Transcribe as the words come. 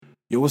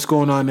Yo, what's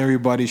going on,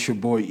 everybody? It's your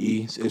boy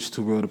E. It's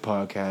Too Real the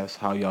podcast.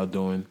 How y'all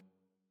doing?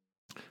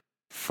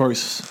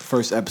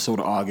 First episode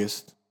of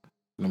August.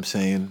 You know what I'm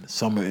saying?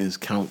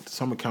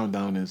 Summer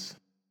countdown is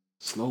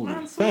slowly.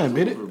 Man, Fam,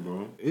 summer's it over,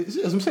 bro.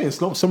 as I'm saying,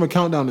 summer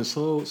countdown is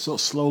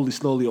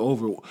slowly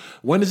over.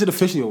 When is it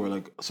officially over?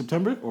 Like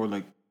September or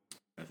like?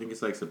 I think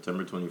it's like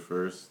September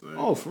 21st. Like,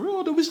 Oh, for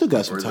real? We still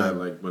got some or is that time.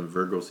 like when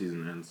Virgo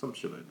season ends? Some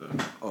shit like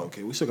that. Oh,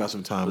 okay, we still got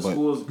some time,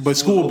 But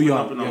school will be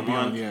open on. up in Yeah, a be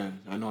on. month. Yeah,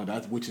 I know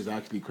that, which is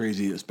actually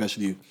crazy.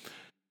 Especially,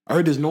 I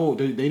heard they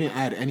didn't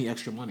add any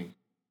extra money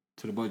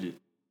to the budget.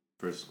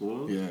 For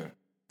school? Yeah.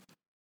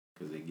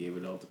 Because they gave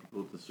it out to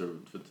people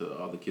to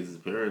all the kids'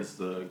 parents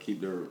to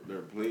keep their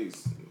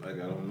place. Like,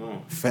 I don't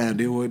know. Fam,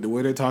 the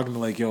way they're talking,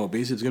 like, yo,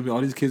 basically it's gonna be all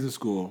these kids in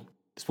school.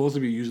 It's supposed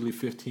to be usually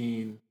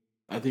 15.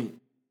 I think.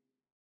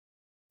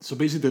 So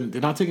basically,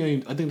 they're not taking any.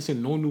 I think they're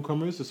saying no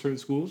newcomers to certain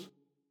schools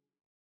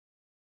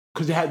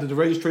because they had the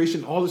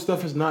registration. All this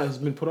stuff has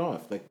been put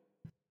off. Like,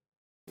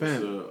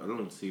 fam, So, I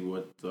don't see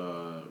what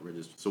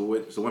register.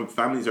 So when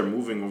families are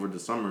moving over the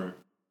summer,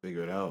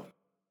 figure it out.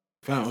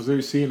 Fam, I was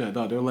literally seeing that.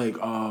 Dog. They're like,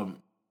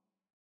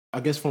 I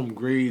guess from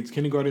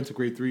kindergarten to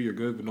grade 3, you're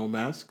good with no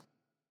mask.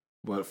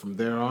 But from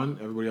there on,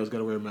 everybody else got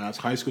to wear a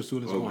mask. High school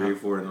students, grade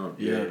 4 and up.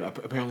 yeah.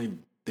 Apparently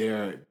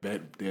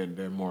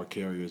they're more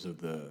carriers of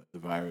the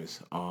virus.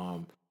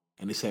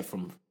 And they said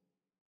from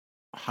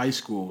high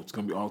school it's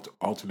gonna be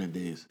alternate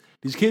days.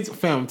 These kids,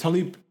 fam, I'm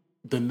telling you,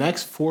 the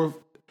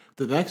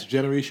next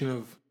generation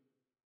of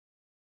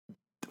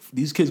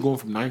these kids going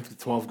from 9th to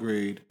 12th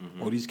grade,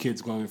 or these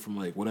kids going from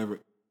like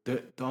whatever,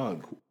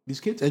 these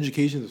kids'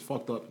 education is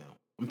fucked up now.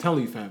 I'm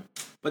telling you, fam.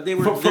 But they're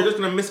just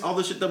gonna miss all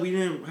the shit that we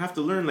didn't have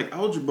to learn, like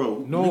algebra.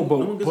 No,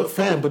 one gives a but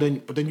fam,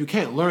 fuck. but then you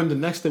can't learn the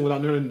next thing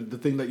without learning the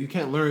thing that you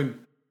can't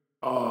learn.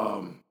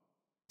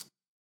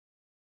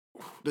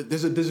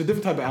 There's a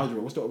different type of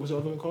algebra. What's the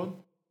other one called?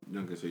 You're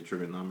not gonna say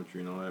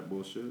trigonometry and all that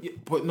bullshit. Yeah,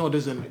 but no,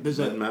 there's a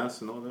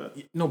Mass and all that.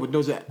 no, but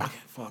there's a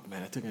fuck,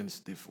 man. I think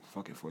they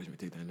fucking forced me to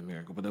take that in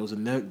America. But there was a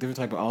different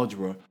type of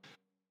algebra.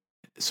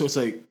 So it's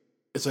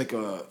like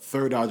a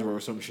third algebra or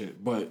some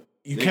shit. But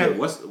you can't.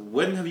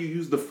 When have you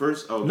used the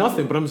first algebra?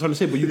 Nothing. But I'm trying to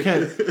say, but you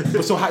can't.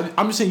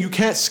 I'm just saying you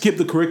can't skip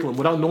the curriculum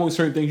without knowing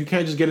certain things. You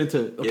can't just get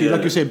into like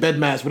you're saying bed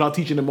math without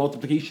teaching them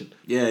multiplication.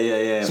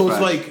 Yeah. So it's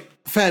like,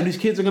 fam, these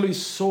kids are gonna be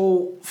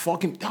so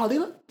fucking.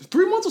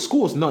 3 months of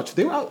school is nuts.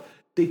 They were out.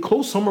 They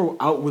closed summer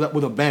out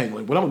with a bang,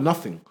 like without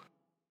nothing.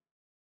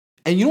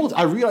 And you know what?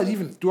 I realized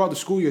even throughout the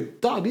school year,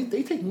 dog,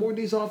 they take more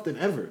days off than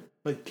ever.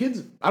 Like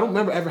kids, I don't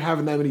remember ever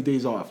having that many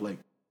days off. Like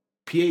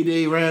PA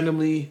day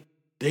randomly,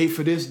 day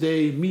for this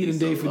day, meeting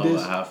day for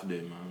this. Half a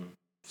day, man.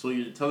 So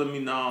you're telling me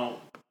now,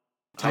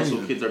 Telling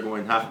also you. kids are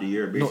going half the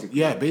year, basically. No,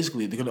 yeah,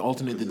 basically they're gonna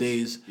alternate the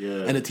days.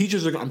 Yeah. And the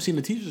teachers I'm seeing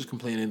the teachers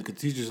complaining because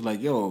teachers are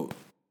like, yo,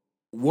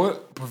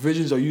 what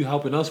provisions are you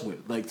helping us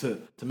with? Like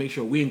to make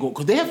sure we ain't go,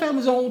 because they have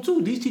families at home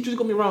too. These teachers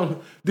gonna be around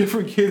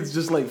different kids,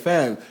 just like,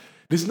 fam,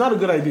 this is not a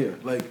good idea.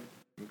 Like,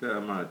 Okay,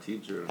 I'm not a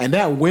teacher. and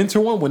that winter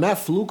one, when that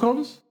flu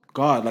comes,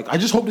 God, like I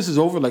just hope this is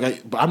over.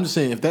 But I'm just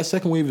saying, if that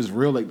second wave is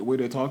real, like the way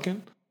they're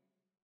talking,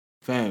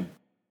 fam.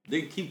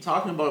 They keep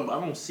talking about it, but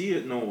I don't see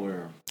it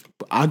nowhere.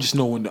 But I just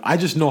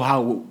know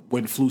how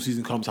when flu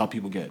season comes, how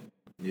people get.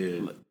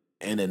 Yeah.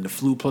 And then the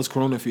flu plus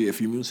corona, if your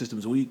immune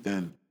system's weak,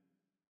 then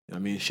I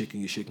mean shit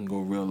can go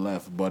real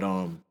left. But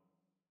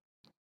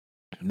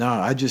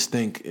nah, I just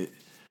think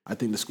I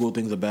think the school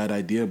thing's a bad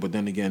idea. But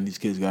then again, these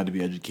kids got to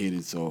be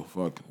educated. So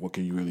fuck, what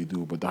can you really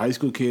do? But the high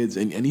school kids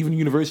and even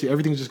university,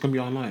 everything's just gonna be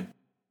online.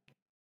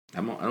 I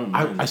don't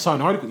mind. I saw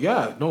an article.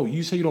 Yeah, no,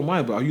 you say you don't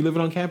mind, but are you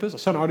living on campus? I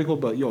saw an article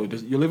about you're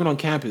living on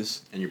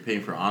campus. And you're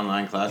paying for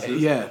online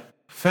classes? Yeah,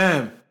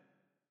 fam,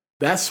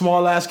 that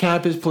small ass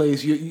campus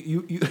place.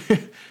 You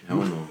I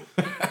don't know.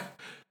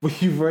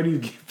 but you've already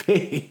get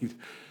paid.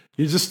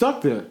 You're just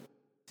stuck there.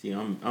 See,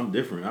 I'm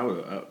different.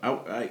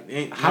 I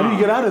ain't. How do you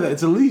get out of that?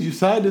 It's a lease. You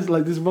signed this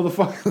like this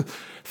motherfucker.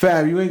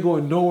 Fam, you ain't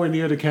going nowhere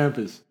near the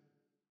campus.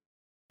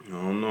 I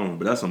don't know,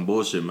 but that's some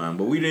bullshit, man.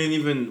 But we didn't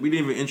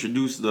even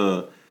introduce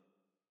the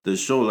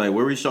show. Like,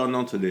 where we shouting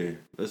out today?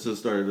 Let's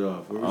just start it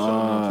off. Where we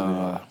shouting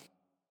out today?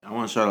 I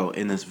want to shout out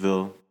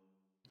Innisville.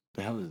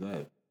 The hell is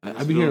that?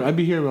 I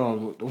be hearing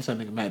what's that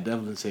nigga Matt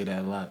Devlin say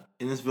that a lot.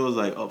 Innisville is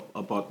like up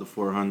about the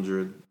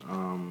 400.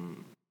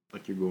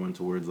 Like you're going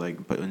towards like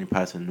when you're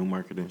passing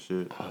Newmarket and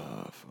shit.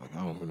 Fuck, I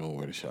don't even know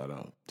where to shout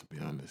out, to be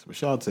honest. But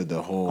shout out to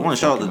the whole. I want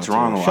to shout out to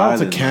Toronto. Shout out to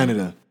Island,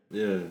 Canada.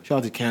 Yeah. Shout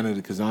out to Canada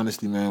because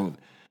honestly, man,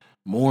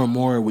 more and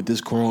more with this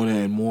corona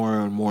and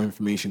more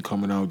information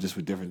coming out just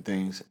with different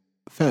things.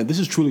 Fam, this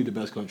is truly the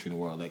best country in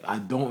the world. Like, I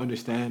don't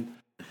understand.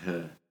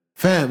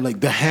 Fam, like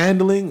the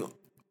handling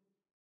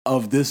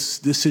of this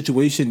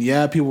situation.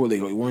 Yeah, people were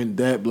like, we're in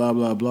debt, blah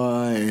blah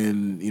blah,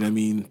 and you know what I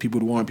mean.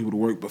 People want people to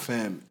work, but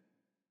fam,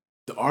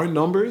 our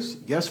numbers.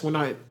 Yes, we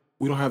don't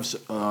have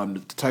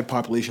the type of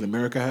population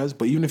America has,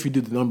 but even if you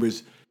did the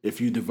numbers,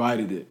 if you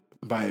divided it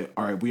by,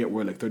 all right,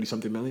 we're like 30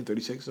 something million,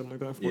 36 something like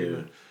that. 40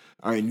 million.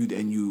 All right,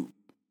 and you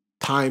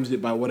times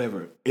it by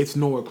whatever, it's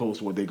nowhere close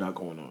to what they got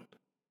going on.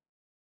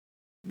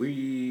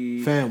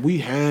 Fam, we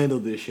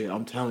handled this shit.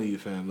 I'm telling you,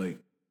 fam. Like,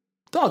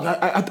 dog,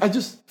 I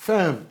just,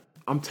 fam,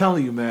 I'm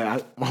telling you,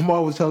 man. My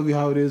mom was telling me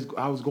how it is.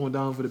 I was going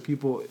down for the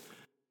people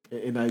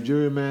in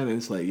Nigeria, man. And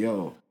it's like,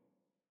 yo,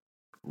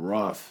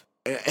 rough.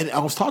 And I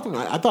was talking,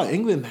 I thought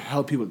England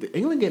helped people.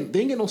 England, they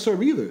didn't get no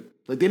serve either.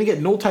 Like, they didn't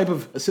get no type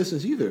of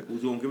assistance either.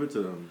 Who's going to give it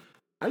to them?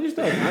 I just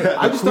thought,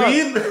 I just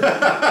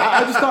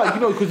thought,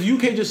 because the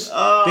UK just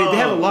they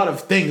have a lot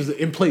of things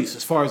in place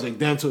as far as like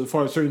dental, as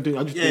far as certain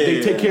things.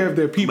 They take care of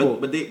their people.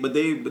 But they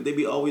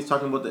be always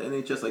talking about the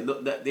NHS.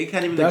 Like they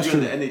can't even agree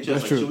on the NHS.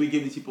 That's like, true. should we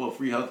give these people a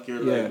free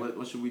healthcare? Like,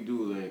 what should we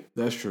do? Like,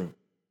 that's true.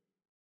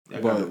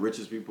 Got the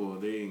richest people.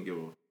 They ain't give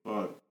a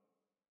fuck.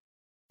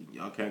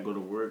 Y'all can't go to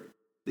work.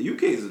 The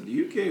UK.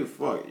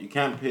 Fuck. You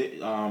can't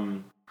pay.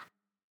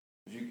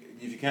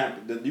 If you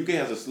can't, the UK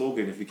has a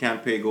slogan: if you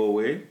can't pay, go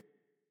away.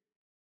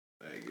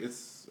 Like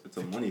it's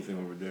a money thing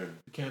over there.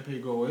 You can't pay,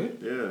 go away?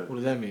 Yeah. What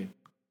does that mean?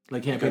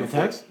 Like can't pay the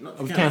tax? No,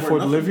 you can't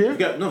afford to live here?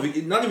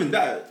 Not even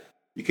that.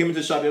 You came into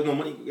the shop, you have no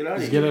money. Get out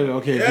of here. Get out of here.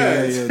 Okay.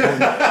 Yeah.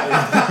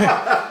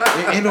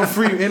 ain't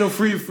no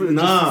free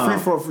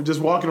for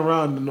just walking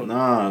around. No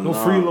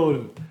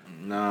freeloading.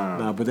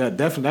 Nah, but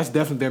that's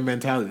definitely their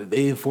mentality.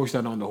 They enforce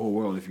that on the whole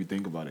world if you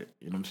think about it.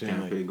 You know what I'm saying?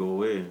 Can't pay, go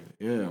away.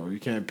 Yeah, or you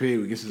can't pay,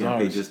 I guess it's can't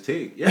ours. Pay, just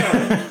take.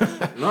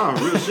 Yeah. No,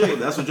 real shit.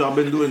 That's what y'all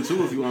been doing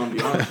too, if you want to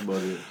be honest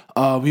about it.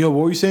 Yo,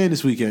 what were you saying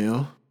this weekend,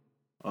 yo?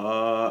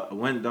 I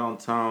went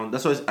downtown.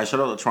 That's why I shout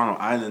out the Toronto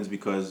Islands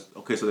because,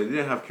 so they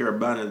didn't have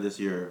Carabana this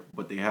year,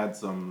 but they had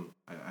some,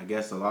 I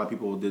guess a lot of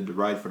people did the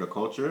ride for the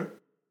culture.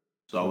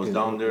 So I was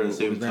down there at the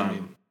same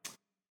time.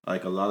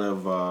 Like a lot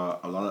of I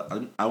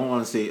don't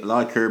want to say a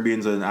lot of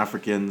Caribbeans and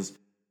Africans,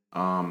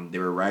 they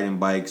were riding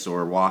bikes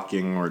or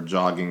walking or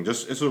jogging.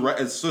 It's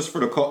just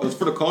for the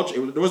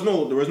culture. There was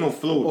no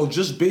float. Oh,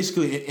 just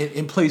basically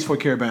in place for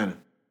Carabana.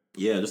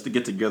 Yeah, just to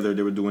get together,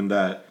 they were doing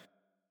that.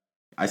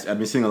 I've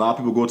been seeing a lot of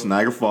people go to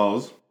Niagara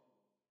Falls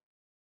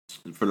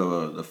for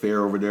the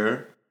fair over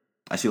there.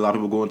 I see a lot of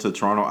people going to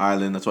Toronto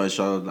Island. That's why I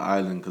shout out the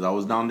island because I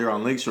was down there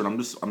on Lakeshore.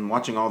 And I'm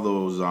watching all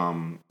those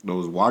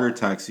water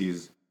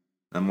taxis.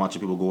 I'm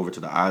watching people go over to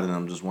the island.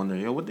 I'm just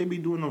wondering, what they be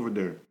doing over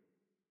there.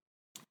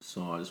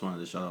 So I just wanted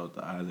to shout out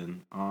the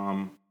island.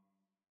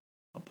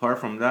 Apart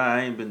from that,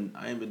 I ain't been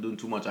doing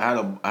too much. I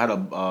had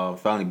a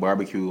family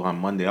barbecue on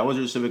Monday. I was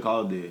your civic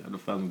holiday. I had a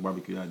family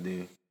barbecue that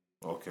day.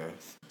 Okay.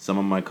 Some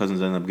of my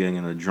cousins ended up getting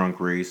in a drunk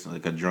race,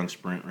 like a drunk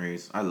sprint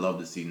race. I love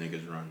to see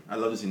niggas run. I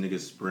love to see niggas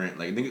sprint.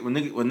 Like when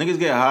niggas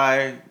get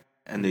high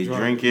and they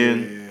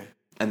drinking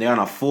and they're on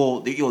a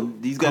full.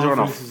 These guys are on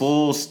a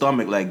full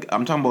stomach. Like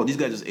I'm talking about, these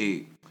guys just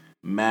ate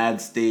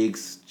mad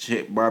steaks,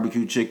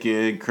 barbecue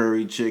chicken,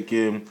 curry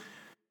chicken,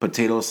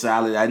 potato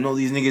salad. I know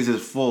these niggas is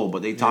full,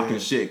 but they talking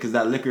shit because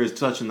that liquor is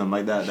touching them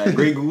like that. That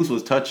Grey Goose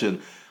was touching.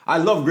 I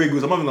love Grey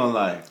Goose. I'm not even gonna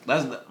lie.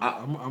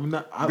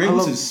 Grey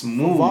Goose is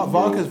smooth.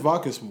 Vodka's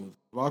smooth.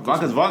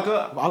 Vodka's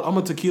vodka. I'm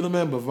a tequila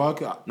man, but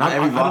vodka. Not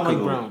every vodka. I don't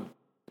like brown.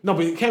 No,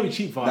 but it can't be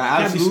cheap vodka. It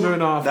can't be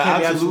Smirnoff. Can't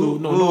be absolute.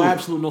 No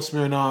absolute. No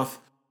Smirnoff.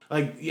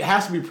 Like it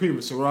has to be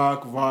premium.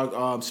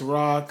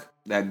 Ciroc.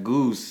 That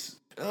Goose.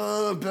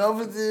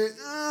 Belvedere.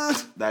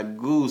 That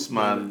Goose,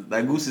 man.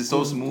 That Goose is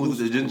so smooth with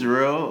the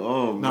ginger ale.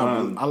 Oh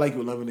man, I like it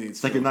with lemonade.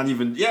 It's like you're not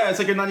even. Yeah, it's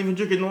like you're not even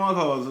drinking no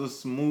alcohol. It's just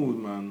smooth,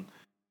 man.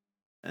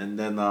 And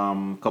then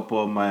a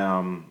couple of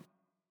my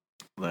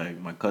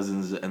my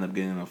cousins end up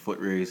getting in a foot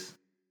race.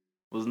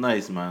 It was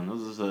nice, man. It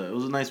was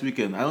a nice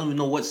weekend. I don't even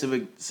know what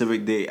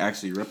Civic Day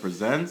actually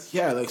represents.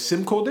 Yeah, like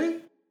Simcoe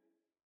Day.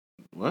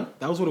 What?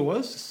 That was what it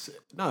was?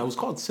 No, it was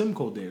called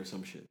Simcoe Day or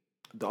some shit.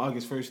 The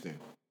August 1st thing.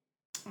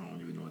 I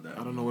don't even know what that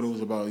I don't know what it was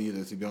about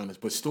either, to be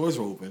honest. But stores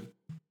were open.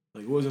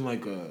 Like, it wasn't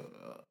like I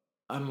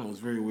don't know. It was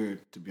very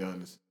weird, to be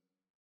honest.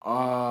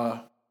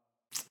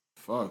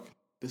 Fuck.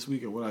 This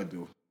weekend, what I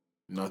do?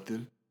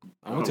 Nothing.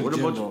 I went to the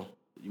gym, though.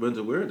 You went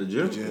to where? The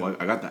gym? Well,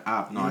 I got the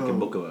app. No, I can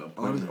book a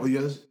appointment. Oh,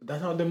 yeah.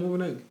 That's how they're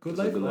moving it? Good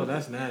life? Oh,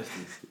 that's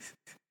nasty.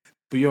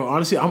 But, yo,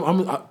 honestly,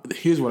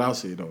 here's what I'll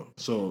say, though.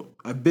 So,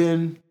 I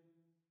think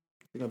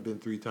I've been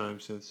 3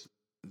 times since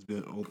it's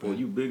been open. Oh,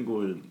 you've been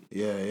going.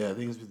 Yeah, I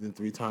think it's been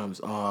 3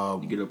 times.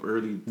 You get up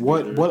early.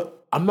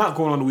 What? I'm not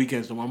going on the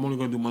weekends, so I'm only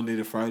going to do Monday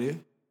to Friday.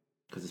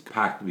 Because it's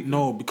packed.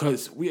 No,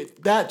 because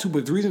that too,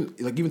 but the reason,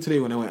 like even today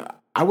when I went,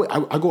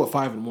 I go at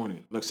 5 in the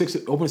morning. Like 6,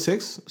 open at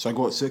 6, so I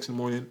go at 6 in the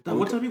morning. Now,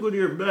 what time you go to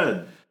your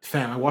bed?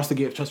 Fam, I watched the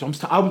game. Trust me,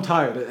 I'm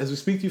tired. As we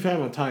speak to you,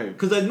 fam, I'm tired.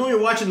 Because I know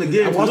you're watching the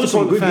game. I watched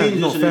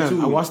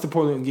I watched the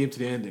Portland game to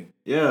the ending.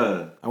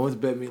 Yeah. I went to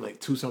bed maybe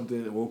like 2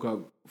 something and woke up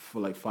for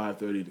like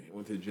 5:30.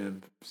 Went to the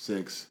gym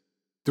 6.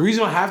 The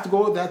reason I have to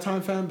go at that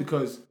time, fam,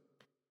 because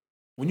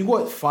when you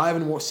go at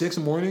 6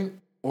 in the morning,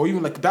 or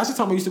even like that's the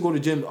time I used to go to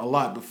the gym a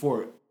lot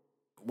before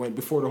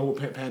the whole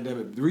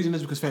pandemic. The reason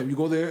is because, fam, you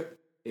go there,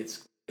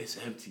 it's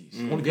empty.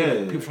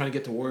 Only people trying to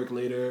get to work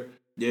later.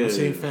 Yeah, you know what I'm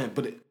saying, fam.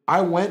 But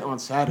I went on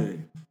Saturday.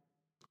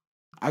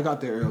 I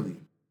got there early.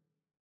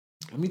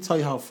 Let me tell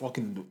you how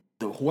fucking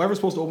whoever's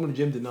supposed to open the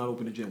gym did not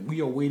open the gym. We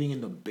are waiting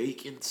in the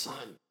baking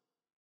sun,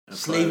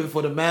 slaving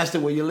for the master.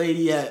 Where your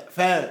lady at,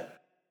 fam?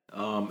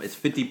 It's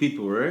 50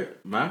 people, right?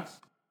 Max?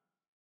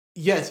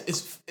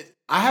 Yes,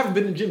 I haven't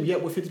been in the gym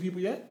yet with 50 people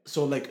yet.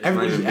 So like It's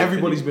not even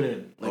everybody's 50. been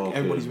in. Like Okay.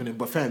 everybody's been in.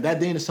 But fam, that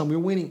day in the summer, we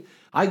were waiting.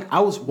 I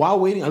was while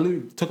waiting, I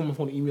literally took on my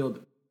phone and emailed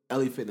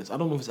LA Fitness. I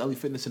don't know if it's LA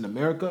Fitness in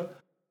America.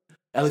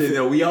 LA Say, Fitness.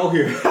 yo, we out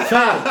here.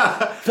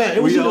 Fam,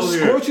 it was We in the out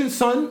here. scorching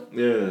sun,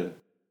 Yeah.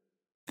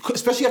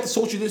 especially after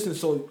social distance.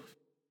 So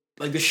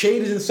like the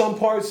shade is in some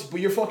parts, but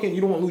you don't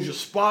want to lose your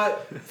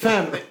spot.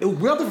 Fam,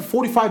 we're out there for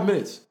 45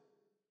 minutes.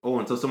 Oh,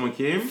 until someone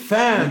came?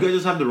 Fam. You guys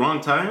just have the wrong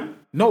time?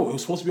 No, it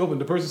was supposed to be open.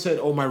 The person said,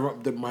 "Oh,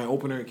 my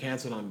opener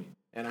canceled on me,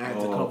 and I had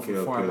to come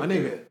for 4 hours." My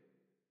nigga,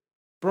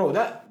 bro,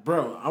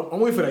 I'm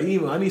waiting for that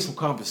email. I need some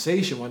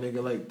compensation, my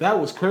nigga. Like that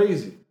was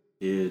crazy.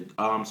 Yeah.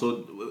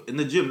 So in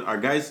the gym, are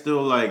guys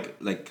still like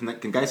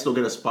can guys still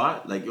get a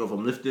spot? Like, yo, if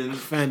I'm lifting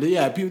Fan,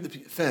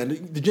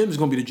 the gym is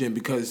gonna be the gym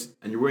because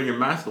and you're wearing your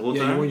mask the whole yeah,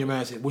 time? you're wearing your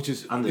mask, which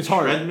is on the it's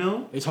hard.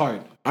 treadmill? It's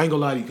hard. I ain't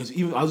gonna lie to you because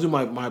even I was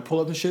doing my pull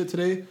up and shit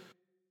today.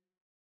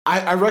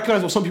 I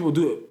recognize what some people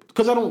do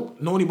because I don't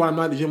know anybody. I'm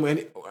not in the gym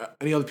with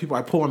any other people.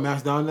 I pull my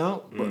mask down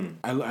now, but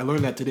I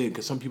learned that today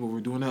because some people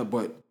were doing that.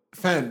 But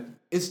fam,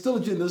 it's still a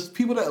gym. There's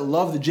people that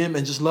love the gym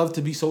and just love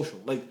to be social.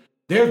 Like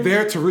they're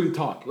there to really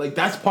talk. Like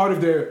that's part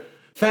of their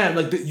fam.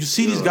 Like you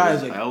see these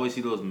guys. Like I always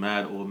see those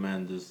mad old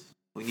men just.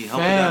 We need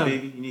help Fam. with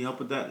that, baby. You need help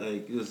with that,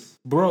 like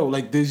just. bro,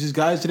 like there's these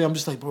guys today. I'm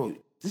just like, bro,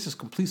 this is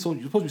complete social.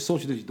 You're supposed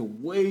to be social. The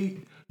way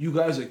you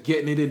guys are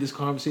getting into this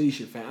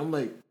conversation, fam. I'm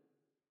like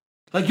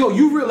yo,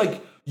 you real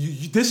like.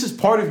 You, this is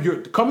part of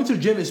your coming to the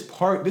gym is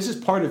part. This is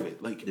part of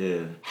it. Like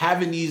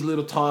having these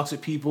little talks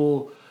with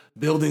people,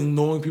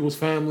 knowing people's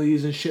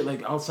families and shit.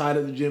 Like outside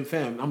of the gym,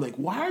 fam. I'm like,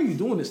 why are you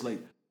doing this? Like,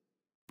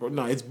 bro,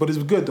 no, it's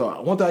good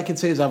though. One thing I can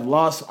say is I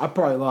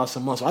probably lost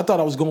some muscle. I thought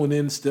I was going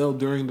in still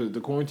during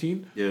the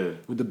quarantine. Yeah.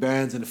 With the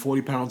bands and the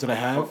 40 pounds that I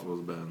have. Fuck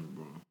those bands,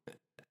 bro.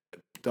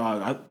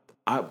 Dog,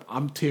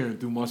 I'm tearing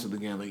through muscle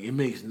again. Like it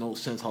makes no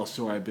sense how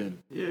sore I've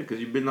been. Yeah,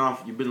 because you've been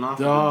off the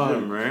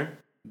gym, right?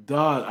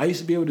 Dog, I used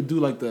to be able to do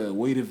like the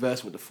weighted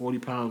vest with the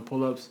 40-pound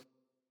pull-ups.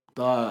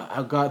 Dog,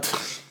 I got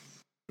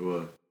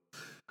What?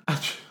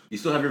 You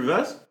still have your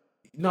vest?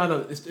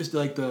 No, it's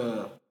like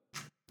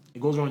it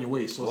goes around your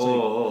waist. So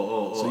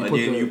it's so and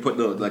then you put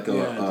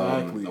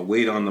a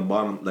weight on the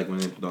bottom, like when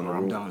it's on the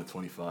rope. I'm down at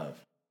 25.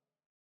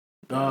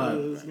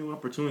 There's new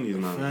opportunities,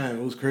 man. Man,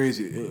 it was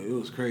crazy. It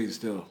was crazy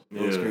still.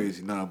 It was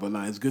crazy.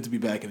 It's good to be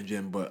back in the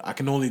gym, but I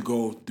can only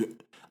go.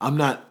 I'm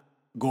not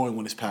going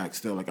when it's packed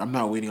still. Like, I'm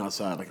not waiting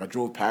outside. Like, I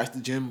drove past the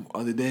gym the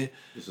other day.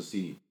 Just to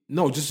see.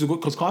 No, just to go,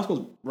 because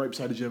Costco's right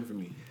beside the gym for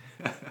me.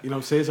 You know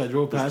what I'm saying? So I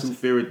drove past. Two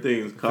favorite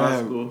things,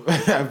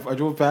 Costco. I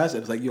drove past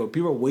and it's like, yo,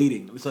 people are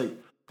waiting. It's like,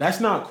 that's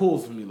not cool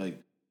for me.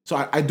 Like, so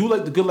I do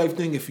like the good life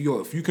thing if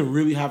you can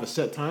really have a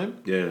set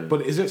time. Yeah.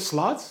 But is it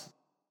slots?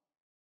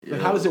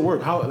 Like, how does it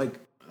work? How, like...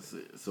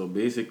 So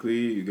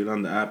basically, you get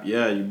on the app.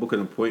 Yeah, you book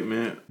an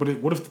appointment. But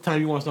what if the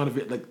time you want is not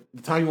available? Like,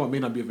 the time you want may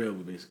not be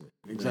available, basically.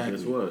 Exactly.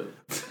 Guess what?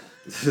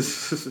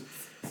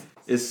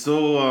 It's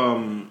so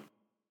all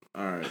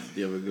right.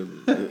 Yeah, we're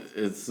good.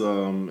 It's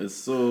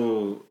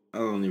so I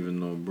don't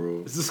even know,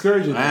 bro. It's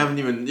discouraging. I haven't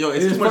even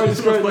it's too much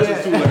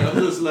questions too. Like I'm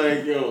just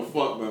like, yo,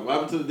 fuck, man. What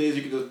happened to the days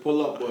you can just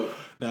pull up? But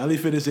now, LA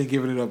Fitness ain't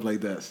giving it up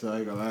like that. So I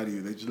ain't gonna lie to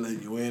you. They just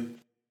letting you in.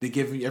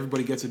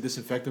 Everybody gets a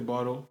disinfectant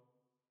bottle.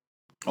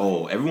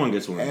 Oh, everyone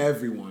gets one.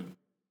 Everyone.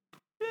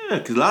 Yeah,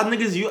 cause a lot of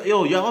niggas,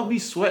 y'all be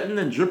sweating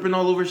and dripping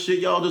all over shit.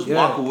 Y'all just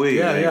walk away.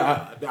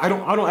 Yeah. I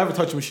don't ever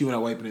touch a machine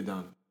without wiping it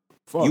down.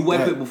 Fuck you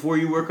wipe it before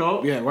you work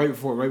out? Yeah, right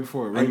before.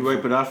 And you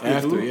wipe it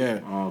after too?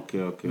 Yeah. Oh,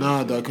 okay.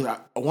 Nah, dog. Cause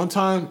one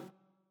time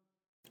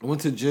I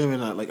went to the gym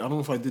and I don't know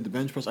if I did the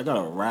bench press. I got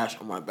a rash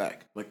on my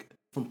back, like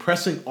from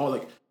pressing all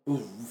it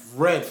was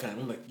red, fam.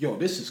 I'm like, yo,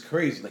 this is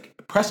crazy. Like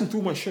pressing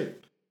through my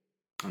shirt.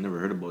 I never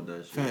heard about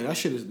that shit. Fam, that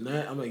shit is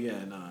not. I'm like,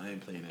 yeah, nah, I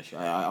ain't playing that shit.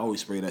 I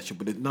always spray that shit,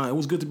 but it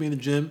was good to be in the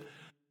gym.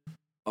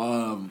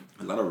 A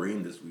lot of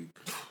rain this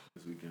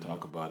weekend.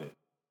 Talk about it.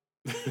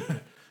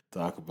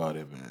 Talk about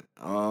it, man.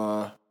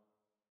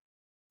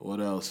 What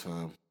else,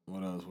 fam?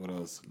 What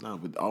else? Nah,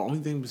 but the only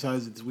thing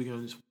besides this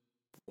weekend is just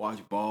watch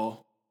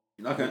ball.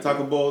 You're not gonna talk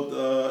about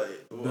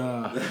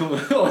Nah.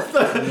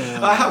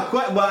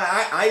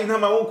 I even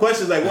have my own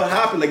questions. Like, what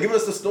happened? Like, give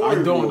us the story.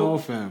 I don't know,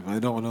 fam. I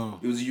don't know.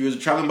 You was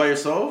traveling by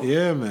yourself?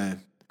 Yeah,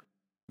 man.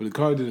 But the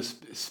car did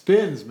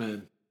spins,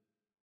 man.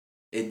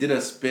 It did a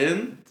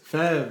spin?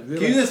 Fam.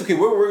 Okay,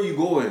 where were you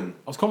going?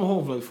 I was coming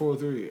home for like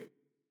 4:03.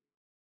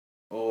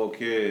 Oh,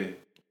 okay.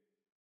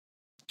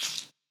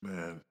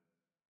 Man.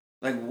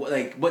 But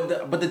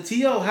the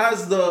TL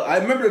has the. I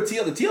remember the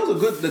TL. The TL's a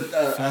good.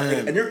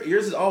 And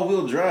yours is all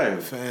wheel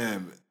drive.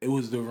 Fam, it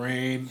was the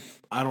rain.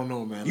 I don't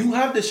know, man. You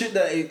have the shit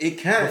that it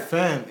can't. But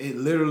fam, it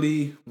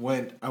literally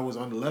went. I was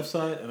on the left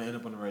side and I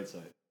ended up on the right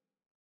side.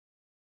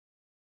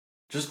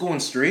 Just going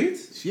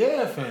straight?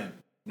 Yeah, fam.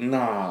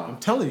 Nah. I'm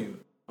telling you.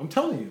 You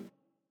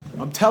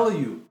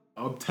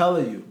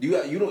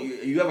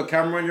have a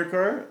camera in your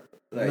car?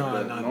 Like,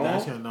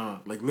 nah.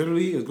 Like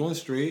literally, it was going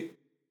straight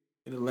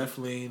in the left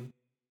lane.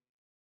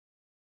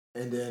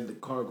 And then the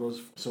car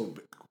goes from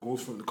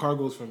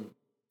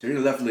So you're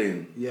in the left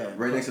lane. Yeah.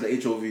 Right next to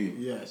the HOV.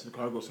 Yeah, so the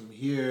car goes from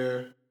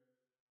here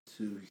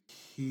to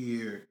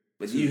here.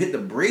 But you hit the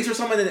brakes or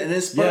something and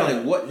then spun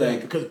like what? Yeah,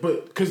 Like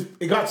because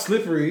it got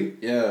slippery.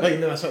 Yeah. Like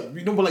no, sorry,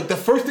 but like the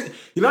first thing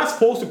you're not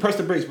supposed to press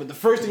the brakes, but the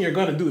first thing you're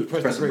gonna do is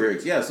press the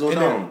brakes. Yeah, slow And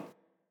down. then,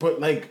 but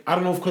like I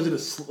don't know if because of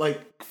the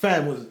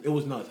it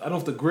was nuts. I don't know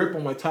if the grip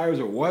on my tires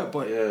or what,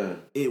 but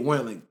it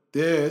went like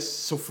this.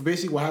 So for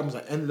basically what happens,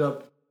 I ended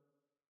up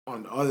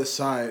on the other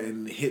side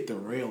and hit the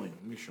railing.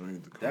 Let me show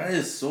you the car. That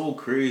is so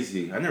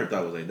crazy. I never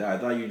thought it was like that. I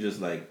thought you just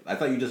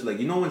like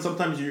you know when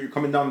sometimes you're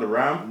coming down the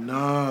ramp?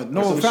 Nah,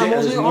 no, fam, I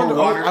wasn't on the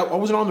water. I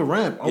wasn't on the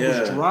ramp. I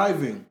was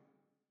driving.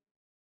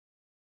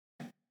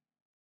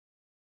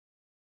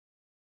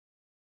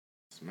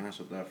 Smash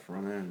up that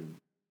front end.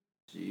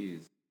 Jeez.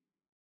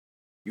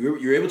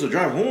 You're able to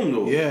drive home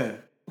though. Yeah.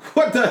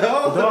 What the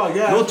hell? Dog,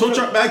 yeah. No tow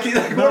truck back in.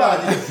 Like, hold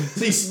on.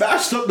 So you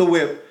smashed up the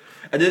whip.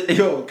 And then,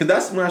 cause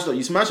that's smashed up.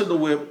 You smashed up the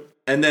whip,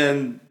 and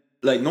then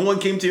like no one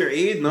came to your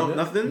aid. No,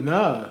 nothing.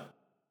 Nah.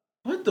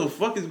 What the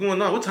fuck is going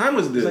on? What time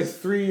was this? It's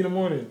like 3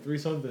 a.m, 3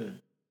 something.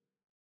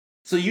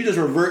 So you just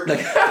revert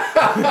like.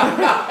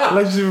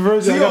 Like just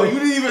revert. So, you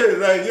didn't even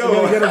like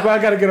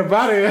I gotta get up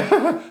out of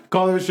here.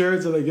 Call the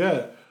insurance and like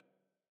yeah.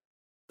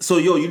 So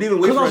you didn't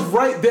even wait for. Because I was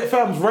right there,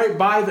 fam. I was right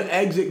by the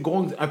exit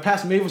going. I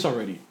passed Mavis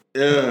already.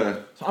 Yeah.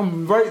 So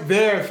I'm right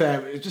there,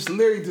 fam. It's just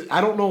literally.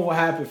 I don't know what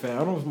happened, fam.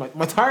 I don't know if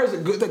my tires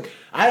are good. Like,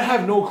 I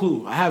have no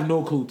clue.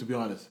 To be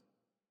honest.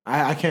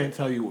 I can't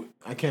tell you.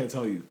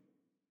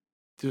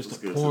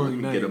 Just a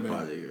pouring night, get up man.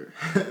 out of here.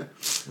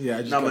 Yeah,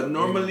 I just. But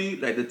normally,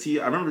 like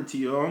I remember the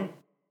TO.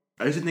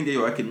 I used to think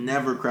that I could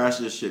never crash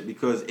this shit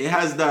because it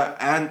has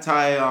the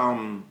anti.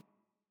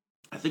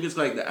 I think it's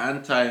like the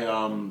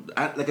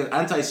like an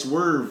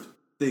anti-swerve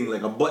thing,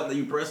 like a button that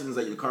you press and it's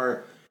like your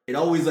car. It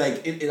always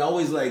like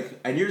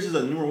and yours is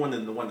a newer one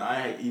than the one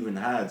I even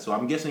had. So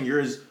I'm guessing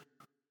yours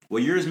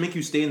make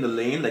you stay in the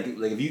lane. Like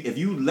if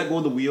you let go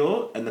of the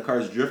wheel and the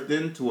car's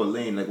drifting to a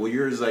lane, like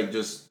yours like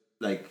just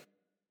like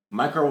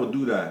my car will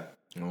do that.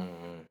 Mm-hmm.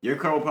 Your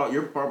car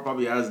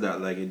probably has that.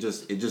 Like it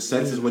just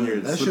senses when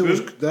you're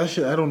slipping. That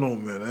shit. I don't know,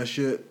 man. That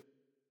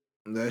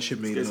shit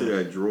made me.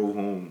 I drove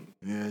home.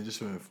 Yeah,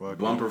 just went fuck.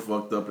 Bumper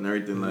fucked up and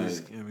everything.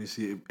 Let me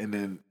see. And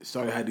then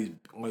started had these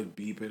always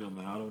beeping. I'm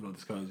like, I don't know,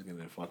 this car's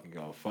gonna fucking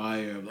go on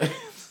fire. I'm like,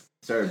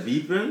 started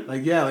beeping.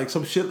 Like yeah, like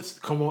some shit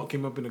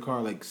came up in the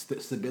car, like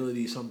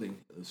stability something.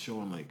 It's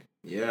showing like.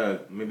 Yeah,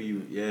 maybe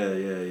you. Yeah.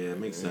 It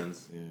makes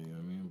sense. Yeah, you know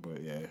what I mean.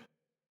 But yeah.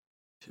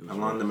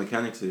 I'm on the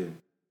mechanics here.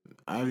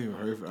 I haven't even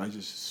heard. I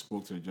just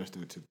spoke to the adjuster.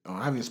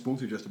 I haven't spoke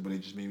to the adjuster, but they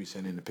just made me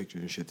send in the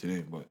pictures and shit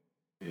today. But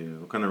yeah,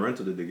 what kind of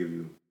rental did they give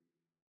you?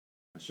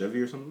 A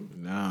Chevy or something?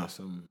 Nah, it's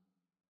a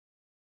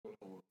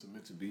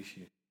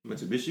Mitsubishi.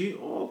 Mitsubishi?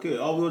 Oh, okay.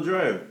 All-wheel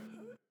drive.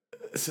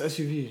 It's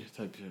SUV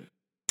type shit.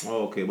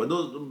 Oh, okay. But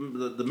those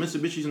the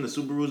Mitsubishis and the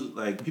Subarus,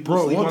 like people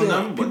sleep on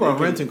them. People are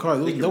renting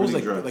cars. There was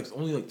like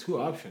only like 2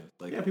 options.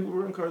 Like yeah, people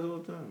rent cars all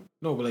the time.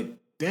 No, but like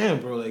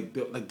damn, bro, like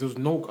there's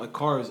no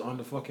cars on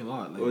the fucking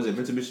lot. Like, what was it?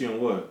 Mitsubishi on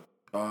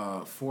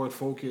what? Ford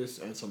Focus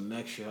and some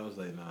next shit. I was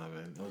like, nah,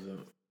 man.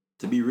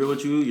 To be real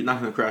with you, you're not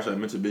gonna crash that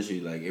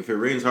Mitsubishi. Like if it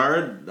rains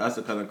hard, that's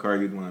the kind of car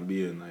you'd want to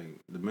be in. Like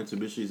the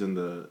Mitsubishis and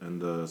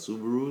the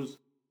Subarus,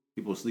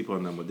 people sleep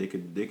on them, but they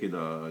can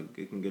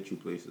get you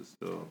places.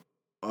 So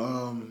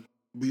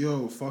but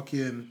yo,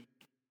 fucking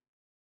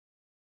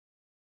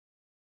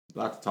a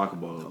lot to talk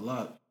about. A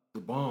lot. The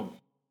bomb.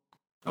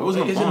 That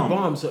wasn't a bomb. It's a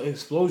bomb. It's an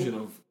explosion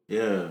of.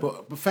 Yeah.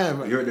 But fam,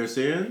 you heard what they're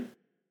saying?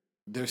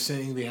 They're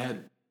saying they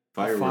had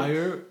fireworks.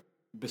 Fire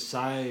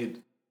beside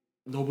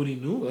nobody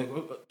knew. Like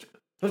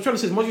I'm trying to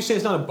say, as much as you say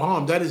it's not a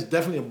bomb, that is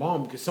definitely a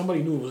bomb because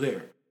somebody knew it was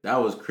there. That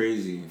was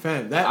crazy,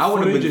 fam. That I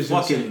would have been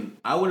fucking. Insane.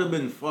 I would have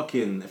been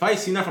fucking. If I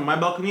seen that from my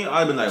balcony, I'd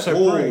have been like,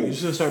 "Oh, you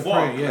should start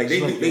praying." Yeah, like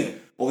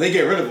they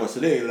get rid of us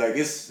today. Like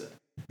it's.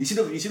 You see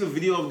the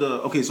video of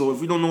the. Okay, so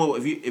if you don't know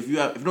if you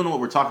don't know what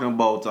we're talking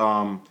about,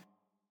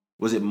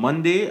 was it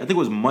Monday? I think it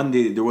was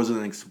Monday. There was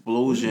an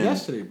explosion. Was it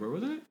yesterday, bro.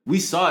 Was it? We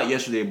saw it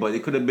yesterday, but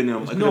it could have been.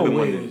 It was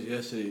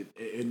yesterday.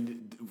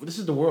 And this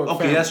is the world.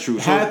 Okay, fam. that's true.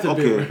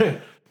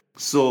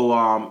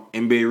 So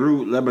in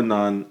Beirut,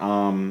 Lebanon,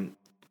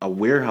 a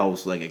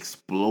warehouse like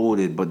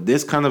exploded, but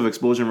this kind of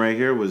explosion right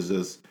here was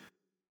just.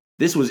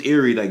 This was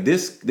eerie. Like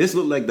this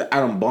looked like the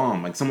atom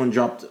bomb. Like someone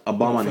dropped a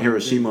bomb on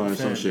Hiroshima or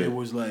some shit. It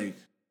was like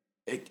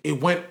it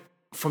went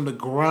from the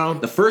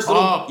ground. The first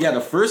little,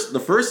 the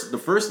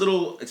first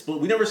little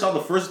explosion. We never saw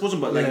the first explosion,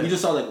 but like we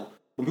just saw like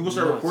when people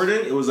started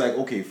recording, it was like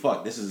okay,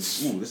 fuck, this is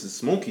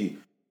smoky.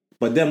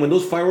 But then when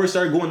those fireworks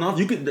started going off,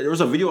 there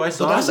was a video I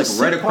saw like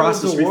right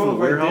across the street from the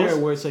warehouse, there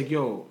where it's like,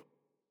 yo,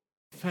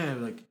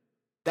 fam, like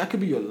that could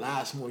be your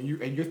last one.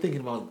 You're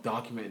thinking about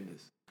documenting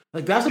this.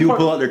 Like that's the people part,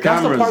 pull out their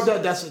cameras. That's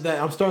the part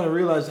that I'm starting to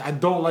realize I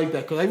don't like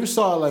that because I even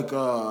saw like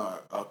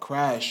a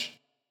crash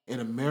in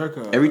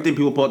America. Everything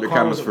people pull out their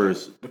cameras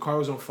first. The car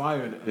was on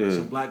fire and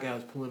some black guy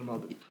was pulling them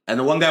out. And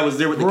the one guy was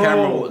there with the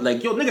camera,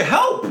 like, yo, nigga,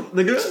 help,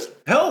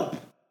 help,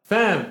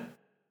 fam.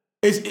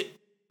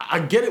 I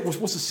get it. We're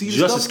supposed to see this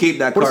Just stuff, escape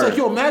that but car. it's like,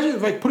 yo, imagine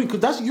if, like, putting, because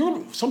that's,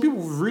 some people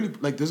really,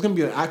 like, there's going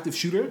to be an active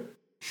shooter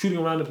shooting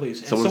around the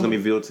place. Someone's going to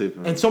be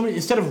videotaping. And somebody,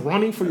 instead of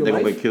running for your they're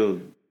life. going to get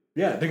killed.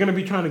 Yeah, they're going to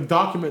be trying to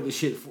document this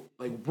shit.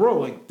 Like, bro,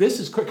 like, this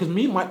is crazy.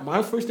 Because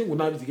my first thing would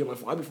not be to get my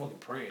phone. I'd be fucking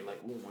praying. Like,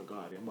 oh my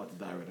God, I'm about to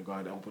die right now.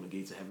 God, open the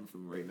gates of heaven for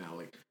me right now.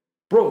 Like,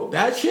 bro,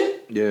 that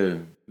shit? Yeah.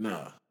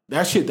 Nah.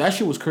 That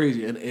shit was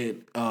crazy.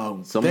 And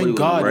somebody thank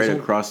God. was right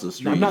across the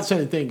street. I'm not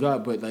saying thank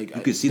God, but like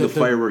you could see the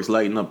fireworks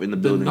lighting up in the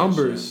building. The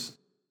numbers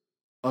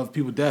of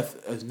people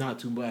death is not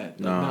too bad. Like,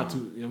 not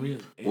too, you know what I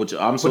mean? Which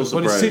I'm so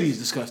surprised. But the city's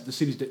discussed. The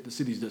city's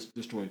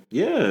destroyed.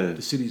 Yeah.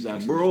 The city's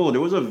actually. Bro, there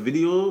was a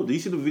video. Do you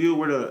see the video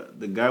where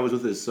the guy was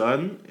with his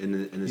son in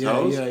his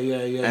house? Yeah.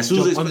 And as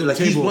soon as like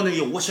he's wondering,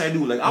 yo, what should I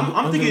do? Like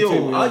I'm thinking,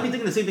 yo, I'd be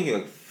thinking the same thing.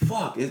 Like,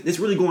 fuck, it's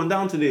really going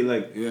down today.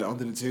 Like, yeah,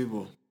 under the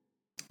table.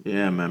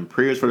 Yeah, man.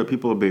 Prayers for the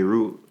people of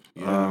Beirut.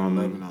 Yeah,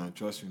 Lebanon.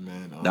 Trust me,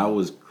 man. That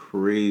was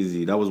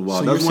crazy. That was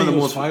wild. So That's one of the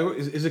most.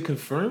 Is it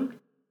confirmed?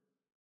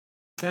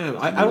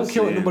 Damn, I don't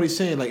care what nobody's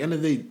saying. Like, end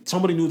of the day,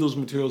 somebody knew those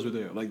materials were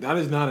there. Like, that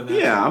is not an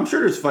accident. Yeah, I'm sure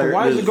there's fire.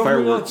 Why is the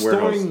government firework not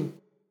storing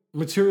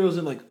materials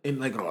in this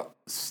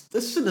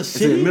is in the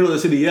city? It's in the middle of the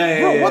city. Yeah,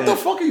 Bro, what the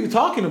fuck are you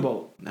talking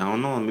about? I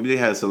don't know. Maybe they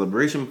had a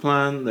celebration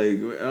plan. Like,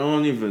 I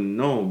don't even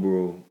know,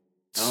 bro.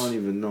 I don't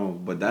even know.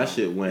 But that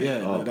shit went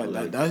up.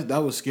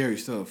 That was scary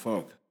stuff.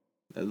 Fuck.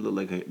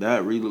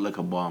 That really looked like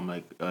a bomb,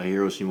 like a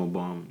Hiroshima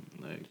bomb.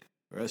 Like,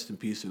 rest in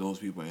peace to those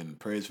people, and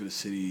prayers for the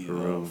city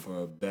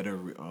for a better,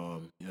 you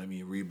know what I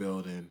mean,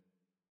 rebuild, and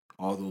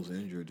all those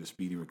injured, a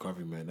speedy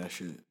recovery, man. That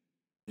shit,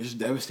 it's just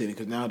devastating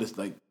because now this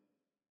like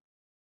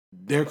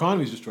their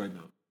economy is destroyed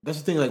now. That's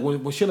the thing. Like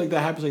when shit like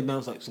that happens, like now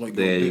it's like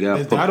yeah, you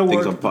gotta put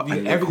things up.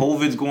 And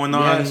COVID's going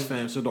on. Yes,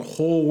 fam. So the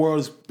whole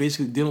world is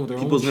basically dealing with their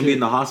People's own gonna be in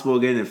the hospital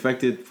getting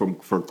infected for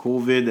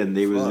COVID, and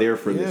they was there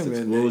for this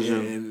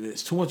explosion. And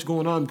it's too much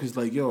going on because,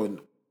 like, yo,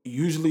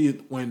 usually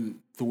when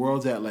the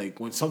world's at like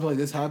when something like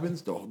this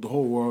happens, the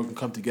whole world can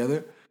come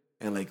together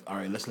and like, all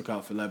right, let's look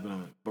out for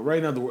Lebanon. But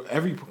right now,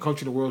 every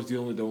country in the world is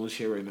dealing with their own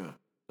shit right now.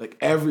 Like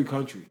every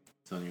country.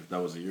 I'm telling you, if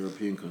that was a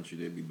European country,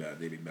 they'd be bad.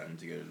 They'd be banding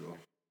together though.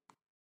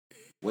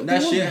 When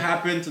that shit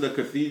happened to the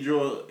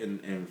cathedral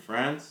in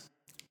France.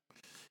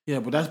 Yeah,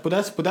 but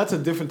that's a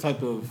different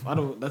type of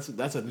that's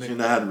a Nick,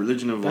 that had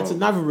religion involved. That's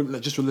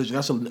not just religion.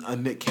 That's a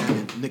Nick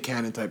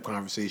Cannon type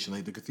conversation.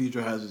 Like the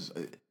cathedral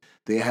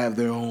they have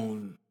their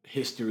own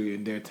history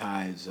and their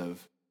ties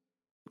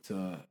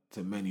to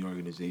many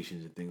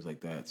organizations and things like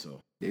that.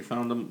 So they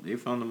found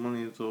the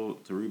money to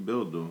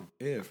rebuild though.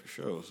 Yeah, for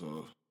sure.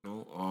 So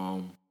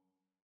no,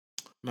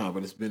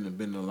 but it's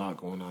been a lot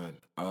going on.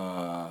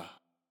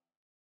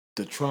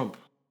 The Trump.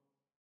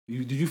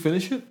 Did you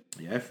finish it?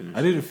 Yeah, I finished.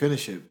 I didn't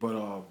finish it,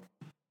 but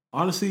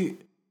honestly,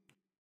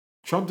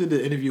 Trump did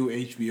the interview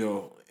with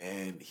HBO,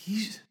 and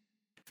he's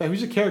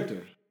a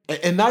character,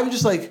 and not even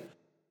just like.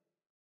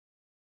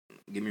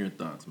 Give me your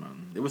thoughts,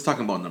 man. They was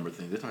talking about a number of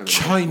things. They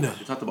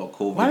talked about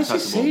COVID. Why does he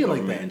say it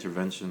like that?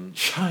 Intervention.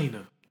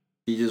 China.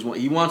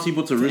 He wants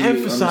people to really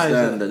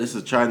understand that this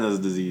is China's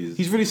disease.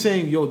 He's really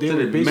saying, yo, they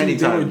were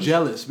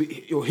jealous.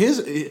 Yo,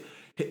 his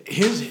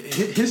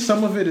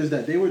some of it is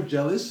that they were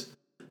jealous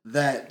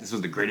that this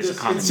was the greatest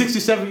economy. In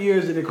 67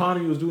 years, the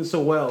economy was doing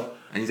so well.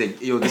 And he said,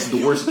 yo, this is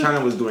the worst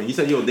China was doing. He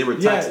said, yo, they were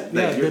taxed.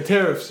 The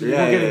tariffs. We're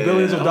getting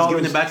billions of dollars.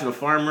 Giving it back to the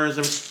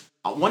farmers.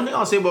 One thing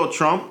I'll say about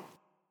Trump,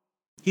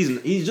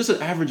 he's just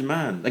an average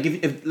man. Like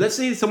if let's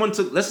say someone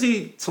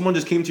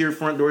just came to your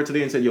front door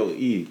today and said, yo,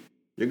 E,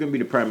 you're gonna be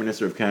the Prime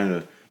Minister of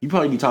Canada. You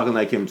probably be talking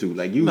like him too.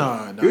 Like you're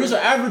just an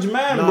average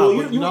man, bro.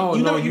 You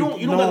don't got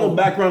no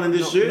background in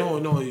this shit. No.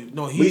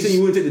 But you saying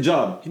you wouldn't take the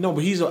job? No,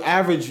 but he's an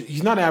average.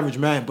 He's not an average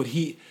man, but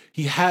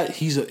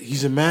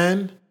he's a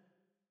man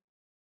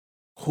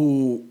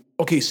who.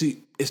 Okay,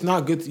 see, it's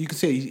not good. You could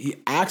say he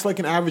acts like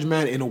an average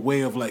man in a way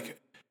of like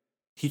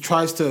he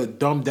tries to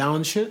dumb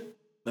down shit.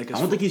 Like I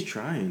don't think he's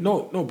trying.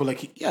 No, but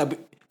like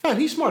but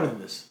he's smarter than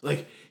this.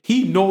 Like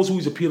he knows who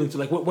he's appealing to.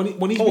 Like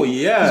when he's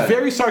he's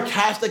very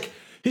sarcastic.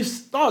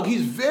 He's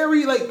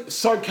very like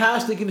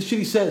sarcastic in the shit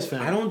he says,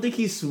 fam. I don't think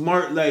he's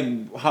smart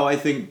like how I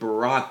think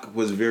Barack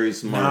was very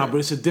smart. Nah, but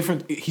it's a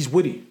different. He's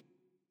witty.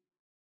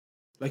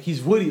 Like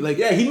he's witty. Like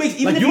yeah, he makes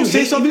even like, if you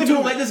say something, even if you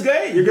don't like this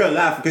guy, you're gonna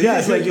laugh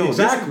because he's like, yo,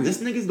 exactly. This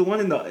nigga's the one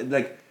in the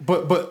like.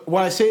 But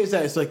what I say is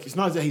that it's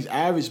not that he's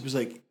average, but it's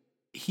like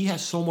he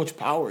has so much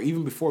power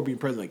even before being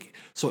president. Like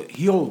so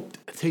he'll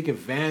take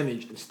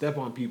advantage and step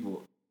on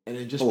people and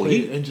then just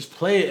play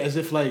it as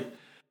if like.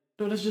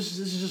 No, this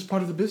is just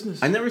part of the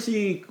business. I never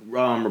see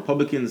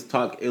Republicans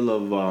talk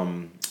ill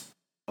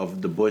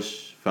of the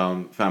Bush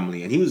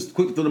family, and he was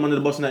quick to throw them under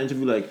the bus in that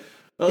interview. Like,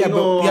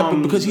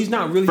 but because he's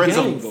not really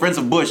friends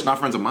of Bush, not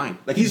friends of mine.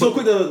 Like he's so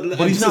quick to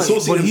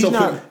associate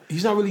himself.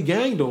 He's not really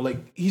gang though. Like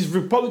he's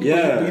Republican. Yeah,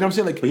 you know what I'm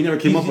saying. Like, but he never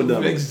came up with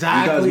them.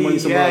 Exactly.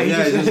 He's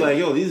just like,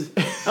 yo, these.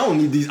 I don't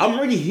need these. I'm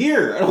already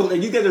here.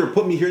 You guys never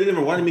put me here. They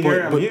never wanted me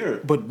here. I'm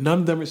here. But none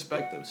of them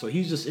respect him. So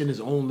he's just in his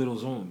own little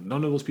zone.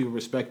 None of those people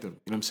respect him.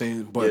 You know what I'm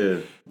saying?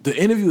 But the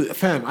interview,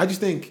 fam, I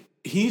just think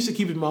he needs to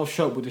keep his mouth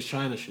shut with this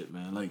China shit,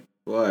 man. Like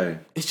Why?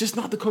 It's just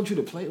not the country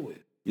to play with.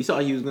 You saw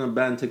he was gonna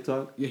ban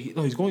TikTok. Yeah,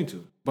 he's going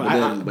to. But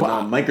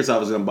now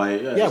Microsoft is gonna buy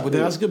it. Yeah, but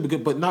that's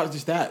good. But not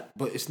just that.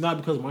 But it's not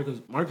because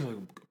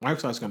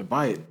Microsoft's gonna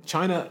buy it.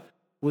 China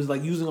was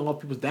like using a lot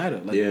of people's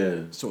data. Like,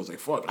 yeah. So it's like,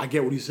 fuck. I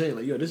get what he's saying.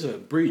 Like, yo, this is a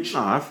breach.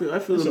 Nah, I feel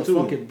this them is a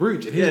too. fucking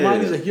breach. In his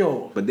mind, he's like,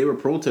 yo. But they were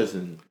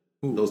protesting.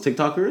 Who? Those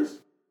TikTokers.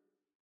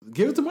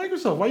 Give it to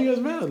Microsoft. Why you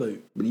guys mad?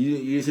 Like, but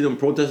you see them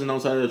protesting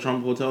outside of the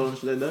Trump hotel and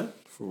shit like that.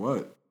 For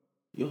what?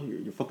 Yo,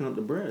 you're fucking up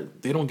the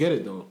bread. They don't get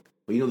it though.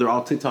 But you know they're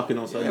all TikToking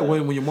outside. Yeah,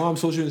 when your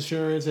mom's social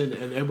insurance and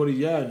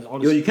everybody, and all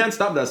this. Yo, you can't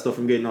stop that stuff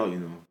from getting out, you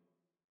know.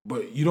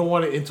 But you don't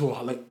want it into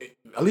like,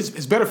 at least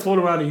it's better float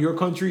around in your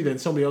country than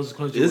somebody else's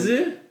country. Is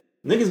it?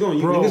 Niggas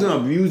gonna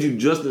abuse you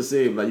just the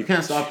same. Like you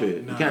can't stop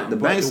it. You can't. The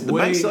banks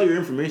sell your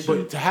information.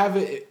 But to have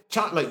it,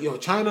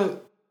 China.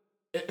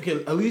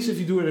 Okay, at least if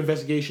you do an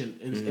investigation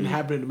and it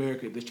happened in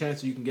America, there's a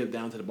chance you can get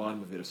down to the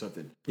bottom of it or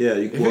something. Yeah,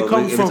 if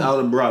it's out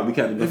abroad, we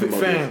can't do nothing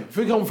about it. If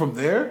it comes from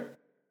there,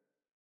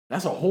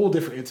 that's a whole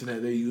different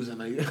internet they're using.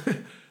 Like,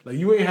 like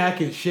you ain't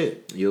hacking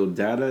shit. Yo,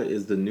 data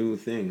is the new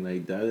thing.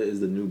 Like data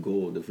is the new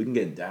gold. If we can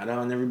get data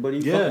on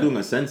everybody, fuck doing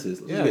a census.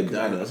 Let's get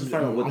data. Let's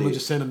find out what I'm gonna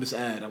just send them this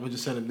ad. I'm gonna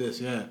just send them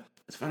this. Yeah.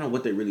 Let's find out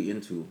what they're really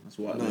into. That's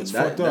why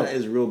that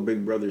is real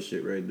Big Brother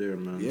shit right there,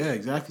 man. Yeah,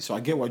 exactly. So I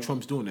get why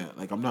Trump's doing that.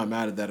 Like I'm not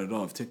mad at that at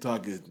all. If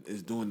TikTok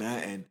is doing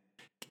that and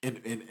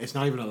it's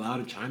not even allowed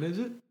in China, is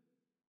it?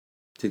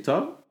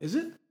 TikTok? Is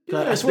it?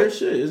 Yeah, it's their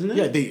shit, isn't it?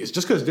 Yeah, it's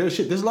just because their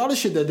shit. There's a lot of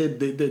shit that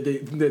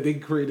they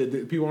created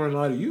that people aren't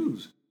allowed to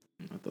use.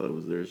 I thought it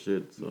was their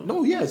shit. So.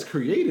 No, yeah, it's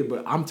created,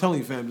 but I'm telling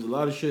you, fam, there's a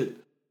lot of shit.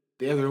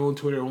 They have their own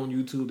Twitter, their own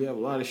YouTube. They have a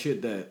lot of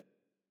shit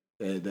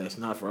that's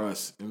not for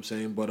us. You know what I'm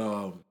saying? But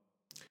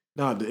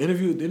nah, the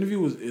interview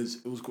was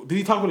cool. Did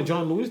he talk with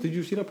John Lewis? Did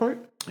you see that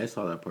part? I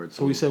saw that part.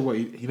 So he said what?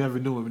 He never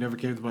knew him. He never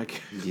came to my.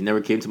 He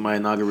never came to my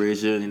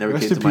inauguration. He never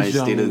came to my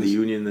State of the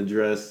Union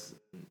address.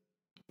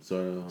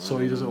 So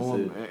he doesn't owe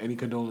him any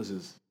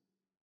condolences.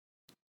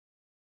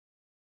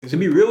 To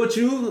be real with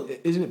you,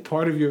 isn't it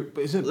part of your?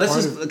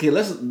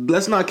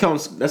 Let's not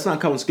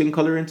count skin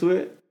color into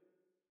it.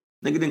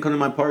 Nigga didn't come to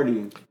my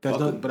party.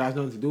 But that has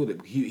nothing to do with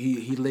it.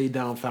 He laid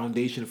down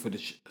foundation for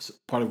the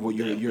part of what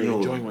you're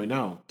enjoying right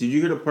now. Did you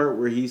hear the part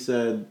where he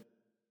said,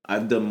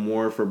 "I've done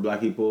more for black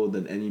people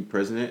than any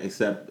president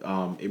except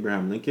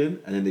Abraham Lincoln"?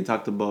 And then they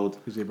talked about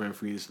because Abraham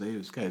freed the slaves.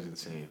 This guy's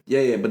insane.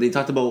 Yeah. But they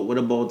talked about what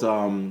about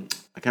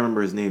I can't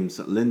remember his name,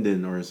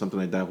 Lyndon or something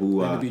like that.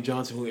 Lyndon B.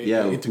 Johnson,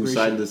 who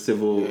signed the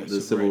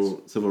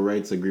civil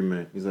rights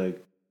agreement. He's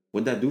like,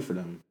 what'd that do for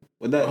them?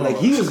 He was like,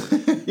 he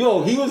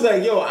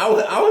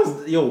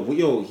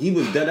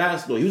was dead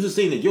ass though. He was just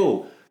saying that,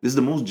 this is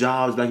the most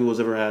jobs black people's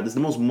ever had. This is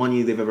the most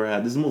money they've ever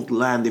had. This is the most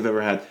land they've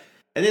ever had.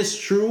 And it's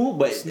true,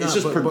 but it's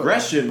just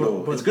progression,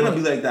 though. It's gonna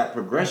be like that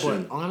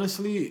progression. But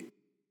honestly,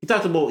 he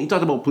talked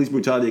about police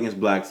brutality against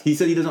blacks. He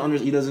said he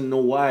doesn't know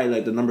why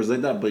like the numbers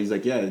like that, but he's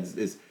like, yeah,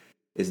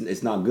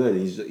 it's not good.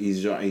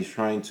 He's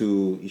trying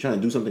to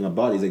do something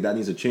about it. He's like, that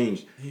needs to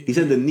change. He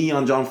said the knee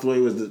on John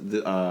Floyd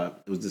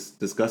was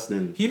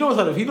disgusting. He knows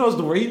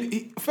the way. You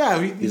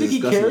think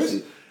he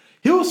cares?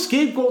 He'll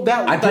scapegoat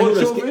that. I thought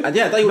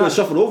he would have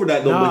shuffled over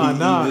that though. He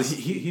knows.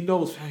 He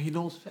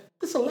knows.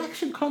 This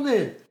election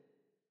coming.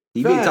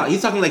 He's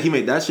talking like he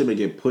made that shit make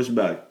it pushed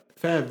back.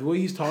 Fam, the way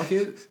he's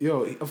talking,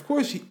 of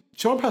course,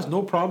 Trump has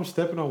no problem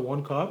stepping on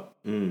one cop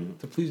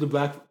to please the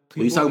black people.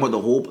 Well, he's talking about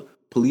the whole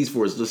police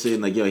force, just saying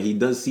like, he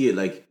does see it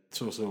like.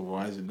 So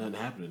why is it nothing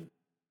happening?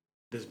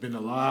 There's been a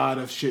lot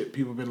of shit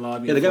people been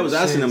lobbying. Yeah, the guy was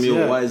asking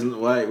him, why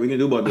what are we gonna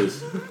do about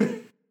this?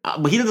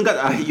 But he doesn't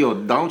got.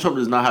 Donald Trump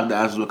does not have the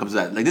answers when it comes to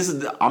that. Like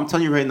I'm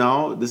telling you right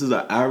now, this is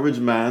an average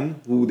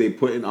man who they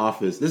put in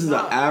office. This is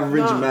an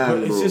average man,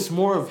 bro. It's just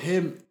more of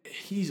him.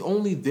 He's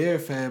only there,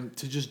 fam,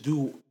 to just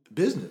do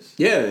business.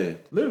 Yeah,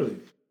 literally.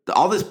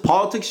 All this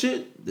politics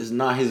shit, this is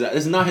not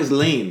his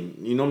lane.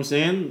 You know what I'm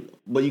saying?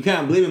 But you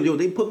can't blame him.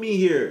 They put me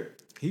here.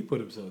 He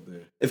put himself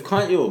there.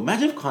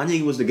 Imagine if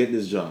Kanye was to get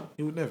this job.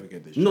 He would never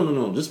get this job.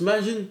 No. Just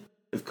imagine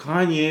if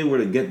Kanye were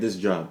to get this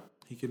job.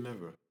 He could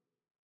never.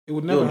 It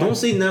would never. Don't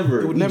say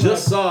never. It would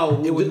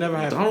never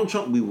happen. Donald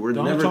Trump.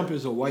 Donald Trump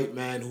is a white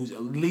man who's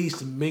at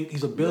least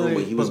he's a billionaire.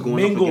 But he was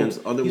going up against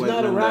other white men.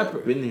 He's not a rapper.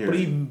 Been here.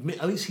 But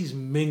at least he's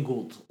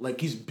mingled.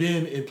 Like he's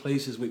been in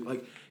places with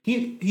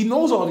he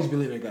knows all these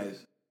billionaire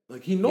guys.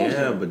 Like he knows.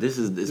 Yeah, but it's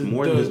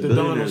more than just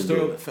billionaires. You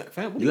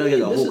gotta get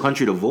the whole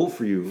country to vote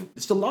for you.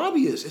 It's the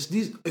lobbyists.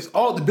 It's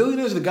all the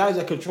billionaires are the guys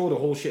that control the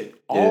whole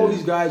shit. All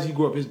these guys he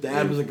grew up. His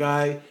dad was a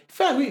guy.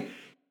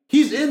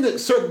 He's in the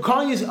circle.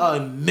 Kanye's a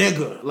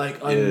nigga,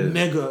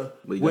 nigga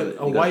with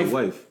a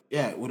wife.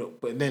 Yeah,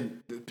 but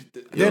then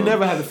they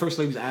never had the first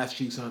lady's ass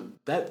cheeks on.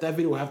 That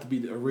video will have to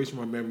be erased from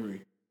my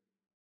memory.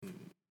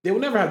 They will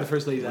never have the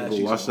first lady's ass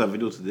cheeks. Watch that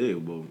video today,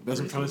 bro. That's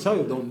what I'm trying to tell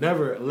you. Don't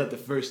never let the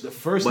first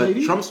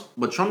lady.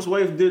 Trump's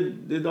wife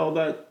did all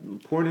that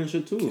porn and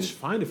shit too. Just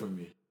find it for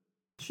me.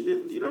 She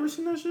didn't. You never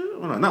seen that shit?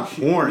 Oh, no, not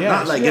porn.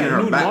 Not like getting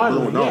her back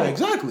blown. No, yeah,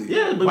 exactly.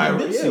 Yeah,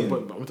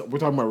 but but we're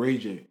talking about Ray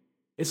J.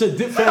 It's a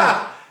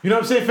different. You know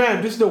what I'm saying,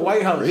 fam? This is the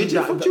White House. Ray J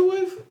fucked your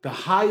wife? the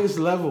highest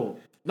level.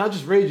 Not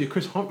just Ray J,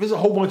 Chris Humphries. There's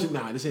a whole bunch of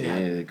this ain't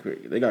happening.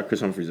 Yeah, they got Chris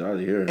Humphries out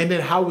of here. And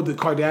then how would the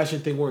Kardashian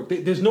thing work?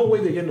 There's no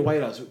way they're getting the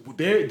White House.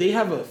 They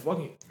have a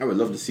fucking. I would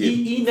love to see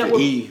it. E network.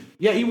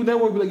 Yeah, E would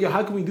network be like, yo,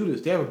 how can we do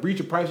this? They have a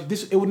breach of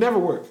privacy. It would never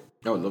work.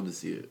 I would love to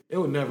see it. It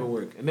would never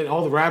work. And then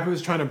all the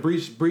rappers trying to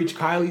breach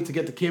Kylie to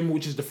get to Kim,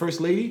 which is the first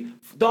lady.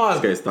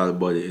 Dog. This guy thought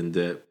about it in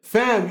depth.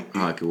 Fam.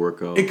 How it could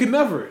work out. It could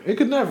never.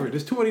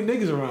 There's too many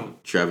niggas around.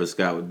 Travis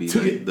Scott would be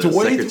the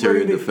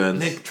Secretary of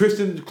Defense.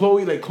 Tristan,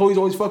 Chloe, Chloe's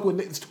always fucking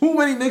with niggas. Too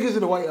many niggas in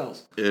the White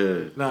House.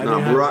 Yeah.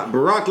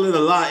 Barack let a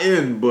lot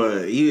in, but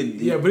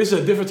but it's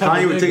a different type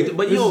Kanye of would take.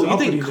 But you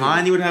think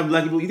Kanye would have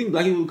black people? You think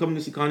black people would come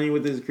to see Kanye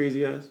with his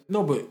crazy ass?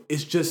 No, but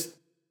it's just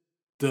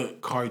the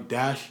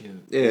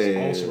Kardashians. It's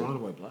all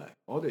surrounded by black.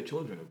 All their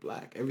children are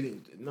black.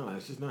 Everything. No,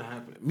 it's just not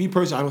happening. Me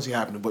personally, I don't see it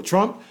happening. But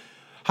Trump,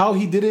 how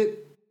he did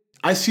it,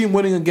 I see him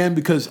winning again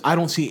because I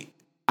don't see.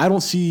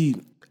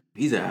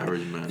 He's an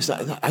average man.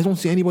 I don't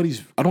see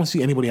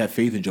anybody have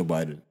faith in Joe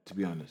Biden. To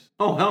be honest.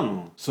 Oh hell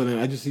no. So then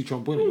I just see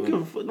Trump winning.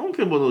 Don't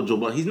care about Joe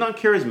Biden. He's not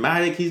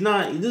charismatic. He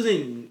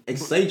doesn't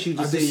excite you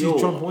to say yo. I see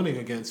Trump winning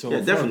again. So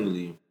yeah,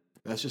 definitely.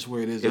 That's just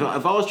where it is. If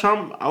I was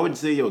Trump, I would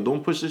say yo,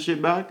 don't push this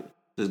shit back.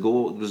 Just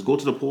go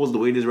to the polls the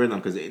way it is right now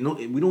because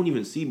we don't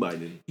even see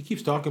Biden. He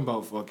keeps talking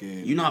about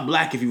fucking. You're not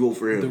black if you vote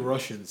for him. The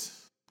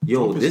Russians.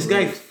 Yo, this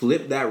guy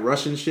flipped that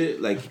Russian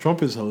shit. Like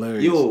Trump is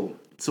hilarious. Yo,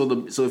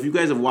 so if you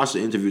guys have watched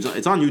the interview,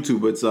 it's on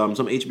YouTube. It's some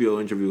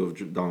HBO interview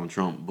of Donald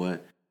Trump.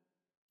 But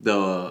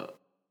the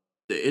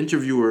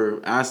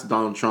interviewer asked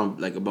Donald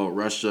Trump like about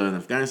Russia and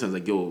Afghanistan.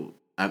 Like, yo,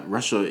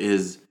 Russia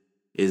is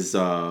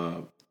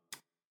arming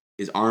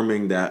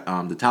that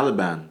the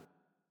Taliban.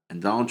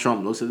 And Donald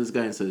Trump looks at this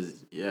guy and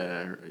says,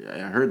 "Yeah,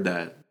 I heard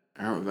that.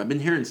 I've been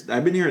hearing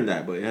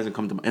that, but it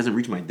hasn't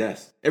reached my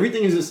desk.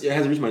 Everything it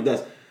hasn't reached my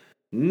desk,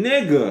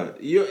 nigga.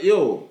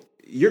 Yo,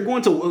 you're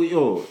going to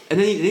yo." And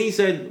then he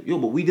said, "Yo,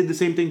 but we did the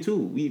same thing too.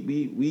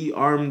 We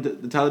armed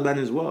the Taliban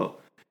as well."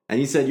 And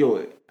he said,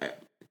 "Yo."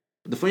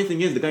 The funny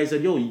thing is, the guy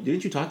said, "Yo,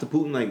 didn't you talk to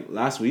Putin like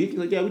last week?" He's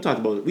like, "Yeah, we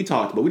talked, but we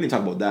didn't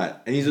talk about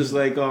that." And he's just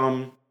like,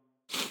 I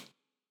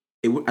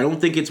don't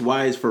think it's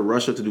wise for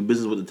Russia to do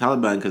business with the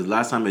Taliban because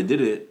last time they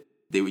did it,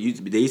 they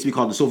used to be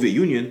called the Soviet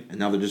Union, and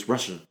now they're just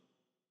Russia.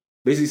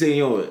 Basically saying,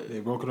 yo,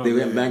 they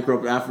went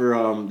bankrupt after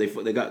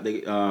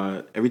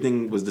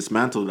everything was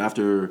dismantled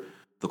after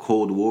the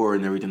Cold War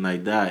and everything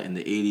like that in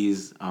the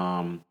 80s.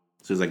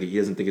 So it's like he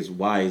doesn't think it's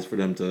wise for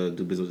them to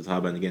do business with the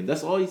Taliban again.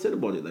 That's all he said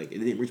about it. Like it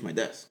didn't reach my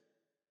desk.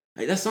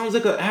 Like that sounds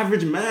like an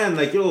average man.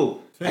 Like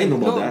yo, I didn't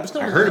know about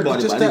that. I heard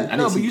about it.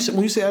 But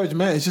when you say average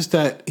man, it's just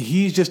that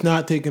he's just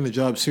not taking the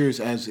job serious.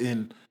 As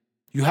in,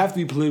 you have to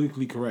be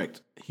politically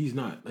correct. He's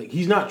not. Like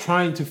he's not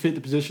trying to fit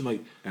the position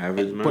like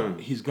average man.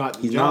 But he's got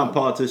the he's job. Not a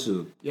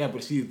politician. Yeah,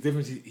 but see the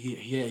difference.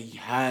 He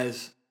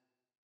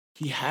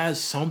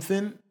has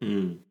something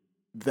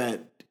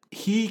that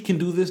he can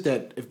do this.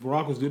 That if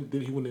Barack was good,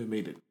 then he wouldn't have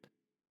made it.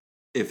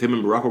 If him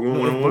and Barack were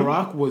going if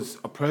Barack was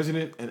a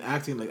president and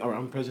acting like, all right,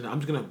 I'm president,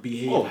 I'm just gonna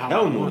behave how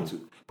I want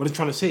to. But it's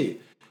trying to say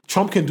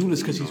Trump can do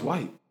this because he's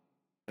white,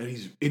 and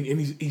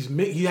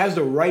he has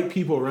the right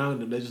people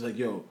around him. They're just like,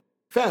 yo,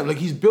 fam, like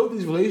he's built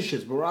these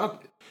relationships. Barack,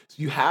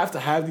 you have to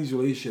have these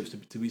relationships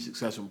to be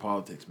successful in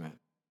politics, man.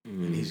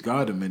 And he's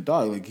got them, man.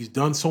 Dog, like he's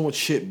done so much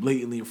shit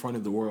blatantly in front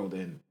of the world,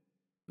 and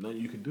nothing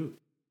you can do.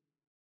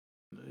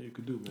 Nothing you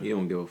can do, man. He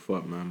don't give a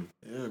fuck, man.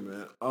 Yeah,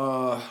 man.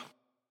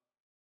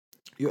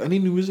 Yo, any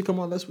new music come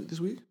out this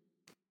week?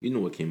 You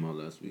know what came out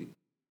last week?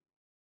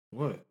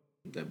 What?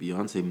 That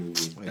Beyonce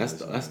movie.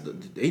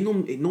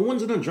 Ain't no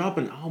one's gonna drop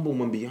an album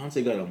when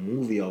Beyonce got a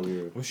movie out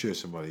here. I'm sure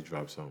somebody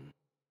dropped something.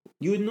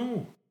 You would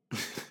know.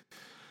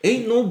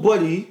 Ain't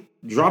nobody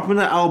dropping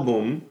an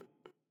album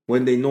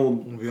when they know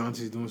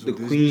Beyonce's doing some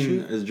the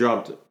Queen has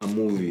dropped a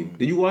movie.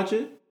 Did you watch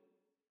it?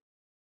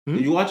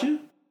 Did you watch it?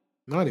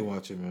 No, I didn't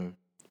watch it, man.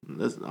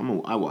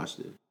 I watched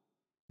it.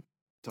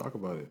 Talk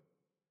about it.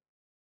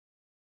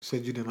 You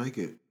said you didn't like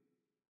it.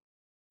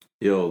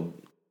 Yo,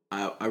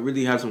 I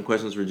really have some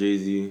questions for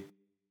Jay-Z.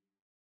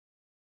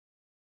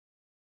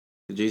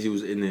 Jay-Z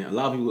was in there.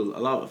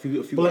 A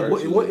few. But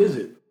like, what is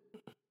it?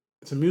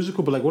 It's a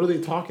musical, but like, what are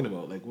they talking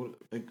about? Like, what?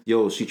 Like,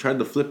 yo, she tried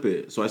to flip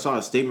it. So I saw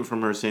a statement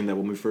from her saying that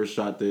when we first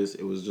shot this,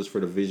 it was just for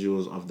the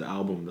visuals of the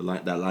album,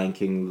 that Lion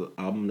King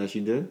album that she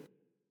did.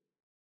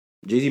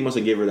 Jay-Z must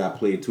have gave her that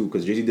play too,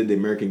 because Jay-Z did the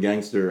American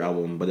Gangster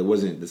album, but it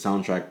wasn't the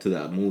soundtrack to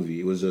that movie.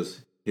 It was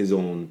just his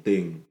own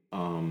thing.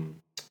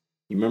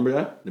 You remember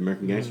that? The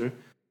American Gangster?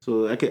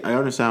 So I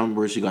understand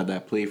where she got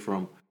that play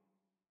from.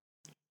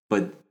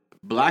 But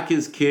Black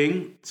is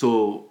King.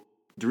 So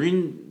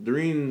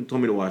Doreen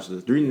told me to watch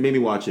this. Doreen made me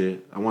watch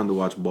it. I wanted to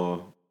watch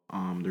Ball.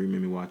 Doreen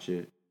made me watch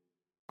it.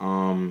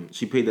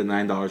 She paid the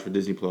 $9 for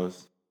Disney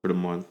Plus for the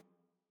month.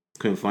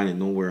 Couldn't find it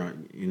nowhere,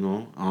 you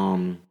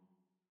know.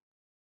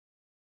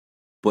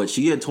 But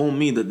she had told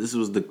me that this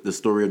was the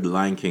story of the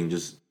Lion King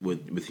just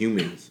with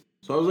humans.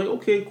 So I was like,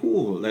 okay,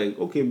 cool. Like,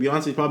 okay,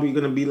 Beyonce's probably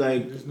gonna be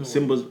like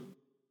Simba's.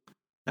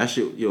 That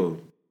shit,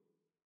 yo.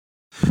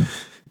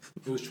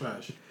 It was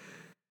trash.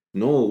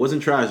 No, it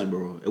wasn't trash,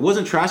 bro. It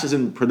wasn't trash as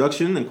in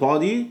production and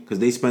quality because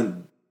they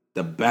spent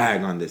the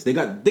bag on this. They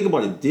got think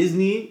about it.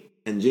 Disney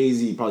and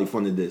Jay-Z probably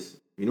funded this.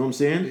 You know what I'm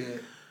saying? Yeah.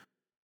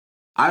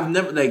 I've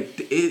never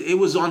like it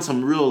was on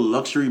some real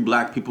luxury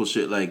black people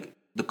shit. Like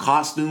the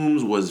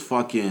costumes was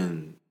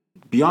fucking.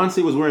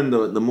 Beyonce was wearing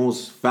the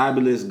most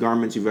fabulous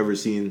garments you've ever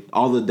seen.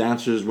 All the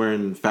dancers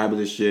wearing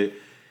fabulous shit.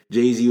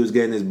 Jay-Z was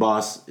getting his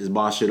boss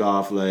shit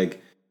off.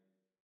 Like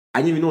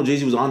I didn't even know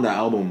Jay-Z was on that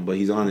album, but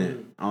he's on it.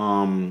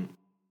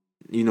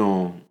 You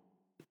know,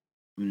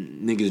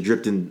 niggas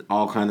dripped in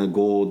all kind of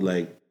gold,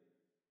 like.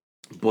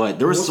 But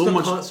there was so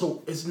much.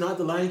 So it's not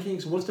the Lion King.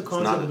 So what's the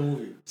concept of the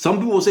movie? Some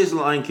people will say it's the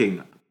Lion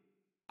King.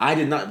 I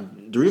did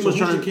not. Dream was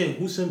trying. Who's the king?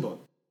 Who's Simba?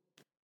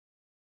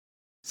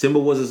 Simba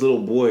was his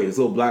little boy, his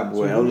little black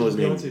boy. So I don't know his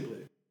name. Beyonce play?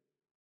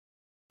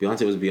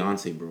 Beyonce was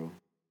Beyonce, bro.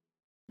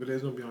 But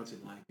there's no Beyonce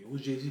in Lion King.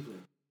 Who's Jay-Z play?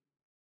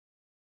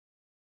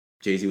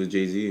 Jay-Z was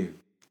Jay-Z.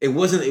 It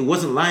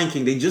wasn't Lion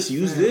King. They just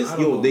used this.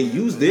 Yo, they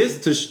used this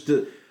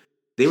to.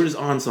 They were just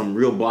on some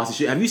real bossy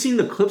shit. Have you seen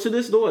the clips of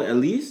this though? At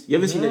least you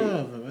haven't seen it.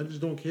 Yeah, I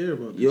just don't care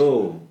about this.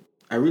 Yo,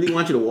 I really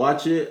want you to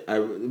watch it.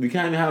 We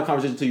can't even have a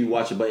conversation until you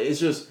watch it. But it's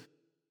just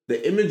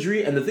the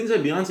imagery and the things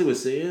that Beyonce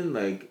was saying.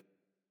 Like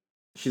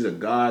she's a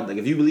god. Like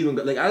if you believe in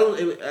God, like I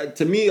don't.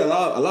 To me, a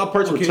lot of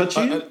parts were touchy.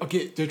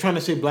 Okay, they're trying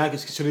to say black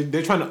is so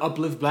they're trying to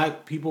uplift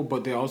black people,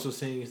 but they're also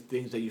saying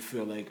things that you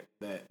feel like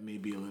that may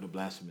be a little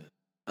blasphemous.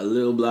 A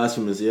little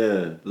blasphemous,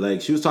 yeah.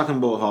 Like she was talking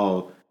about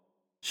how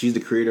she's the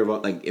creator of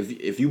all, like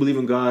if you believe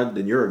in God,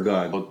 then you're a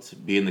god. About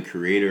being the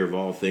creator of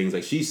all things,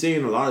 like she's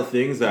saying a lot of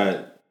things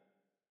that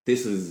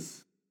this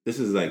is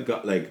like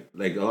God, like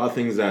a lot of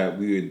things that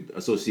we would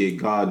associate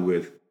God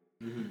with.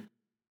 Mm-hmm.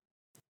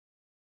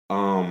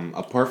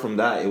 Apart from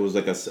that, it was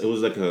like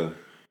a.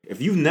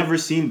 If you've never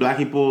seen black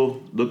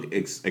people look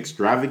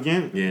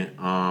extravagant, yeah.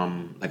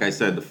 Like I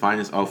said, the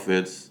finest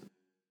outfits.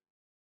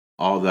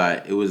 All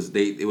that it was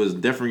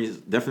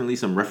definitely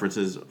some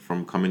references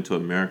from Coming to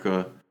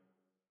America.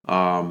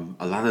 A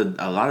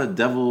lot of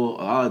devil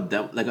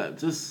like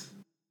just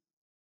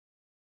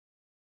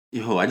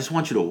yo. I just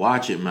want you to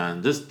watch it,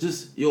 man.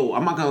 Just yo.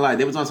 I'm not gonna lie,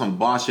 they was on some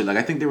boss shit. Like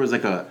I think there was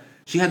like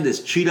she had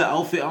this cheetah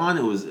outfit on.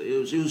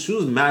 She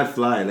was mad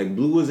fly. Like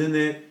Blue was in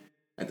it.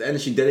 At the end,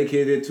 she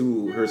dedicated it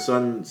to her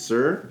son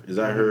Sir. Is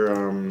that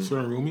her?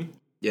 Sir Rumi.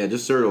 Yeah,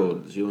 just Sir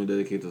though. She only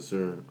dedicated to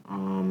Sir.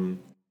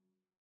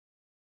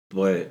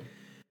 But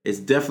it's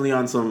definitely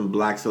on some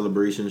black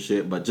celebration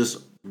shit, but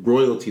just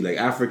royalty, like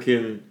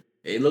African.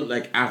 It looked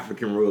like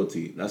African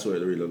royalty. That's what it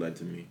really looked like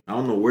to me. I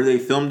don't know where they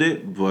filmed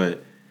it,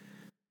 but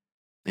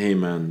hey,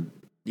 man,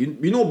 you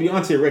know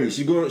Beyonce already.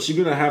 She's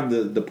gonna have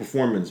the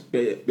performance.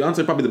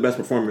 Beyonce probably the best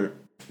performer.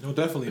 No,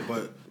 definitely,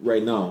 but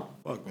right now,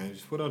 fuck man,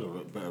 just put out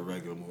a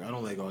regular movie. I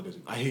don't like all this.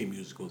 I hate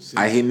musicals.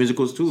 I hate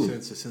musicals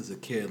too. Since a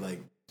kid,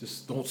 like.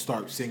 Just don't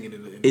start singing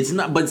in it's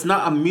not, but it's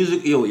not a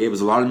music. Yo, yeah, it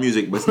was a lot of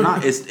music, but it's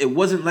not. It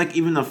wasn't like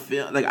even a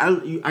film. Like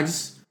I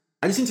just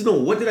need to know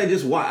what did I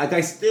just watch. Like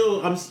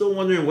I'm still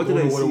wondering what did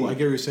I see. I get what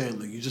you're saying.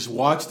 Like you just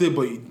watched it,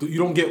 but you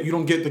don't get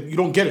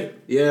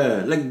it.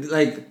 Yeah,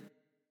 like,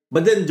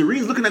 but then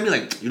Doreen's looking at me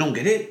like you don't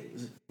get it.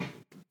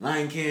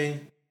 Lion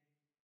King,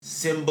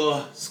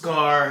 Simba,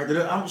 Scar.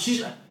 I'm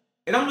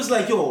just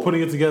like yo,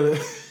 putting it together.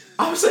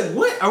 I was like,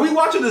 what? Are we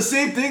watching the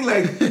same thing?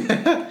 Like,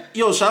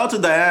 yo, shout out to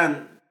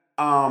Diana.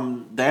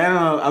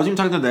 I was even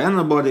talking to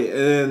Diana about it,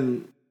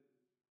 and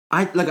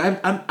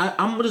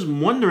I'm just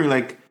wondering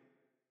like,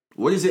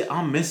 what is it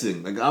I'm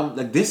missing?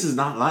 Like this is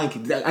not Lion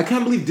King. I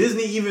can't believe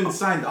Disney even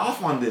signed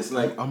off on this.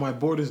 Like on my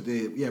borders,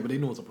 yeah, but they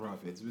know it's a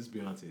profit. It's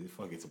Beyonce.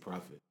 Fuck, it's a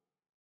profit.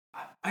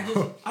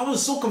 I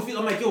was so confused.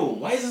 I'm like, yo,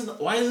 why is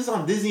this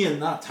on Disney and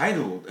not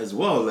Tidal as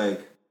well?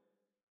 Like,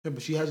 yeah,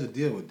 but she has a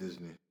deal with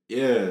Disney.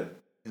 Yeah.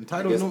 And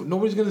Tidal,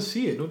 nobody's gonna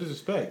see it. No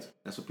disrespect.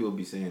 That's what people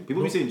be saying.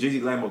 People be saying Jay-Z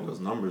lying about those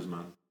numbers,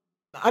 man.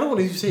 I don't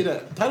want to say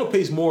that Tidal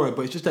pays more,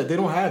 but it's just that they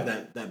don't have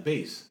that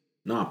base.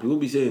 Nah, people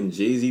be saying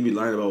Jay-Z be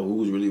lying about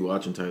who's really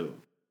watching Tidal.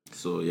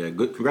 So yeah,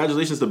 good.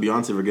 Congratulations to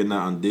Beyonce for getting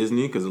that on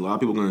Disney because a lot of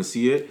people are gonna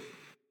see it,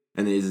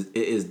 and it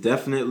is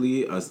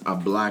definitely a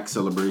black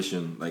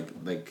celebration. Like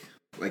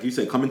you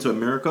said, Coming to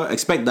America.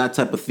 Expect that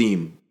type of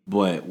theme,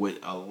 but with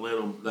a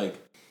little like.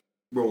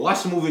 Bro,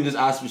 watch the movie and just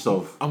ask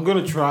yourself. I'm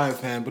gonna try,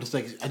 fam, but it's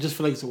like I just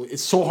feel like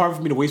it's so hard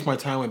for me to waste my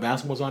time when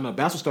basketball's on. Now,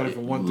 basketball started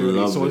from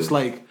 1:30, so it's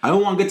like I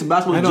don't want to get to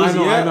basketball. I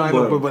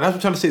know, but that's what I'm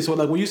trying to say. So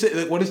like when you say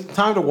like, when it's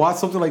time to watch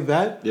something like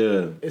that,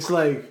 yeah, it's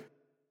like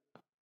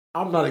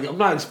I'm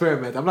not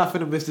experimenting. I'm not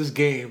finna miss this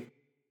game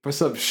for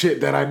some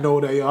shit that I know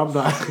that I'm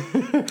not.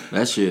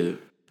 That shit.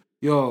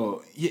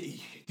 Yo,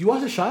 you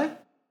watch The Shy?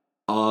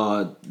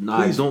 Nah,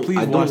 I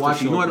don't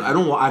watch. You know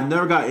what? I've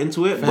never got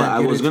into it, but I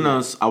was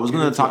gonna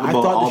talk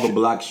about all the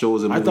black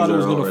shows and movies. I thought it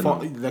was gonna fall.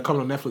 That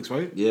coming on Netflix,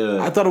 right?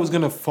 Yeah. I thought it was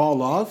gonna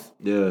fall off.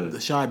 Yeah. The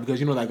Shy, because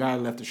you know that guy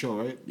left the show,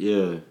 right?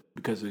 Yeah.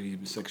 Because of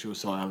sexual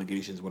assault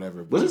allegations,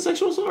 whatever. Was it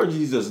sexual assault or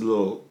he's just a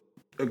little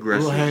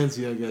aggressive? A little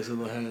handsy, I guess. A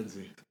little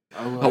handsy.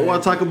 I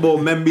want to talk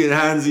about men being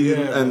handsy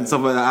and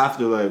stuff like that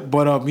after, like.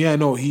 But yeah,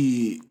 no,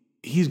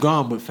 he's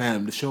gone. But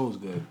fam, the show is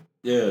good.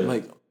 Yeah.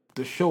 Like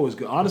the show is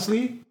good.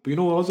 Honestly, but you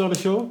know what else on the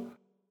show?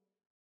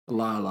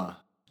 Lala.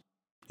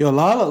 Yo,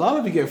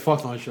 Lala be getting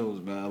fucked on shows,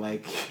 man.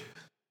 Like,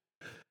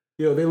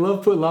 yo, they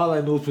love putting Lala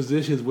in those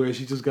positions where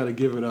she just gotta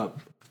give it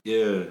up.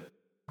 Yeah.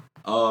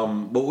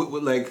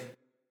 But like,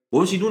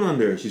 what was she doing on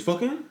there? She's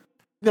fucking.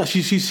 Yeah,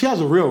 she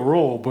has a real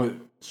role, but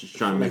She's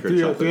trying to like make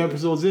her three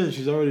episodes in,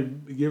 she's already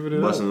giving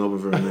it busting up. it open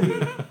for a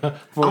nigga. I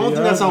For don't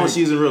think that's how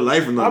she is in real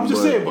life or nothing. I'm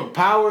just saying, but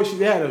power,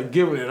 she had her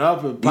giving it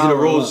up. And these are the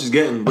power roles up. she's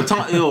getting. But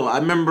yo, I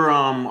remember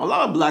a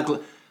lot of black.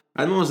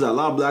 I noticed that a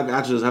lot of black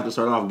actors have to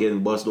start off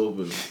getting bust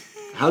open.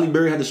 Halle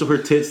Berry had to show her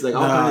tits, like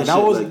all kind of that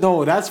shit. was like,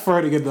 no, that's for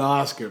her to get the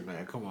Oscar,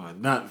 man. Come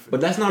on,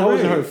 but that's not that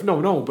right. wasn't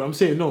her. No, but I'm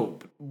saying no,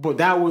 but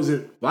that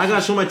wasn't. Well, I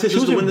gotta show my tits She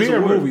just was to in win this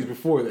bigger award. movies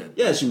before that.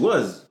 Yeah, she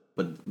was,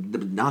 but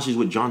now she's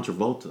with John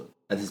Travolta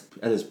at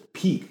his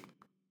peak.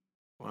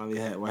 Why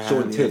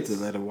showing had tits to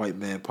let a white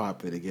man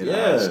pop it to get an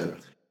Yeah. Oscar?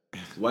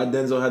 Why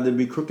Denzel had to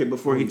be crooked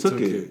before he took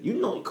it. it. You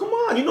know, come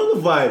on, you know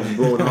the vibe,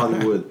 bro, in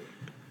Hollywood.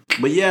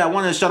 But yeah, I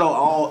want to shout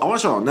out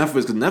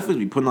Netflix because Netflix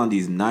be putting on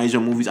these Niger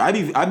movies. I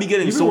be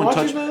getting You so been in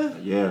watching, touch.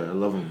 man? Yeah, I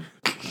love them.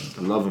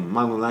 I'm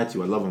not gonna lie to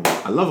you. I love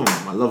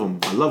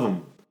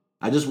them.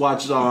 I just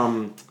watched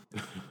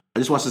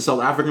the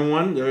South African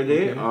one the other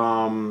day.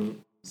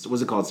 So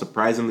what's it called?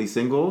 Surprisingly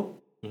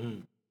Single. Mm-hmm.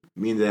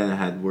 Me and Dan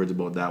had words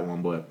about that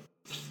one, but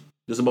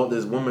just about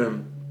this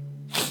woman.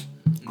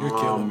 You're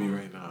killing me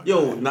right now.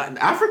 Yo,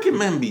 African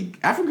men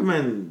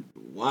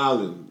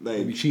wildin'.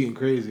 They be Like, cheating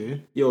crazy. Eh?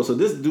 yo, so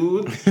this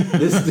dude's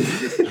supposed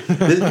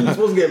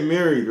to get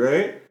married,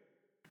 right?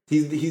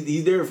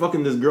 He's there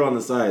fucking this girl on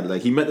the side.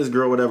 Like, he met this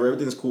girl, whatever,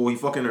 everything's cool. He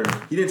fucking her.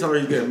 He didn't tell her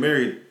he's getting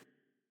married.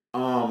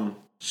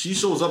 She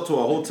shows up to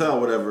a hotel,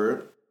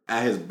 whatever,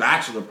 at his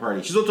bachelor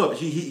party. She's up to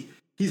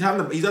he's at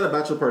a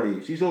bachelor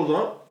party. She shows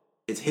up.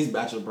 It's his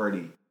bachelor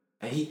party,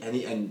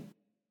 and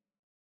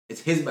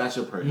it's his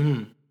bachelor party.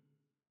 Mm-hmm.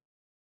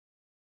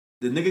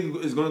 The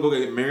nigga is gonna go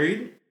get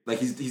married. Like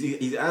he's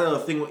at a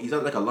thing. He's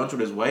at like a lunch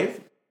with his wife.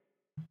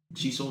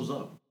 She shows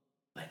up.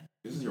 Like,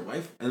 this is your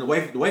wife, and the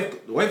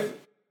wife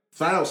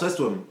flat out says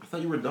to him, "I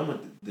thought you were done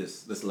with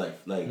this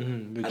life. Like,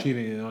 They're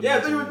cheating. I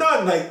thought you were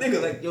done. Like,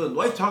 nigga, like, yo, the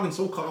wife talking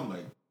so calm.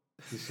 Like,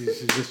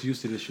 she's just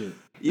used to this shit.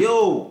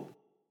 yo,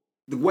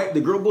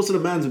 the girl goes to the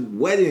man's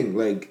wedding,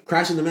 like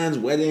crashing the man's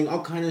wedding,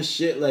 all kind of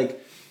shit.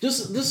 Like,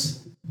 just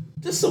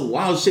some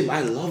wild shit.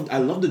 I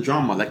love the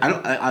drama. Like,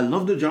 I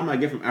love the drama I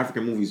get from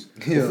African movies.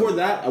 Yeah. Before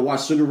that, I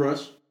watched Sugar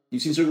Rush. You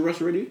seen Sugar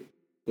Rush already?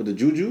 With the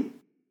Juju?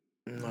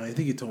 No, I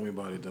think you told me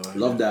about it though.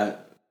 Love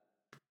that.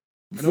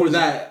 Before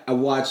that, I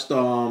watched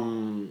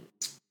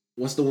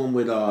what's the one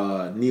with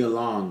Nia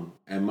Long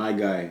and my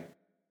guy?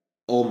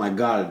 Oh my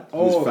God,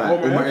 who's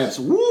fat? Omar Epps.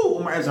 Woo!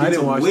 Omar Epps gained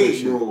some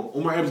weight, bro.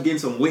 Omar Epps gained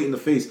some weight in the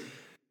face.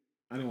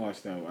 I didn't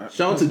watch that one.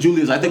 Shout out to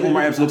Julius. I think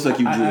Omar Epps looks like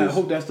you, Julius. I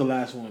hope that's the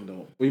last one though.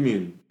 What do you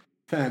mean?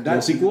 Fam,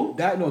 that sequel?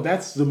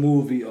 That's the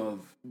movie of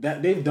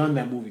that. They've done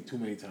that movie too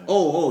many times.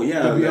 Oh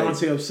yeah. The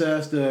Beyonce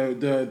obsessed,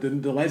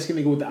 the light skinned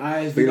nigga with the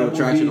eyes. Fatal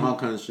Attraction, all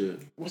kind of shit.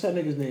 What's that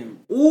nigga's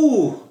name?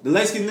 Ooh, the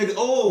light skinned nigga.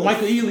 Oh,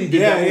 Michael Ealy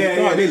did that.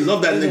 Yeah. They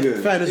love that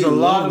nigga. Fam, there's a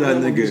lot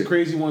of these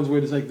crazy ones where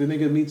it's like the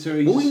nigga meets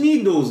her. But we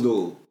need those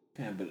though.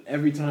 Fam, but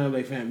every time,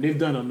 like, fam, they've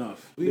done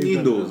enough. We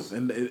need those.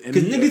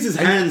 Because niggas is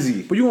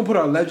handsy. But you want to put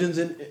our legends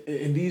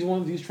in these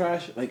ones, these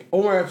trash? Like,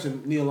 Omar Epps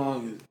and Nia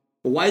Long.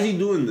 But why is he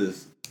doing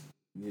this?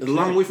 It's a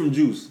long way from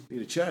Juice.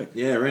 Need a check.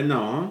 Yeah, right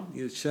now, huh?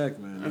 Need a check,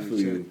 man. I feel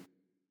you.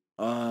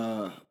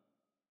 Well,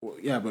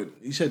 yeah, but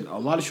you said a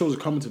lot of shows are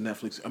coming to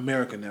Netflix,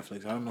 American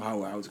Netflix. I don't know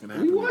how it's gonna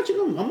happen. Are you watching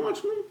them? I'm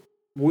watching them.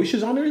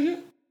 Moesha's on there yet?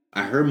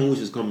 I heard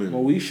Moesha's coming.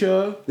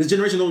 Moesha. This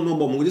generation don't know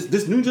about Moesha.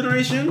 This new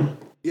generation.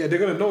 Yeah, they're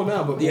gonna know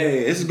now. But Yeah,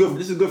 this is good.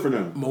 This is good for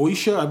them.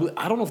 Moesha,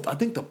 I don't know. I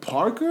think the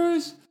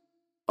Parkers.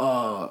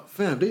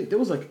 Fam, there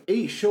was like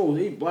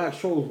 8 black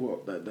shows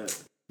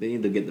that. They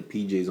need to get the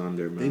PJs on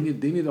there, man.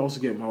 They need to also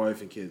get My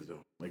Wife and Kids though.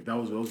 Like that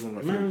was one of my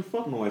Man, favorite.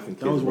 fuck My Wife and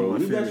Kids, That was one bro. of my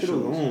Leave that favorite shit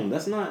shows. alone.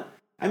 That's not.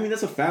 I mean,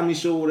 that's a family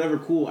show, whatever.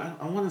 Cool.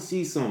 I want to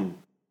see some.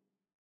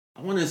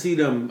 I want to see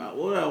them.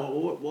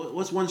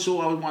 What's one show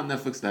I would want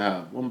Netflix to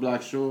have? One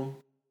black show.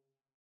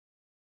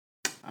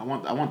 I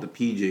want the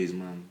PJs,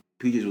 man.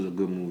 PJs was a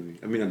good movie.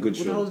 I mean, a good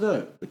show. What the hell was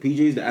that? The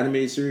PJs, the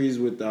animated series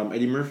with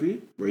Eddie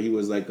Murphy, where he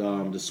was like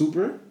the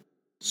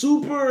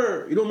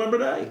Super. You don't remember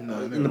that?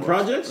 No, in the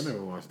projects? I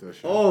never watched that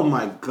show. Oh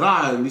my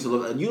God, I used to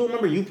love that. You don't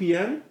remember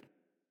UPN?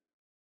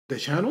 The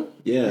channel?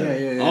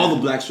 Yeah. All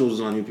the black shows was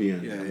on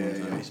UPN. Yeah.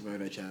 I used to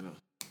remember that channel.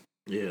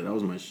 Yeah, that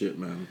was my shit,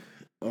 man.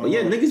 But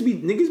yeah, niggas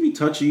be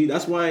touchy.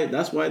 That's why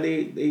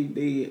they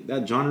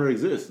that genre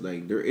exists.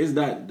 Like there is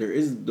that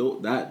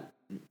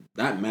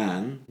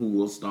man who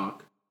will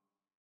stalk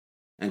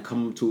and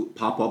come to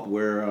pop up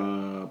where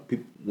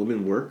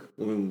women work,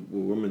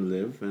 women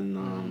live,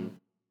 and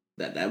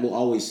that will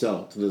always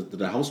sell to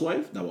the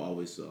housewife. That will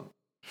always sell.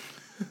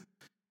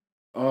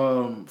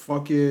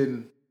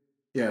 Fucking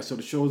yeah. So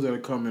the shows that are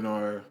coming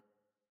are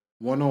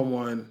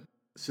 101,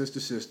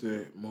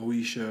 Sister,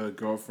 Moesha,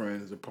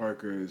 Girlfriends, The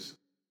Parkers,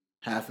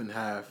 Half and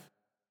Half,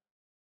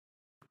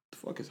 The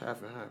fuck is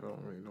Half and Half? I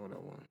don't really know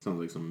that one. Sounds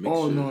like some mixed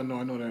Oh shit. no,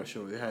 I know that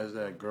show. It has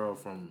that girl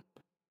from.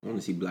 I want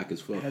to see Black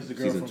as Fuck. It has the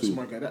girl season from 2.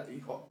 Smart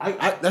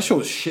Guy. That show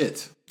is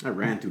shit. I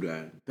ran through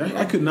that.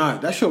 I could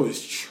not. That show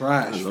is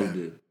trash. I loved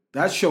fam. it.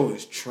 That show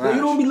is trash. Well,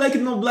 you don't be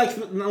liking no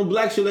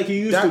black shit like you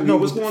used to be. No,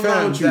 What's going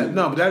on with you?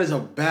 No, but that is a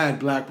bad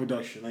black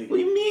production. Like, What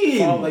do you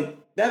mean? like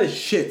that is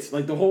shit.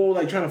 Like the whole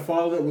like trying to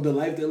follow that with the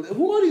life.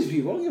 Who are these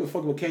people? I don't give a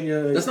fuck about Kenya.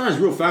 Like, That's not his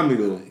real family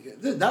though.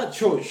 that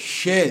show is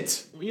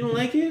shit. You don't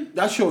like it?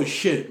 That show is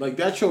shit. Like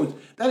that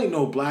ain't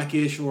no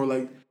Blackish or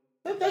like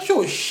that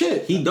show is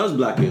shit. He does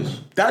Blackish.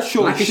 That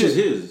show Blackish is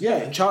shit. his.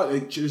 Yeah,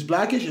 it's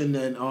Blackish and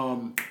then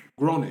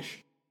Grownish.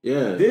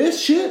 Yeah.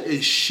 This shit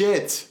is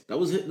shit. That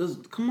was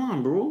it. Come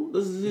on, bro.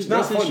 This is It's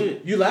not funny.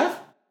 shit. You laugh?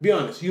 Be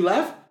honest. You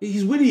laugh?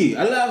 He's witty.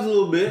 I laughed a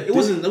little bit. It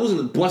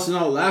wasn't busting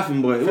out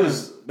laughing, but it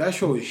was. That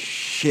show is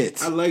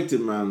shit. I liked it,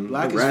 man.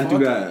 Black I ran as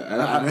through fuck.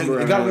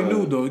 that. It got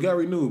renewed though. It got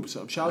renewed.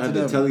 So shout I out had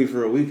to to them. tell you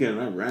for a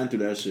weekend. I ran through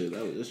that shit.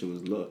 That shit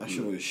was luck. That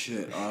show is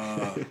shit.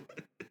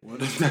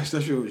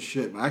 That show is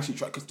shit. I actually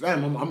try because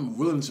I'm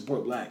willing to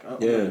support Black.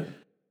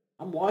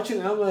 I'm watching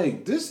and I'm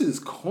like, this is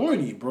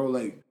corny, bro.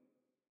 Like,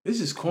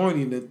 this is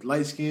corny. The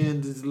light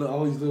skin,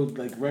 all these little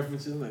like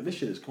references. I'm like, this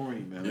shit is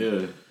corny, man.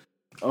 Yeah.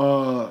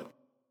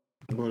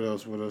 What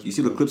else? You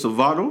see the clips of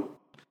Vado?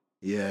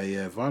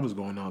 Yeah. Vado's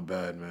going on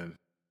bad, man.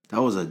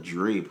 That was a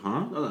drape,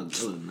 huh? That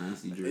was a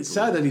nasty drape. It's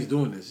sad that he's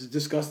doing this. It's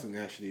disgusting,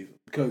 actually,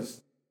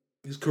 because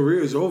his career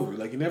is over.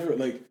 Like, he never,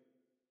 like,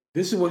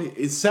 this is what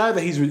it's sad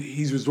that he's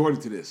resorted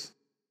to this.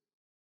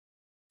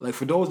 Like,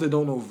 for those that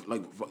don't know,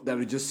 like, that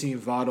are just seeing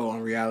Vado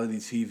on reality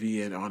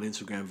TV and on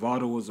Instagram,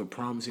 Vado was a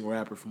promising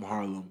rapper from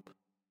Harlem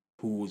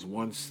who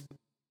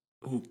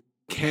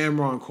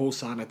Cameron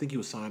co-signed. I think he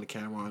was signed to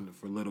Cameron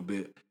for a little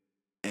bit,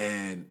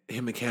 and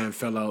him and Cam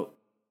fell out.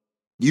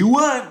 You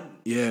won!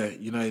 Yeah,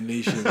 United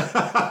Nations.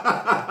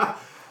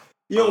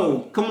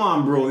 Yo, come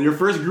on, bro. Your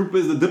first group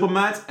is the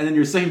Diplomats, and then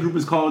your second group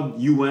is called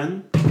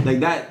UN. Like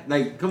that,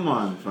 like, come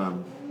on,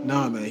 fam.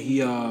 Nah,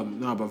 man.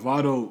 But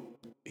Vado,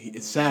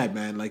 it's sad,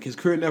 man. Like, his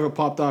career never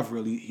popped off,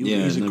 really.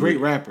 He's a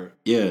great rapper.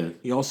 Yeah.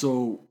 He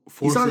also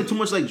He sounded too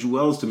much like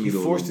Jewels to me, though.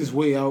 He forced his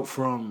way out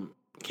from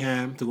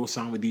Cam to go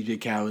sign with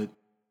DJ Khaled,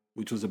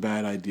 which was a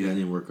bad idea. That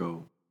didn't work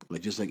out.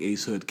 Like, just like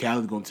Ace Hood,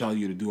 Khaled gonna tell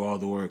you to do all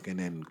the work and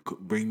then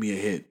bring me a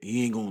hit.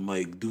 He ain't gonna,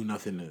 like, do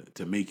nothing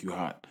to make you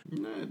hot.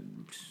 You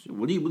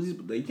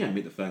can't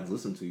make the fans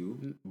listen to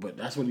you. But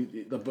that's what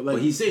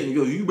but he's saying,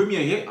 yo, you bring me a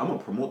hit, I'm gonna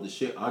promote the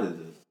shit out of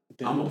this.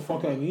 Then what the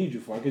fuck I need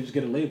you for? I could just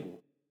get a label.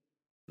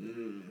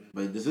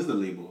 But this is the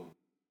label.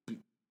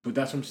 But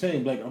that's what I'm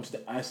saying. Like,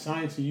 I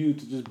signed to you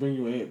to just bring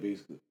you a hit,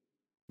 basically.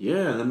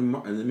 Yeah, let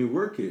me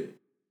work it.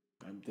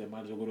 They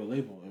might as well go to a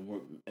label and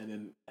work, and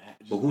then.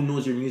 But who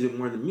knows your music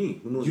more than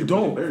me? Who knows you your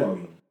don't music better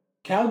than me?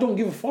 Khaled don't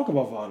give a fuck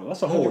about Vado.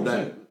 That's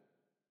 100%.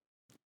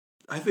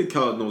 I think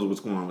Khaled knows what's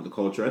going on with the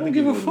culture. I don't think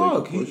give he a knows,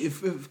 fuck. like,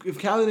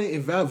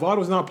 If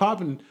Vado's not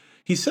popping,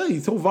 he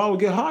told Vado to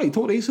get high. He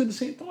told Ace Hood the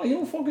same thing. He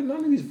don't fucking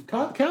none of these.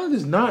 Khaled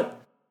is not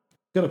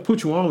gonna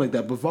put you on like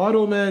that. But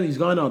Vado, man, he's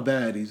gone out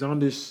bad. He's on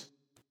this.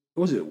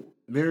 What was it?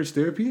 Marriage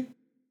therapy?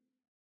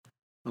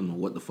 I don't know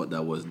what the fuck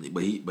that was,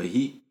 but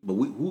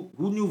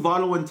who knew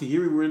Vado and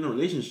Tahiri were in a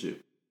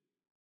relationship?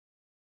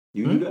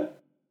 You knew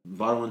that?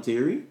 Vado and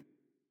Tahiri?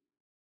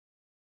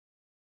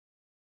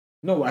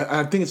 No,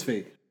 I think it's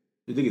fake.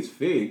 You think it's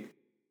fake?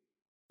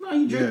 No,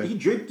 he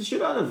draped the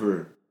shit out of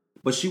her.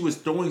 But she was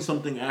throwing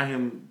something at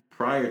him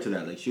prior to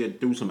that. Like, she had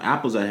threw some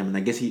apples at him, and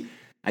I guess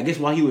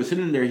while he was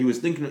sitting there, he was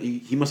thinking.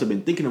 He must have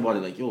been thinking about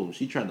it. Like, yo,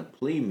 she tried to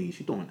play me.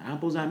 She throwing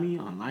apples at me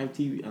on live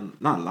TV,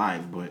 not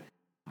live, but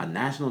on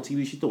national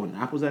TV. She throwing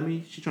apples at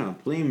me. She trying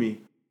to play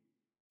me.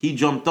 He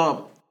jumped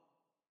up,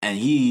 and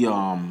he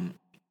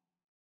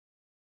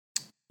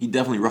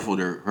definitely ruffled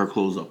her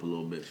clothes up a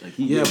little bit. Like,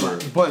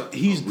 but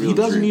he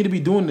doesn't need to be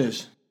doing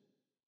this.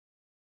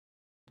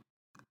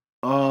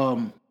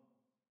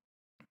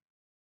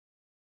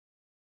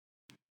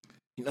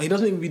 He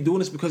doesn't even be doing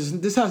this because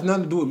this has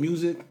nothing to do with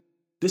music.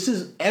 This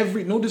is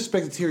no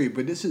disrespect to Tahiri,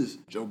 but this is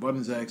Joe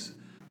Budden's ex.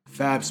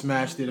 Fab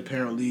smashed it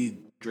apparently.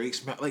 Drake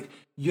smashed. Like,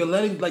 you're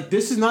letting, like,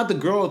 this is not the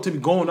girl to be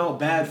going out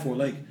bad for.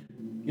 Like,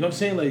 you know what I'm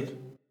saying? Like,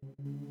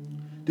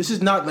 this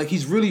is not, like,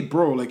 he's really,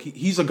 bro, like,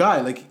 he's a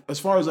guy, like, as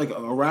far as, like,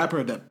 a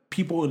rapper that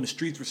people in the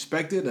streets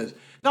respected, as,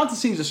 not to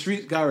say he's a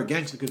street guy or a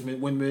gangster, because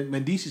when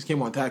Mendices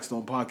came on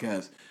Taxstone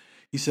podcast,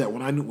 he said,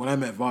 when I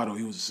met Vado,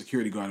 he was a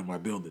security guard in my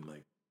building,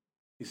 like,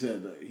 he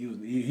said that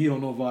he don't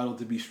know Vado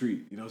to be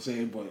street, you know what I'm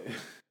saying, but...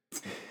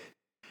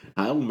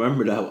 I don't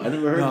remember that. I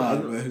never heard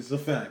that. Man, it's a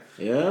fact.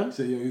 Yeah? He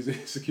said, yo, he's a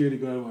security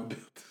guard in my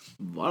building.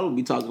 Vado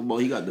be talking about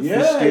he got the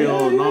fish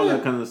scale and all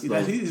that kind of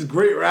stuff. He's a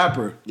great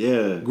rapper.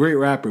 Yeah. Great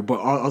rapper.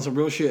 But on some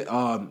real shit,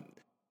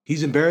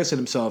 he's embarrassing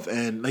himself.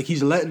 And, like,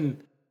 he's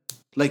letting...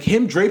 Like,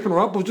 him draping her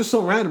up was just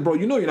so random, bro.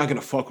 You know you're not going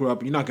to fuck her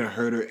up. You're not going to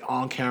hurt her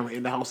on camera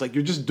in the house. Like,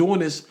 you're just doing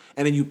this,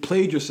 and then you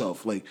played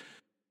yourself. Like...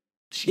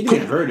 It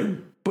didn't hurt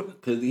him. But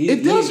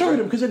it does hurt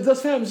him, because it does,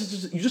 fam.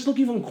 You just look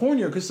even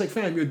cornier, because it's like,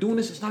 fam, you're doing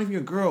this. It's not even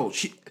your girl.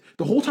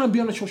 The whole time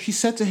being on the show, she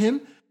said to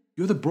him,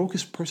 you're the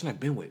brokest person I've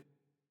been with.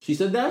 She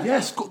said that?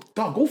 Yes,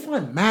 go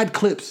find mad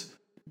clips.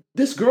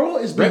 This girl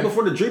is right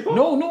before the Drake.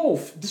 No,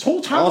 this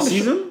whole time. All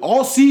season?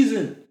 All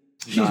season.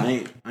 Nah,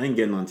 I ain't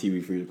getting on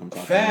TV for you to come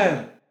talk.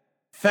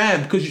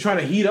 Fam, because you're trying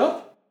to heat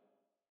up.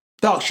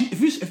 Dog,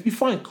 if you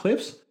find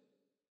clips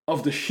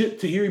of the shit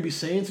Tahiri be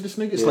saying to this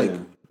nigga, it's like,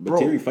 bro.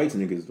 But Tahiri fights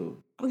niggas though.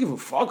 I don't give a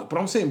fuck. But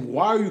I'm saying,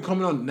 why are you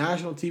coming on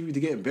national TV to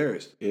get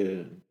embarrassed?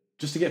 Yeah.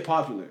 Just to get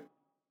popular.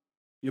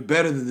 You're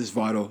better than this,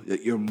 Vito.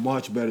 You're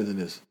much better than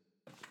this.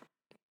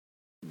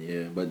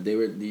 Yeah, but they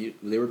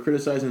were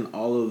criticizing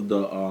all of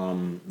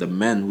the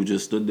men who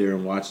just stood there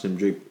and watched him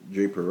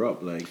drape her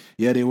up. Like,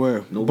 yeah, they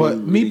were. But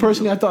me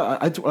personally, I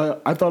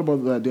thought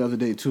about that the other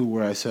day too,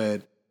 where I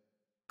said,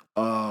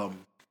 fam,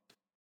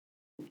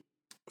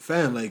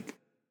 like,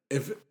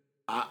 if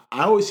I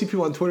always see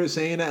people on Twitter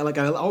saying that, like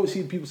I always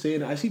see people saying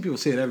that. I see people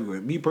say it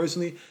everywhere. Me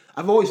personally,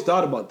 I've always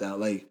thought about that.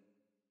 Like,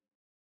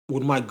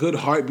 would my good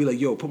heart be like,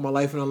 yo, put my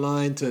life on the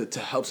line to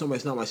help somebody?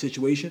 It's not my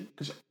situation.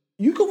 Because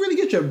you could really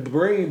get your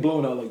brain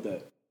blown out like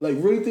that. Like,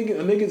 really thinking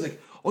a nigga's like,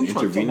 oh, you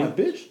trying to fuck my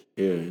bitch?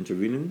 Yeah,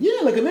 intervening?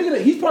 Yeah, like a nigga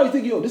that he's probably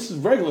thinking, yo, this is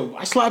regular.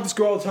 I slap this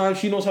girl all the time.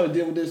 She knows how to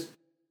deal with this.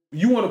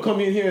 You want to come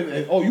in here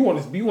and oh, you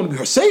want to be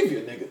her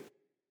savior, nigga.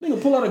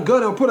 Nigga, pull out a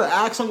gun and put an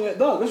axe on your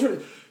dog. That's right.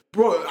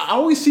 Bro, I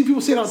always see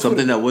people say that on something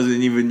Twitter. That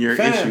wasn't even your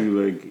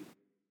issue. Like,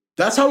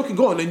 that's how it can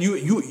go. And then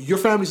your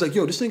family's like,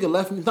 yo, this nigga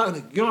left me.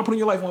 You're not putting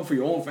your life on for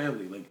your own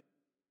family. Like,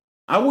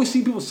 I always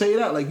see people say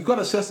that. Like, you got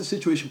to assess the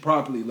situation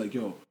properly. Like,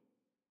 yo,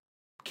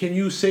 can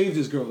you save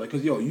this girl? Like,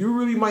 because, yo, you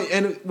really might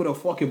end up with a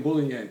fucking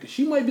bullet in your head. Because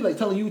she might be, like,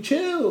 telling you,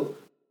 chill.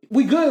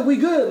 We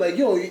good. Like,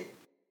 yo,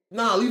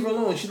 nah, leave her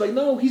alone. She's like,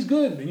 no, he's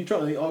good. And you try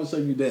to, all of a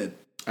sudden, you dead.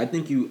 I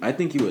think you at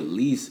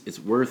least, it's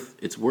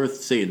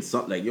worth saying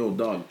something. Like, yo,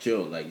 dog,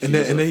 chill. Like, she's and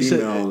then a he female,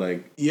 said,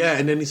 like. Yeah,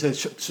 and then he said,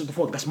 shut the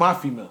fuck, that's my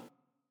female.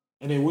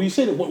 And then when you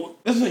say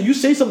that, you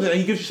say something and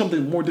he gives you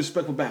something more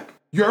disrespectful back.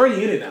 You're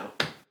already in it now.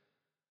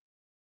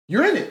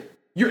 You're in it.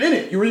 You're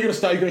really gonna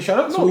stop? You're gonna shut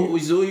up? No.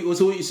 So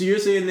you're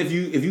saying if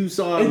you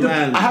saw a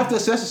man, I have to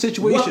assess the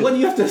situation. What do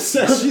you have to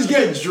assess? Because she's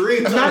getting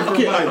draped.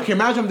 Okay,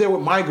 imagine I'm there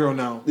with my girl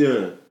now.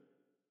 Yeah.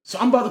 So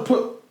I'm about to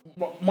put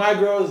my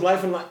girl's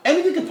life in line.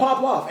 Anything could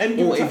pop off.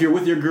 If you're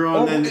with your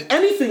girl, then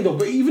anything though.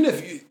 But even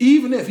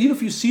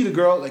if you see the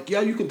girl, like,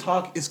 yeah, you can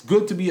talk. It's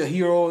good to be a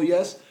hero,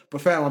 yes.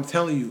 But fam, I'm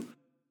telling you,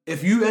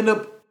 if you end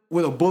up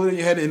with a bullet in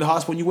your head in the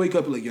hospital, and you wake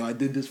up like, yo, I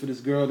did this for this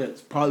girl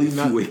that's probably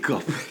not. You wake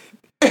up.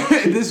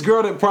 This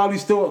girl that probably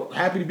still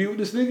happy to be with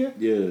this nigga.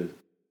 Yeah.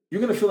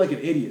 You're gonna feel like an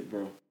idiot,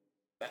 bro.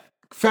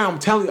 Fam, I'm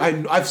telling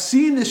you, I've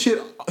seen this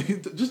shit.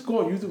 Just go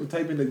on YouTube and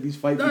type in like these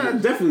fight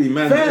videos. Definitely,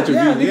 man. Fam,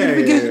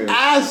 nigga get his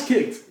ass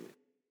kicked.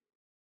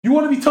 You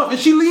want to be tough, and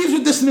she leaves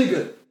with this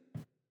nigga.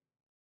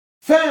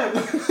 Fam.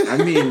 I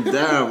mean,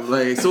 damn.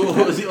 Like, so,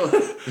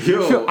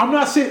 yo. I'm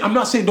not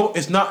saying don't.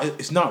 It's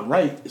not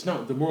right. It's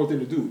not the moral thing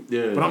to do.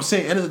 Yeah. But I'm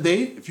saying, end of the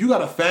day, if you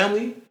got a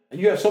family and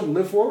you have something to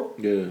live for,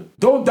 yeah,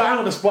 don't die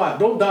on the spot.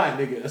 Don't die,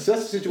 nigga. Assess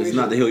the situation. It's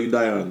not the hill you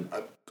die on.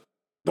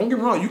 Don't get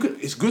me wrong.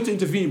 It's good to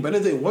intervene, but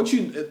at the end of the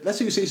day, let's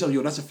say you say something,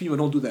 yo, that's a female,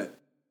 don't do that,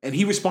 and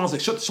he responds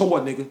like, so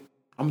what, nigga?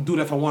 I'm gonna do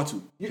that if I want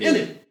to. You're in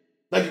it.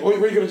 Like, are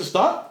you gonna just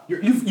stop?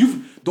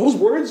 You've those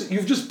words.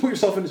 You've just put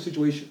yourself in the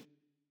situation.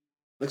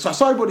 Like, so I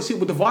saw everybody see it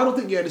with the vital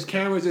thing. Yeah, this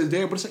cameras is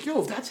there, but it's like,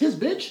 yo, if that's his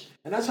bitch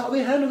and that's how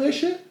they handle their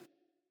shit,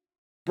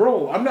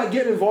 bro, I'm not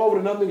getting involved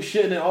with another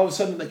shit, and then all of a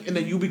sudden, like, and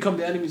then you become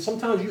the enemy.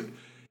 Sometimes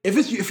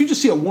if you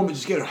just see a woman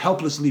just get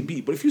helplessly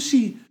beat, but if you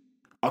see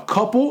a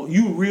couple,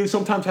 you really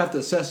sometimes have to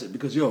assess it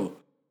because, yo,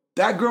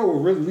 that girl will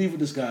really leave with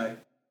this guy.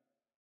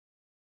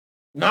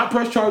 Not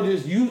press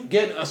charges. You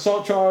get an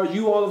assault charge.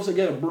 You all of a sudden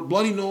get a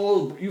bloody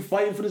nose. You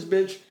fighting for this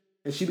bitch,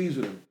 and she leaves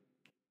with him.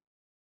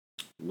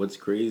 What's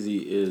crazy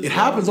is it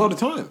happens all the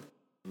time.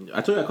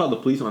 I told you I called the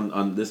police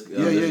on this guy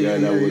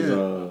that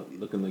was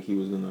looking like he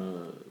was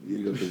gonna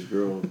beat up his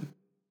girl.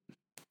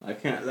 I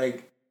can't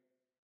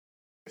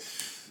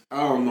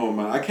I don't know,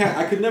 man.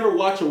 I could never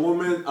watch a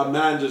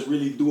man just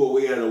really do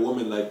away at a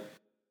woman like.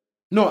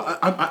 No,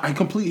 I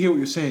completely hear what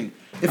you're saying.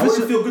 I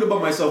wouldn't feel good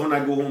about myself when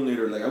I go home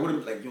later. Like, I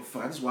wouldn't be like, yo,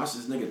 fuck, I just watched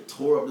this nigga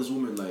tore up this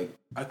woman. Like,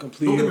 I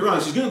completely. Don't get me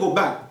wrong, she's gonna go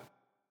back.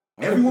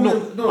 Every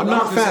woman. No, I'm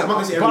not fat.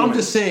 But I'm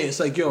just saying,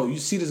 it's like, yo, you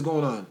see this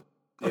going on.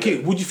 Okay,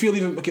 would you feel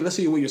even? Okay, let's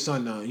say you're with your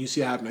son now, and you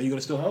see it happen. Are you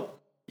gonna still help?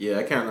 Yeah,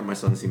 I can't let my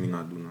son see me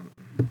not do nothing.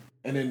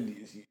 And then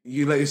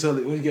you let yourself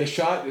when you get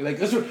shot. You're like,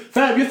 that's what,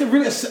 fam. You have to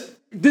really.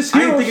 This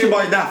I ain't thinking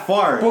about it that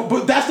far.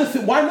 But that's the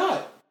thing. Why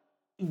not?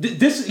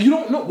 This you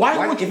don't know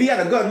why. If he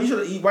had a gun,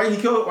 why didn't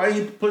he kill? Why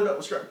didn't he put it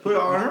on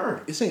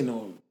her? This ain't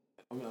no.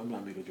 I'm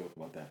not making a joke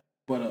about that.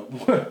 But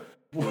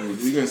what are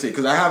you gonna say?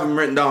 Because I have him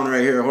written down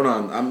right here. Hold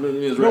on, I know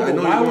you're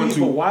going to.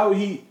 But why would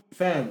he,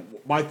 fam?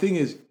 My thing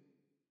is,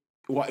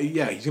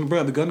 he's gonna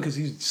bring out the gun because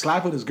he's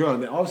slapping his girl,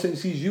 and then all of a sudden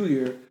he sees you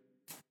here.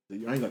 I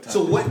ain't got time.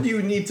 So what do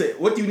you need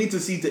to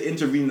see to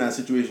intervene in that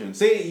situation?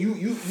 Say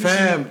you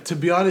fam. To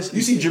be honest,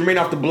 you see Jermaine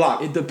off the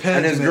block. It depends.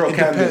 And his girl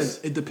Candace.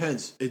 It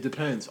depends.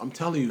 I'm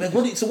telling you. Like,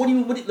 what do you?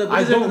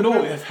 I don't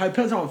know. It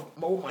depends on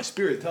what my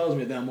spirit tells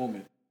me at that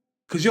moment.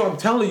 Cause yo, I'm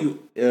telling you,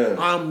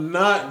 I'm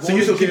not. So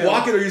you still keep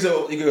walking, or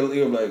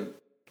you're like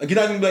you're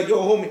not gonna be like, yo,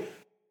 homie.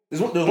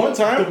 There's one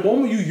time. The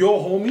moment yo,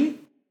 homie,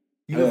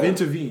 you have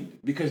intervened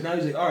because now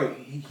he's like, all right,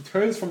 he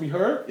turns from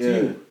her to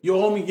you,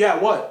 yo, homie. Yeah,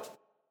 what?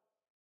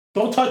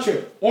 Don't touch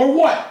her or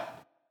what?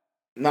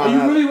 Nah, are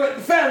you really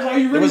ready? Fans, are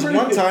you really ready?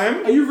 One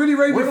time. Are you really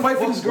ready to fight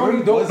for this girl?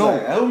 You don't know.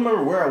 I don't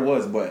remember where I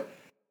was, but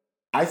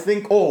I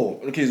think. Oh,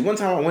 okay. One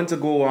time I went to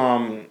go.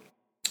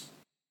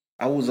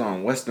 I was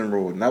on Western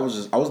Road, and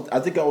I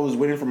think I was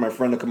waiting for my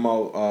friend to come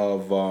out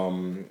of.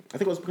 I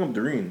think I was picking up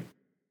Doreen,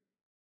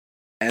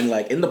 and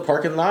like in the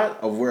parking lot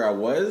of where I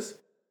was,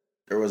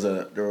 there was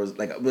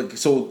like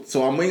so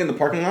I'm waiting in the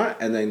parking lot,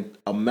 and then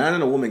a man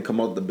and a woman come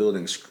out the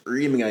building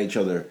screaming at each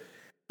other.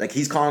 Like,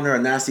 he's calling her a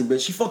nasty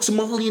bitch. She fucks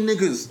Somalian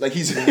niggas. Like,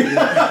 he's...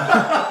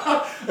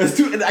 I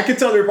can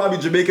tell they're probably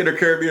Jamaican or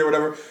Caribbean or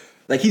whatever.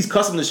 Like, he's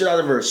cussing the shit out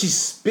of her. She's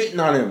spitting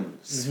on him.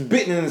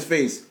 Spitting in his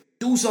face.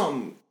 Do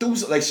something.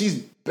 Like, she's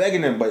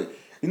begging him. But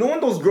you know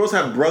when those girls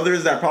have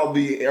brothers that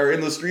probably are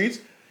in the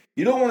streets?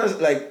 You don't want to...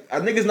 Like, a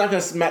nigga's not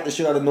going to smack the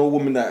shit out of no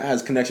woman that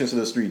has connections to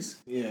the streets.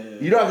 Yeah.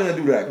 You're not going to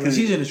do that. Because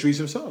he's in the streets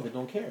himself and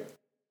don't care.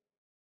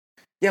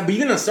 Yeah, but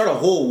you're gonna start a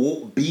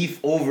whole beef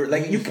over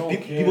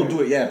people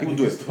do it. Yeah, people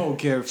do it. Don't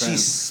care. Fam.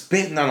 She's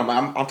spitting on him.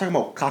 I'm talking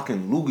about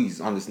cocking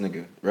loogies on this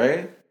nigga,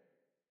 right?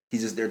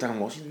 He's just there talking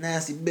about she's a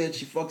nasty bitch.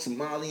 She fucks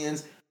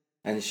Somalians,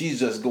 and she's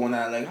just going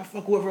at like I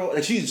fuck whoever.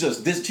 Like she's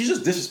just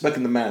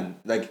disrespecting the man.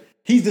 Like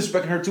he's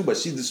disrespecting her too, but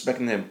she's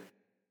disrespecting him.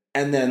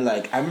 And then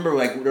like I remember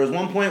like there was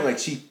one point like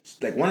she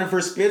like one of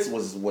her spits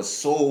was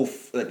so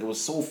like it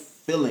was so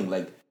filling.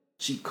 Like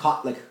she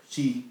caught like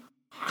she.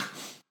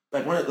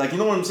 Like you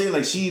know what I'm saying?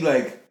 Like she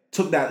like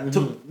took that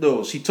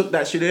she took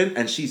that shit in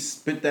and she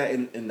spit that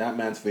in that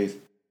man's face.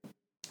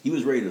 He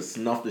was ready to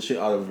snuff the shit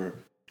out of her.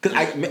 Cause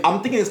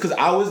I'm thinking it's because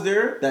I was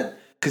there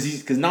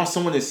because now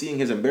someone is seeing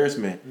his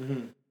embarrassment.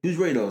 Mm-hmm. He was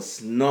ready to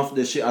snuff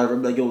the shit out of her.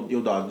 Like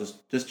yo dog,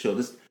 just chill,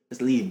 just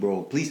leave,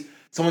 bro. Please,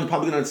 someone's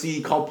probably gonna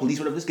call police,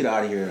 whatever. Let's get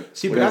out of here.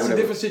 See, but that's a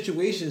different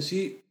situation.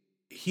 See,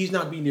 he's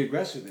not being the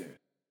aggressor there.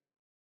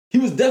 He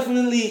was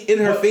definitely in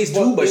her face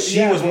too, but she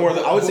was more.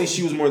 I would say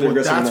she was more the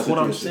aggressor. That's what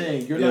I'm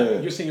saying.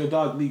 You're saying your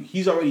dog leave.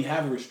 He's already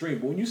having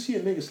restraint, but when you see a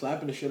nigga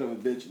slapping the shit out of a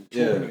bitch and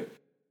choking her,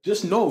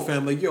 just know,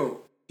 fam. Like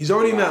yo, he's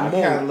already in that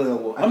mode.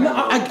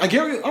 I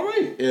get it. All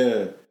right.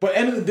 Yeah. But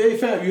end of the day,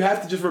 fam, you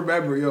have to just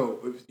remember, yo,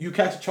 if you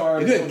catch a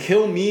charge. You're gonna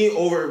kill me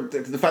over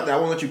the fact that I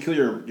won't let you kill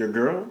your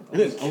girl.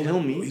 You're gonna kill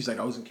me. He's like,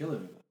 I wasn't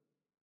killing him.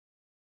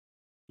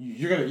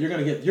 You're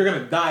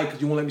gonna die because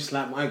you won't let me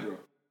slap my girl.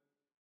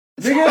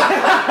 Nigga,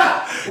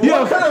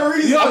 what kind of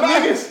reason?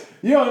 Niggas,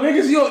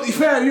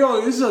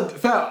 fam, this is a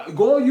fam.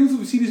 Go on YouTube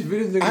and see these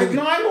videos.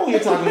 Nigga, I know what you're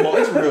talking about.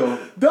 It's real,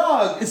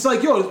 dog. It's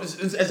like it's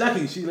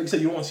exactly. She like I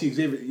said, you don't want to see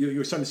Xavier.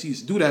 You're starting to see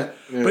us do that.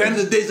 Yeah. But at the end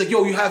of the day, it's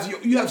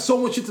like you have so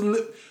much shit to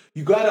live.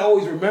 You gotta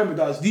always remember,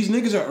 dog. These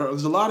niggas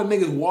there's a lot of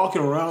niggas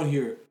walking around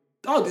here,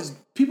 dog. There's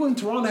people in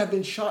Toronto have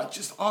been shot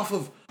just off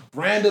of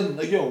random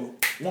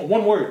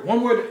one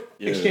word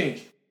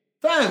exchange,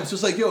 fam. So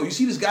it's like you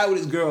see this guy with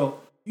his girl.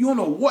 You don't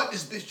know what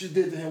this bitch just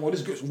did to him or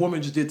this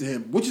woman just did to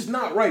him, which is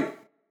not right.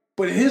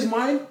 But in his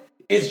mind,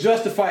 it's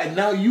justified.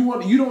 Now you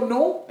don't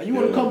know and you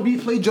want to come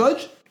play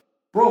judge,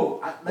 bro.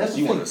 That's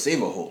you want to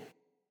save a hoe.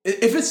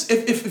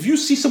 If you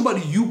see somebody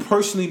you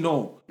personally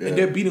know and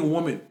they're beating a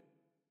woman,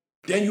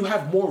 then you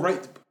have more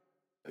right.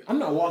 I'm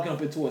not walking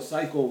up into a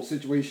psycho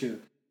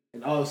situation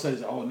and all of a sudden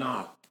it's oh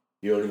nah.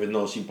 You don't even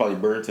know she probably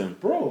burnt him,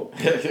 bro.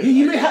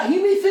 he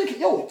may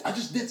think, I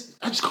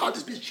just caught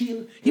this bitch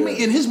cheating. He may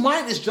in his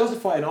mind it's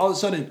justified, and all of a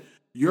sudden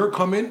you're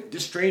coming,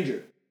 this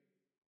stranger,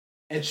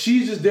 and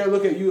she's just there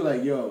looking at you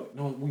like, yo,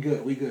 no, we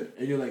good,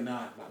 and you're like,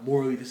 nah,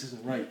 morally this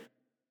isn't right.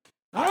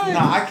 Right.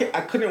 Nah,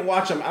 I couldn't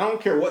watch him. I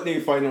don't care what they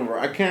fighting over.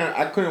 I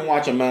couldn't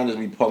watch a man just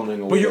be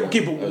pummeling over.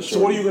 But so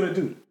what are you gonna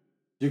do?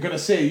 You're gonna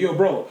say, yo,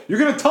 bro, you're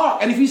gonna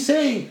talk, and if he's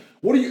saying,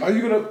 are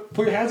you gonna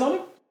put your hands on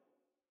him?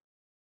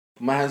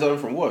 My hands on him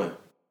from what?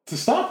 To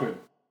stop him.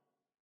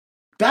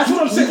 That's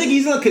what I'm saying. You think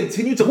he's gonna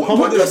continue to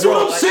pummel this That's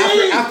what I'm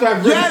saying.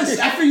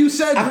 After you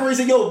said,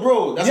 yo,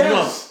 bro, that's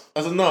enough.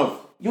 That's enough.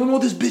 You don't know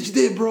what this bitch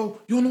did, bro.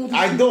 You don't know what this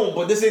I don't,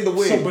 but this ain't the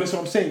way. But that's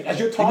what I'm saying. As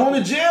you're talking, you're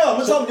going to jail. I'm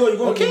gonna tell you, you're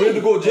going to be ready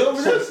to go to jail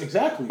over this?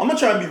 Exactly. I'm gonna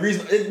try and be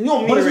reasonable. You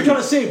know me. What is he trying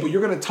to say? But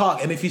you're gonna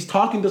talk, and if he's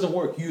talking doesn't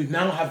work, you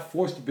now have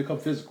force to become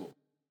physical,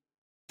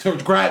 to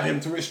grab him,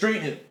 to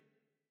restrain him.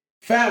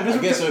 Fam, I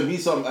guess it would be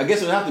something. I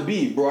guess it would have to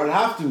be, bro. I'd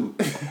have to.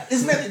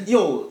 Isn't that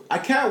I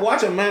can't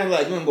watch a man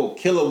like gonna go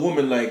kill a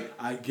woman like.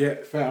 I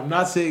get, fam. I'm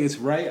not saying it's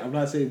right. I'm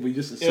not saying, but you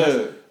just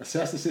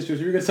assess the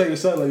situation. You're gonna tell your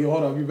son like, yo,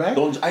 hold on, you back?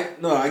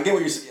 I get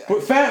what you're saying.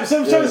 But fam,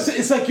 so I'm trying to say,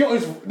 it's like, yo,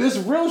 this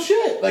real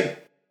shit.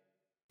 Like,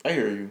 I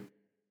hear you.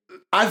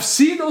 I've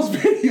seen those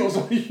videos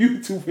on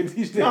YouTube with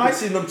these niggas. No, I've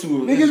seen them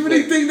too. Niggas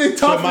really think they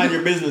tough. So mind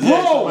your business,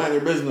 bro. Mind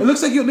your business. It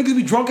looks like niggas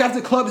be drunk after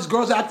the club. This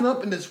girl's acting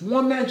up, and this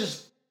one man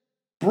just,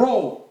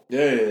 bro.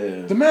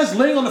 Yeah. The man's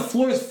laying on the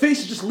floor. His face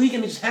is just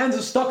leaking. His hands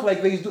are stuck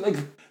like he's like.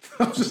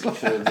 I'm just like.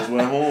 Shit just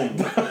went home.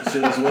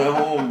 Shit just went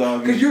home,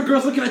 dog. Because your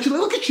girl's looking at you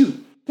like, look at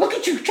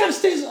you, trying to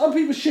stay on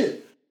people's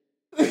shit.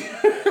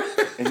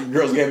 And your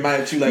girls get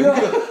mad at you like,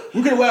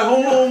 we could have went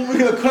home, we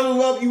could have cuddled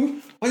up.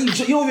 You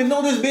don't even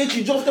know this bitch.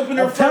 You jumped up in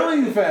her I'm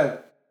telling you, fam.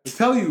 I'm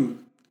telling you.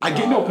 I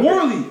get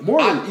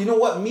morally. You know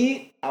what?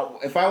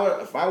 If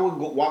I would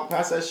go walk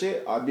past that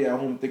shit, I'd be at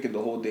home thinking the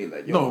whole day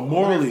like, yo,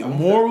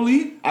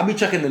 morally, I'd be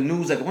checking the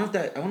news like, I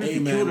wonder if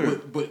he killed her.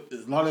 But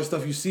a lot of that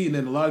stuff you see, and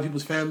then a lot of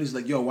people's families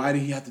like, yo, why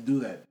did he have to do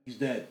that? He's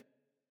dead.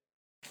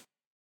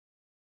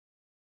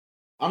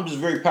 I'm just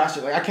very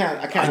passionate. Like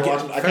I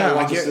can't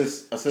watch a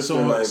sister.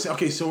 So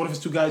what if it's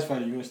two guys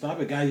fighting? You gonna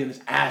stop it? Guy getting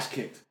his ass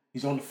kicked.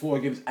 He's on the floor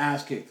getting his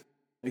ass kicked.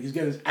 Like he's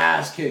getting his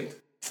ass kicked.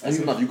 That's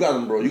enough. You got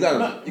him, bro. You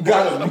got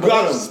him.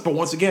 But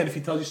once again, if he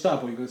tells you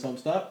stop, are you gonna tell him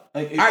stop?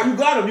 Like, all right, you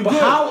got him. You but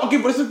good. How? Okay,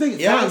 but that's the thing.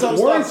 Yeah, I tell him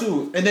stop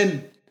too. And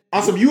then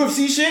on some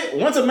UFC shit,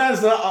 once a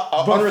man's not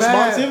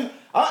unresponsive,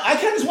 I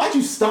can't just watch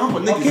you stomp a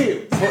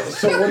nigga. Okay,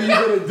 so what are you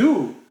gonna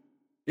do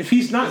if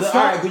he's not? All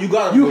right, you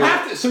got him. You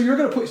have to. So you're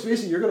gonna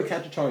you're gonna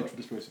catch a charge for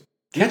this person.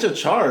 Catch a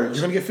charge.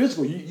 You're gonna get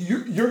physical.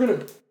 You're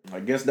gonna. I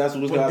guess that's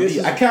what it's gonna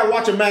be. I can't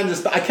watch a man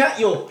just. I can't.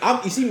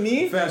 You see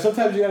me? Fam,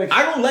 sometimes you gotta.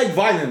 I don't like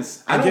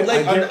violence. I don't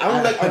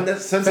like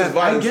unnecessary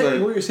violence. I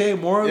get what you're saying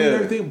morally and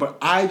everything, but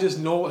I just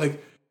know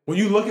like when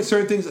you look at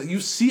certain things,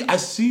 I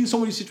see so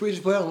many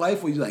situations play out in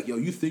life where you're like, yo,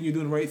 you think you're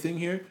doing the right thing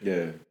here?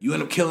 Yeah. You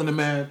end up killing a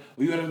man,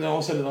 or you end up all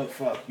of a sudden like,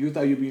 fuck, you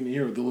thought you were being the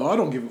hero. The law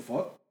don't give a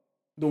fuck.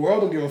 The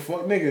world don't give a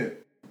fuck, nigga.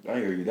 I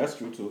hear you. That's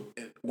true too.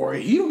 Or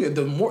he don't get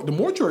the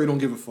mortuary don't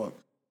give a fuck.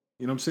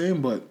 You know what I'm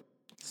saying? But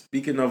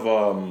speaking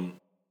of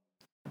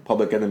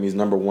Public Enemy's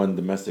 #1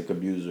 domestic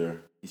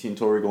abuser, you seen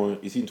Tory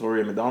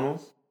at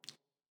McDonald's?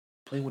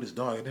 Playing with his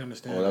dog. I didn't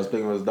understand. Oh, that was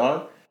playing with his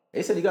dog?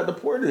 They said he got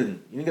deported.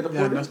 You didn't get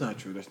deported? Yeah, that's not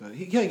true. That's not.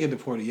 He can't get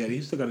deported yet.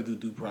 He still got to do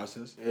due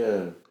process.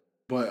 Yeah.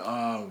 But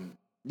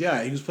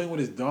yeah, he was playing with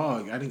his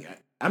dog. I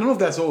don't know if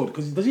that's old.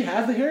 Cause does he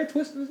have the hair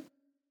twisted?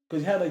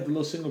 Because he had like the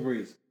little single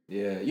braids.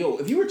 Yeah, yo,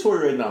 if you were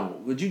Tory right now,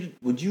 would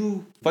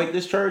you fight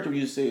this charge, or would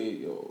you say,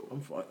 yo,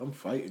 I'm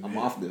fighting. I'm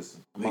off this.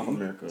 I'm off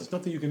America. There's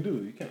nothing you can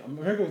do. You can't.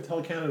 America would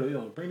tell Canada,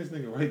 yo, bring this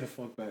nigga right the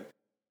fuck back.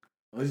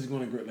 Unless he's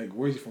going to like,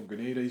 where's he from?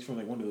 Grenada? He's from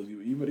like one of those.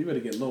 You better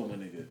get low, my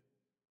nigga.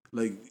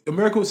 Like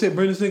America would say,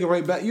 bring this nigga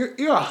right back. You're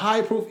a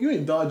high profile. You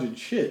ain't dodging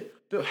shit.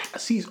 They'll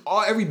seize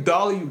every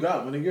dollar you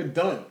got, man. You're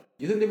done.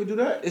 You think they would do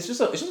that? It's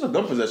just a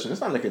gun possession.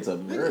 It's not like it's a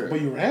murder.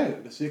 But you ran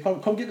it. So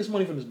come get this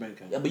money from this bank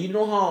account. Yeah, but you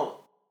know how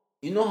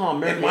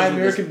America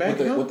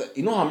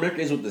you know how America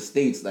is with the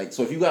states. Like,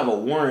 so if you have a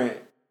warrant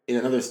in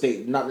another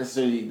state, that doesn't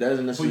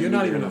necessarily. But you're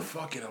not even a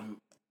fucking.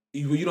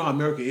 You know how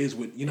America is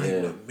with. You're not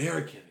even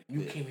American.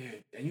 You came here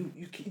and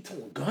you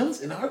throwing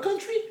guns in our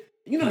country.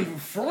 You're not even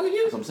from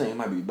here. That's what I'm saying. It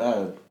might be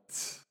bad.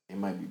 It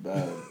might be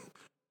bad.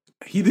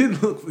 He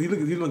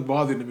looked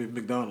bothered at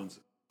McDonald's.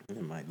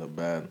 It might look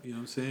bad. You know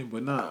what I'm saying?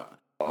 But nah.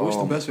 I wish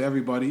the best for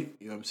everybody.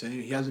 You know what I'm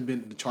saying?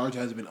 The charge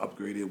hasn't been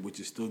upgraded,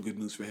 which is still good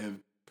news for him.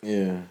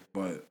 Yeah.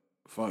 But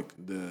fuck,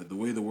 the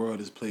way the world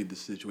has played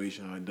this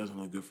situation, it doesn't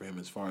look good for him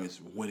as far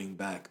as winning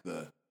back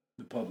the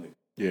public.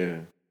 Yeah.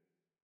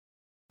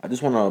 I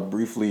just want to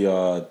briefly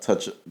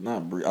touch, I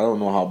don't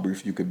know how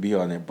brief you could be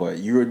on it, but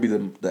you would be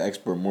the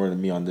expert more than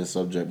me on this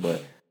subject,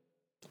 but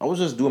I was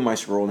just doing my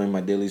scrolling,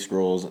 my daily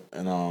scrolls,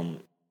 and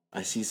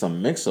I see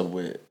some mix-up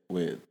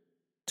with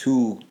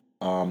two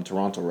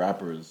Toronto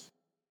rappers.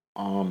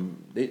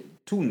 They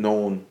two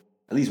known,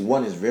 at least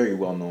one is very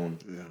well known.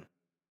 Yeah.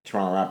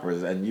 Toronto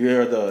rappers, and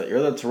you're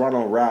the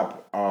Toronto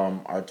rap,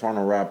 our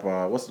Toronto rap,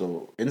 what's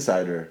the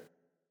insider?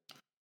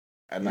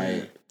 And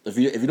yeah. If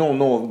you don't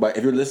know, but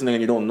if you're listening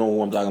and you don't know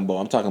who I'm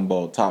talking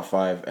about Top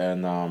 5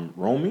 and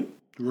Roni.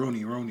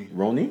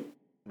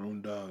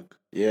 Ron Dog.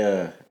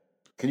 Yeah,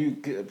 can you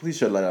please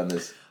shed light on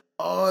this?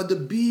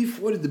 The beef.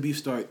 Where did the beef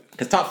start?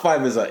 Because Top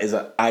 5 is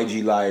a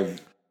IG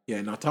live.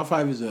 Yeah, no, Top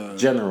 5 is a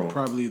general,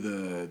 probably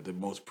the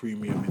most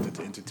premium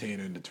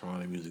entertainer in the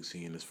Toronto music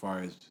scene as far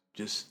as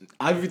just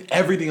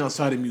everything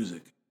outside of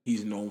music.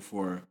 He's known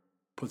for,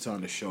 puts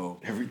on the show.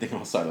 Everything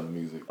outside of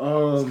music.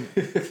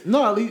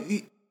 No,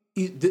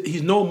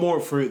 he's known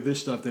more for this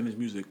stuff than his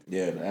music.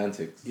 Yeah, the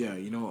antics. Yeah,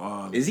 you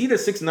know. Is he the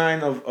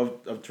 6ix9ine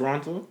of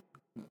Toronto?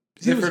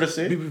 Is it fair to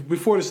say?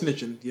 Before the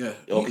snitching, yeah.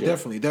 Okay.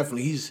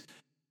 Definitely.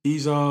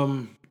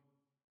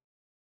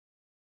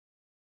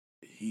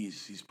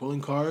 He's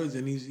pulling cards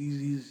and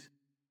he's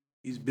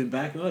been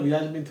backing up. He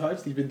hasn't been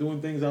touched. He's been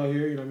doing things out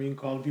here. You know what I mean?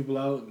 Calling people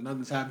out.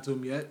 Nothing's happened to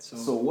him yet.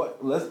 So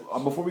what? Let's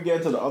before we get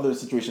into the other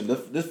situation.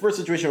 This first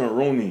situation with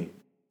Roni.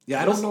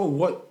 Yeah, I don't know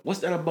what's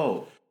that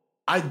about.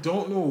 I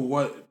don't know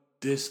what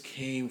this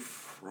came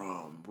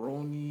from.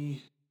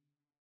 Roni.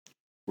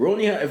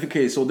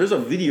 Okay, so there's a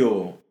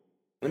video.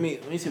 Let me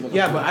see if I can.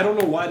 Yeah, but I don't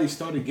know why they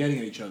started getting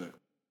at each other.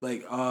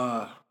 Like,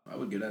 I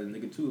would get at a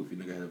nigga too if a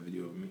nigga had a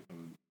video of me.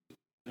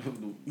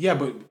 Yeah,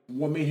 but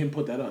what made him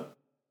put that up?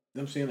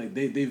 You know what I'm saying? Like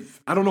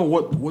they've I don't know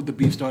what the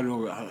beef started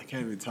over. I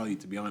can't even tell you,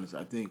 to be honest.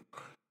 I think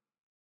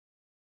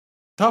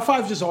Top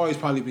 5's just always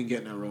probably been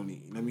getting at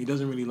Roni. I mean, he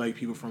doesn't really like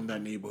people from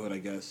that neighborhood, I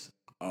guess.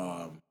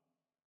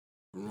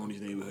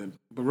 Roni's neighborhood.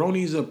 But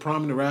Roni's a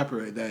prominent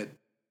rapper that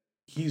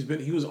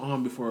he was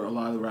on before a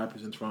lot of the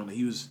rappers in Toronto.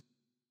 He was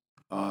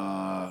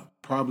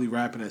Probably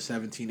rapping at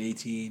 17,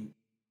 18,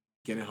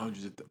 getting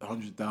hundreds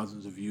of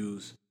thousands of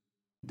views.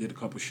 Did a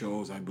couple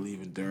shows, I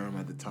believe, in Durham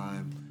at the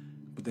time,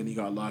 but then he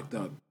got locked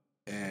up.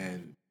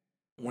 And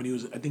when he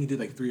was, I think he did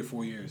like 3 or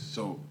 4 years.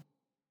 So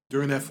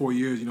during that 4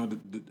 years,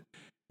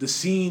 the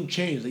scene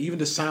changed. Like even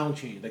the sound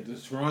changed. Like the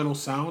Toronto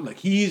sound, like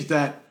he's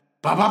that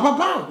ba ba ba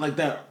ba, like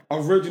that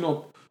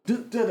original.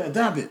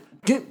 Dab it.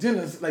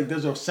 Like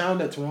there's a sound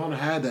that Toronto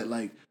had that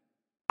like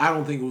I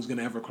don't think it was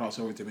gonna ever cross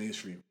over to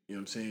mainstream. You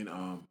know what I'm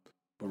saying?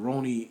 But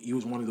Ronnie, he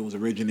was one of those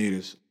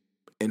originators,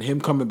 and him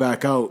coming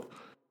back out,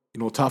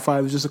 Top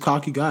 5 is just a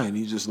cocky guy, and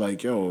he's just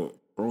like, yo,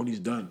 Ronnie's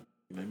done.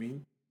 You know what I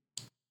mean?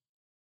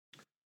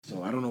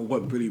 So I don't know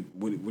what really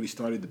he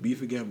started the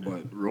beef again,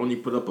 but Ronnie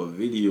put up a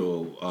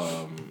video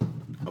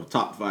of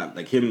Top 5,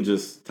 like him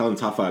just telling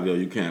Top 5, yo,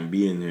 you can't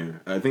be in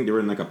there. I think they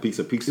were in like a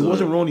pizza. It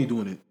wasn't Ronnie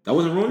doing it. That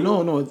wasn't Ronnie?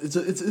 No, it's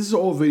an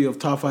old video of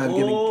Top 5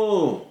 getting.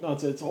 Oh, no,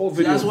 it's an old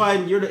video. That's why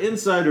you're the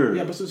insider.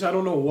 Yeah, but since I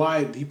don't know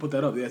why he put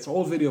that up. Yeah, it's an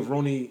old video of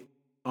Ronnie,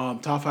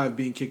 Top 5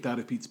 being kicked out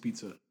of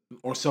Pizza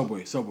or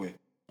Subway.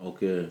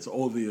 Okay, it's an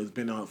old video. It's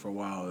been out for a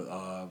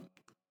while.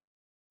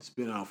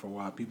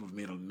 People have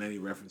made many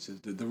references.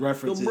 The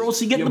reference yo,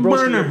 broski, is get the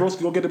burner.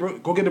 Broski, go get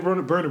the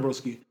burner,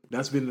 broski.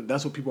 That's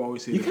what people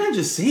always say. You can't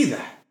just say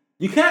that.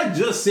 You can't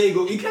just say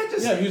go. You can't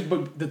just. Yeah,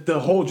 but the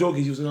whole joke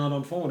is using it on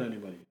the phone to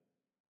anybody.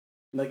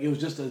 Like it was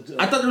just a.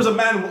 I thought there was a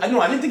man. I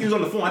didn't think he was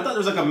on the phone. I thought there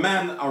was like a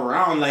man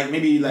around, like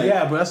maybe like.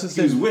 Yeah, but that's the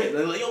thing. He was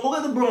with. Like, yo, go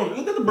get the burner.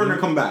 Go get the burner.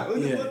 Come back.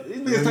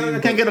 Yeah. I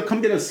can't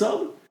come get a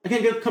sub. I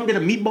can't come get a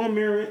meatball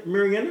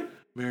marinara.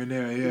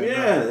 Marinara, yeah.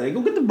 Yeah, like,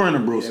 go get the burner,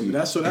 bro. Yeah, but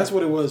that's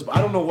what it was. But I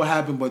don't know what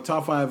happened, but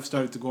Top 5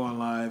 started to go on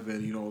live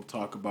and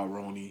talk about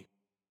Ronnie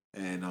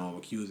and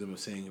accuse him of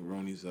saying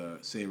Ronnie's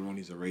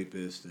a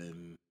rapist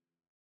and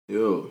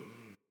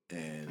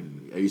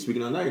are you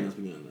speaking on that? Or you're not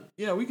speaking on that?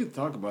 Yeah, we could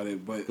talk about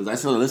it, but because I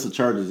saw a list of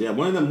charges. Yeah,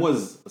 one of them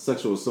was a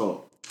sexual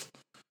assault,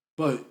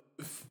 but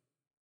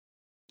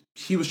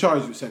he was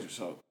charged with sexual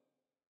assault.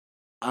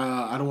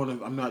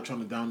 I'm not trying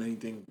to down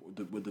anything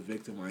with the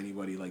victim or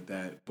anybody like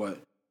that, but.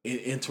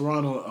 In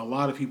Toronto, a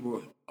lot of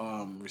people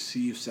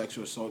receive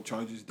sexual assault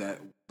charges that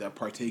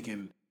partake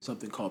in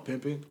something called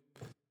pimping.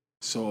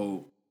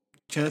 So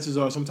chances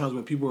are sometimes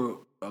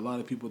a lot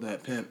of people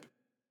that pimp,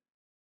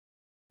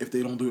 if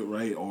they don't do it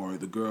right or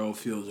the girl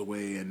feels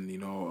away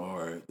and,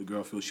 or the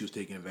girl feels she was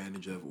taken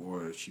advantage of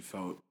or she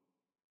felt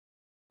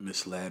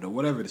misled or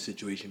whatever the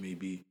situation may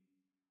be,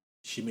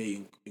 she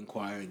may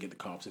inquire and get the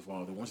cops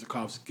involved. And once the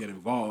cops get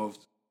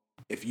involved,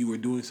 if you were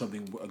doing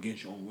something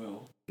against your own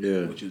will,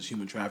 which is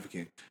human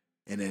trafficking,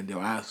 and then they'll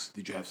ask,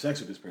 did you have sex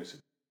with this person?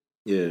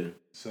 Yeah.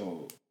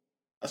 So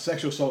a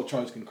sexual assault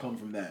charge can come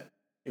from that.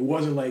 It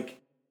wasn't like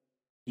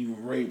he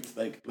raped,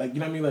 like you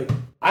know what I mean? Like,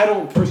 I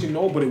don't personally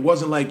know, but it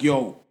wasn't like,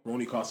 yo,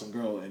 Ronnie caught some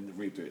girl and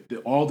raped her.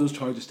 All those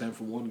charges stem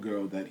from one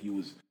girl that he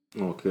was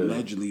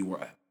allegedly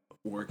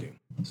working.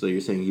 So you're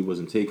saying he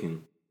wasn't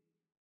taken?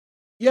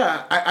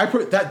 Yeah,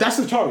 that's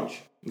the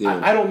charge.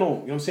 Yeah. I don't know, you know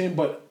what I'm saying?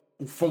 But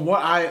from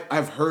what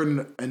I've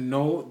heard and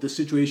know, the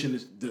situation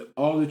is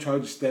all the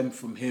charges stem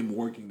from him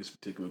working this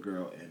particular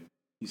girl, and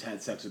he's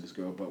had sex with this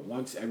girl. But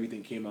once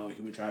everything came out,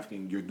 human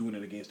trafficking, you're doing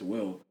it against the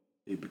will,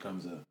 it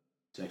becomes a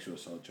sexual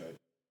assault charge.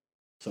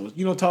 So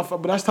Top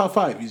 5, but that's Top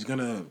 5.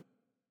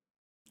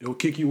 He'll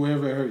kick you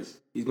wherever it hurts.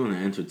 He's gonna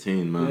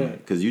entertain, man.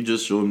 Because you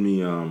just showed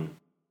me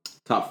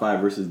Top 5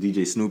 versus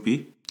DJ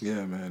Snoopy.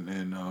 Yeah, man,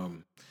 and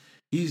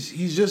he's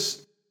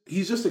just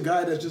a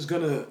guy that's just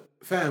gonna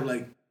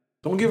like.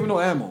 Don't give him no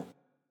ammo.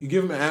 You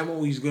give him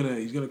ammo, he's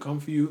gonna come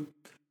for you.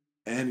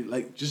 And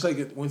like just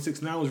like when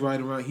 6ix9ine was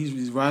riding around,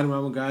 he's riding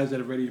around with guys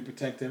that are ready to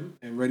protect him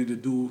and ready to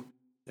to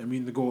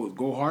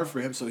go hard for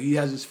him. So he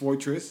has his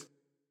fortress.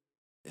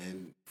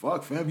 And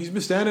fuck, fam, he's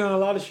been standing on a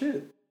lot of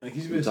shit. Like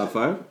he's been Top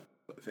 5.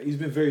 He's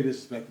been very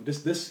disrespectful.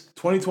 This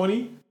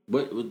 2020.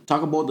 But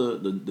talk about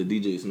the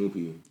DJ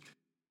Snoopy.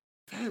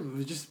 Fam, it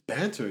was just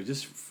banter,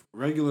 just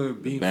regular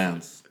being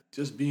bands,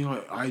 just being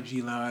on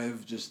IG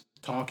Live, just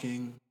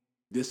talking.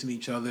 Dissing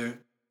each other.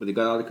 But it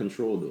got out of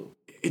control, though.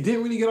 It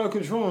didn't really get out of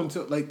control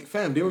until, they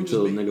were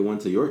until nigga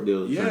went to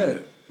Yorkdale. Yeah,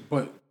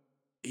 but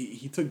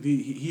he took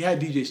he had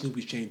DJ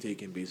Snoopy's chain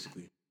taken,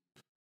 basically.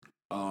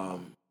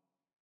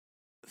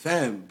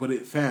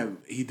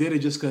 He did it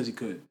just because he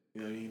could.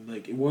 You know what I mean?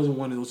 Like, it wasn't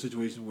one of those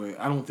situations where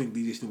I don't think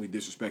DJ Snoopy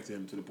disrespected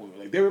him to the point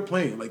where, like, they were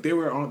playing. Like, they've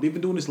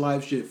been doing this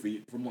live shit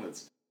for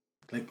months.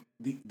 Like,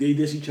 they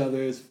diss each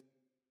other.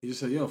 He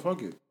just said, yo,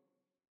 fuck it.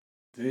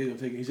 Today I'm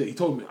taking. He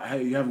told me,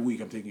 you have a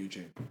week. I'm taking your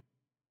chain.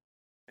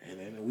 And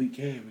then a week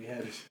came. We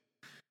had this.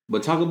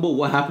 But talk about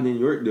what happened in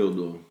Yorkdale,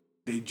 though.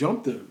 They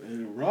jumped him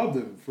and robbed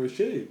him for a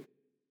shave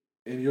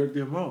in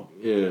Yorkdale Mall.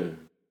 Yeah.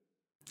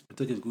 I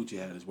took his Gucci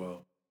hat as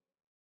well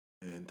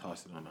and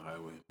tossed it on the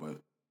highway. But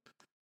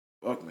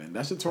fuck, man,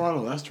 that's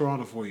Toronto. That's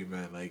Toronto for you,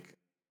 man. Like,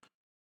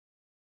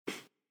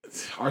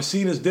 our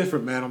scene is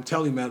different, man. I'm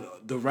telling you, man.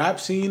 The rap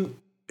scene,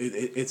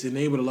 it's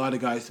enabled a lot of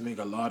guys to make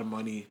a lot of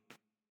money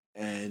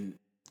and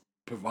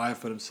provide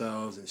for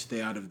themselves and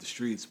stay out of the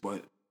streets,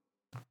 but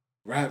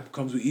rap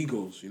comes with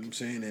egos, you know what I'm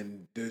saying?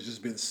 And there's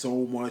just been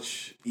so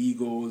much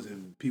egos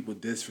and people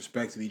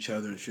disrespecting each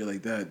other and shit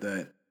like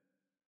that,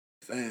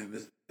 fam,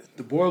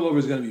 the boil over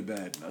is going to be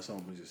bad. That's all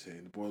I'm going to just say.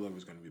 The boil over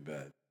is going to be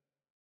bad.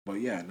 But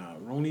yeah,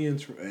 Roni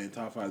and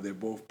Top 5, they're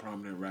both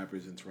prominent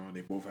rappers in Toronto. They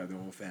both have their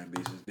own fan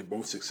bases. They're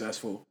both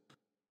successful.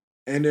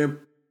 And they're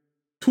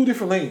two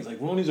different lanes.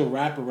 Like, Roni's a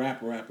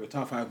rapper.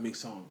 Top 5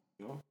 makes songs,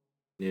 you know?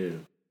 Yeah.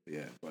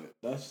 Yeah, but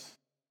that's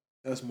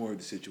more of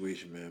the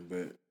situation, man.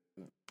 But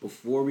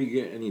before we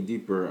get any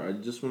deeper, I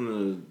just want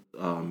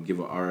to give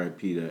a RIP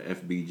to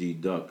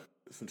FBG Duck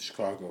from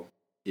Chicago.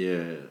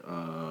 Yeah,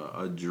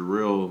 a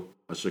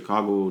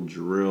Chicago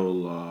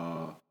drill.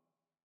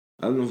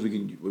 I don't know if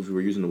if we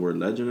were using the word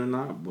legend or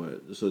not,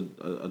 but it's a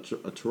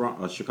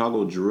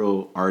Chicago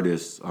drill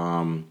artist.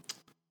 Was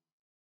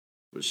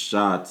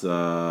shot.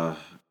 The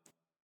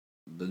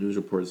news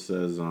report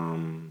says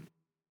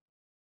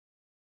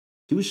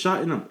he was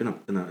shot in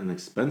an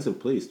expensive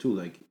place too,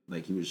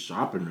 like he was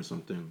shopping or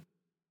something.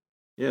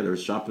 Yeah, they were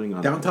shopping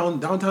on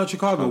downtown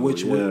Chicago,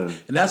 which yeah.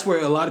 And that's where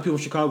a lot of people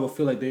in Chicago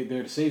feel like they're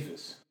the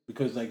safest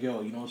because, like,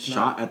 yo, you know, it's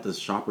shot at the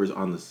shoppers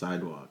on the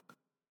sidewalk.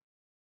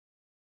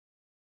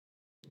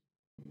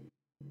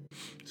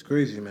 It's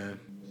crazy, man.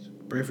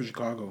 Pray for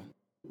Chicago.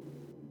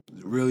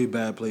 It's a really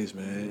bad place,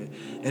 man.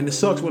 And it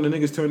sucks when the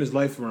niggas turn his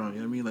life around. You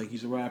know what I mean? Like,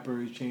 he's a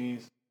rapper, he's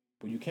changed,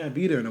 but you can't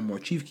be there no more.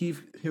 Chief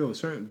Keef,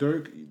 certain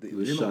Dirk. He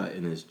was shot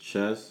in his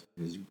chest,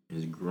 his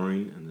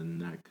groin, and the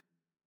neck.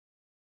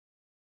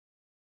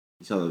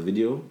 You saw the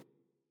video?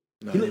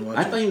 No,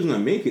 I thought he was gonna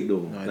make it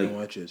though. No, I didn't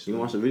watch it. You didn't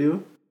watch the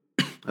video?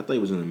 I thought he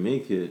was gonna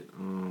make it.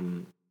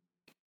 I'm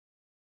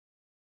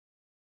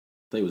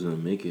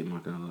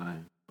not gonna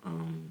lie.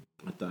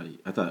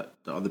 I thought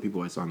the other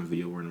people I saw in the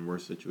video were in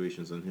worse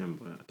situations than him,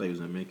 but I thought he was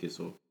gonna make it.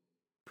 So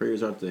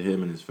prayers out to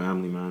him and his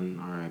family, man.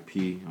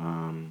 R.I.P.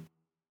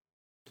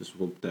 Just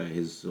hope that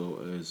his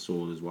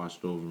soul is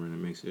washed over and it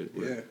makes it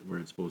where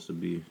it's supposed to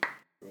be.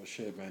 Real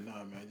shit, man.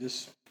 Nah, man.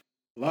 Just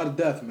a lot of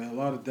death, man. A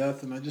lot of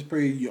death, and I just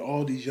pray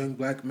all these young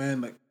black men.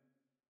 Like,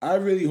 I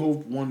really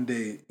hope one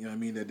day, you know what I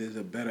mean, that there's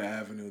a better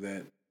avenue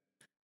that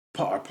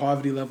our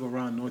poverty level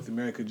around North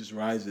America just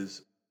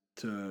rises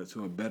to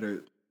a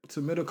better, to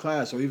middle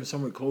class or even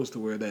somewhere close to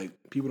where that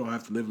people don't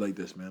have to live like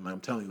this, man. Like, I'm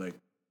telling you, like,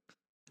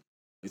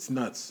 it's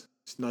nuts.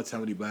 It's nuts how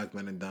many black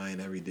men are dying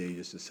every day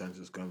just to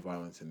senseless gun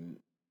violence, and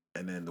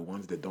then the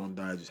ones that don't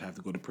die just have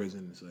to go to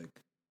prison. It's like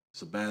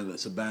it's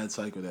a bad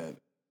cycle that.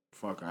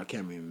 Fuck, I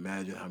can't even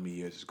imagine how many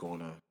years it's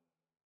going on.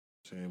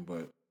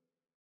 But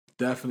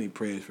definitely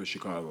prayers for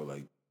Chicago.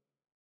 Like,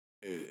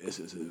 it's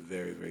a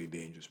very, very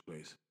dangerous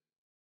place.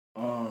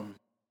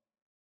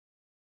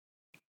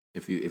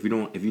 If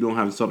you don't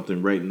have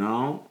something right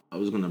now, I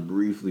was gonna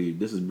briefly.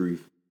 This is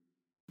brief,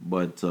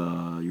 but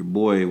your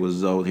boy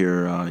was out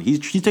here. He's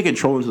taking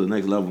trolling to the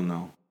next level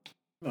now.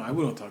 No,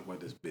 we don't talk about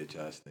this bitch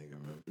ass nigga,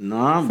 man.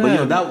 Nah,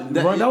 fam,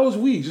 but yo, that was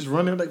weak. Just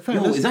running like,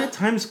 fam. Yo, is that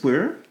Times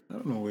Square? I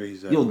don't know where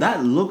he's at. Yo,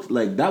 that looked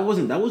like that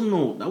wasn't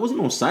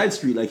no side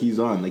street like he's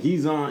on. Like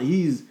he's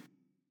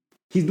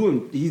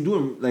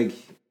doing like,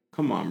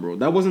 come on, bro.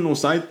 That wasn't no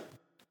side.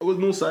 It was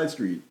no side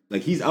street.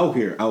 Like he's out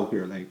here,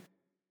 like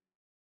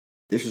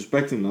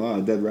disrespecting a lot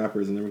of dead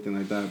rappers and everything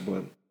like that.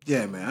 But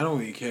yeah, man, I don't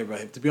really care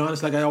about him. To be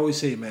honest, like I always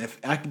say, man, if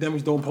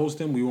academics don't post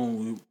him, we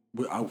won't.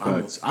 I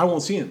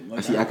won't see him. Like,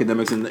 I see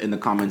academics in the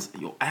comments.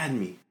 Yo, add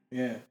me.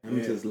 Yeah, add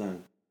me to this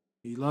line.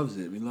 He loves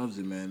it. He loves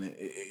it, man.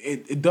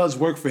 It does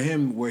work for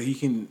him where he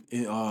can,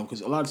 because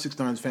a lot of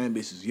 6ix9ine's fan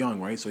base is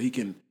young, right? So he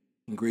can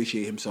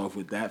ingratiate himself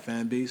with that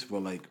fan base.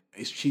 But like,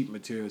 it's cheap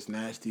material. It's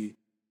nasty.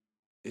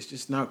 It's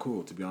just not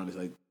cool, to be honest.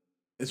 Like,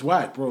 it's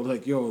whack, bro.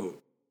 Like, yo,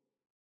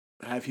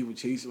 have people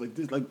chase it like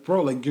this? Like,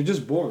 bro, like you're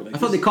just bored. Like, I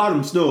thought they caught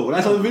him still. When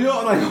I saw the video,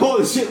 I'm like,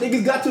 holy shit,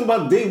 niggas got to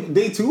about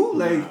day 2.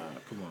 Like,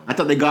 come on. I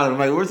thought they got him.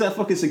 Like, where's that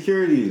fucking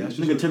security? That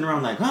nigga turned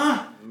around like,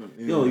 huh?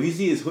 Yeah. Yo, if you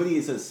see his hoodie,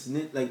 it says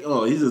snit. Like,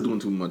 oh, he's just doing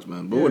too much,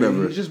 man. But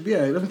whatever. He's just,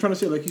 that's what I'm trying to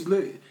say. Like, he's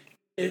lit.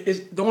 It's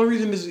the only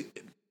reason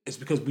is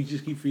because we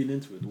just keep feeding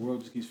into it. The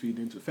world just keeps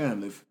feeding into it.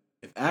 Fam, if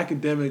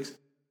academics,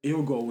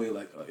 it'll go away.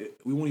 Like,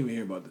 we won't even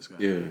hear about this guy.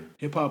 Yeah.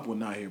 Hip hop will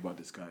not hear about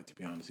this guy, to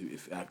be honest,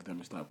 if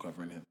academics stop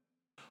covering him.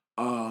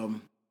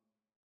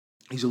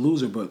 He's a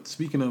loser, but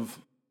speaking of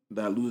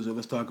that loser,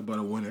 let's talk about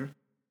a winner.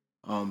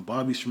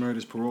 Bobby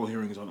Shmurda's parole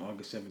hearing is on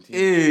August 17th.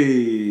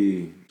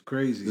 Hey.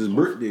 Crazy. His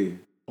birthday.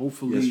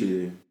 Hopefully.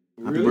 Yesterday.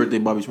 Happy birthday,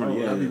 Bobby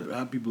Shmurda. Oh,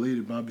 happy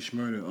belated Bobby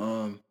Shmurda.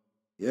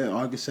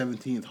 August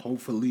 17th.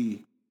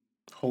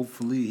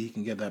 Hopefully he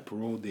can get that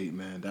parole date,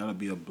 man. That'll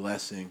be a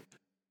blessing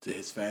to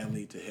his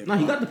family, to him. No,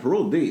 he got the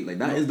parole date. Like,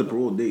 that is the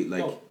parole date.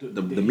 Like,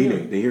 the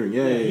meeting, the hearing.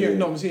 Yeah.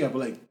 No, I'm saying, but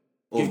like,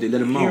 if they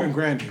let him out. Hearing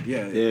granted,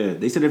 yeah. Yeah,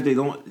 they said if they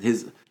don't,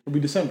 it'll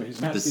be December.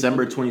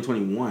 December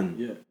 2021.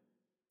 Yeah.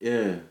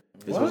 Yeah.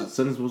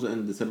 Sentence supposed to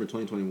end December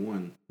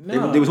 2021.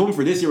 No. They was hoping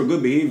for this year with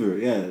good behavior.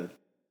 Yeah.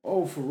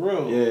 Oh, for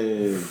real?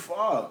 Yeah.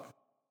 Fuck.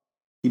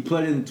 He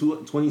pled in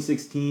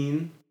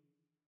 2016.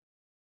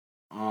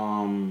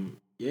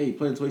 Yeah, he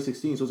played in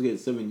 2016. Supposed to get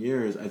 7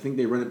 years. I think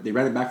they ran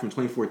it back from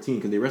 2014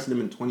 because they arrested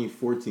him in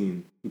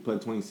 2014. He played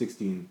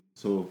 2016,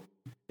 so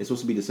it's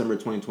supposed to be December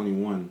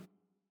 2021.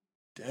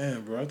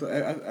 Damn, bro. I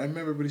remember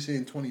everybody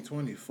saying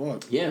 2020.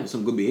 Fuck. Yeah,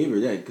 some good behavior,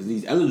 yeah, because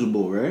he's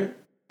eligible, right?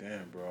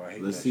 Damn, bro. I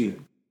hate Let's that see. shit.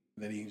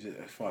 And then he just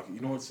fuck.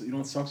 You know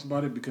what sucks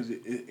about it, because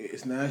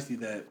it's nasty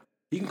that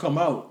he can come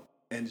out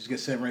and just get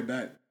sent right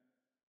back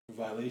for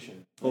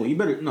violation. Oh, he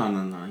better no.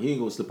 He ain't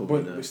gonna slip up But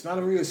like that. it's not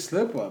a real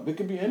slip up. It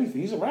could be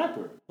anything. He's a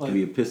rapper. Like, Could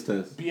be a piss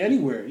test. Be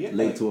anywhere. Yeah.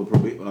 Late like, to a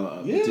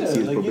probation. yeah, to see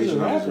his like he's probation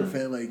a rapper, officer.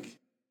 fan. Like,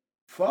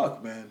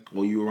 fuck, man.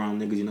 Well, you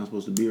around niggas you're not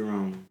supposed to be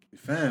around.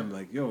 Fam,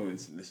 like, yo,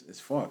 it's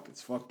fucked.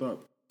 It's fucked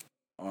up.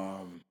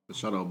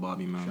 Shout out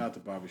Bobby, man. Shout out to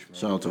Bobby Schmurda.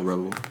 Shout out to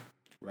Rebel.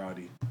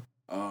 Rowdy.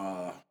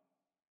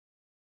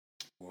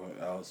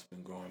 What else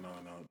been going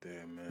on out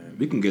there, man?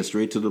 We can get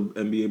straight to the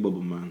NBA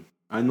bubble, man.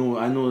 I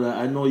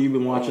know you've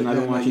been watching. I've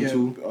been watching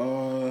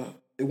too.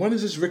 When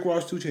is this Rick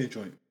Ross 2 Chainz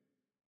joint?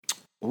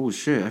 Oh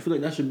shit! I feel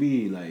like that should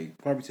be like.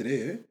 Probably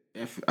today,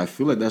 eh? I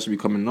feel like that should be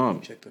coming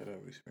up. Check that out.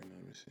 Let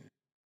me see.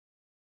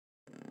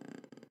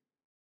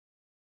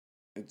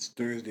 It's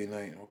Thursday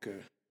night. Okay.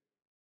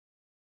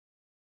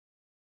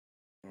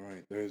 All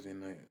right, Thursday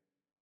night.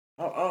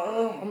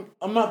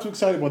 I'm not too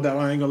excited about that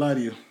one. I ain't gonna lie to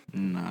you.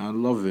 Nah, I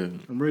love it.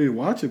 I'm ready to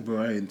watch it, but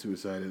I ain't too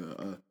excited.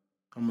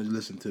 I'm gonna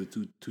listen to the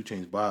two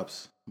Chainz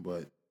bops,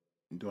 but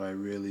do I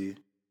really? You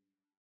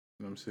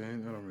know what I'm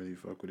saying? I don't really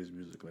fuck with his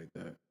music like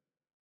that.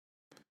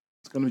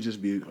 It's gonna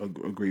just be a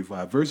great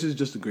vibe. Versus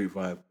just a great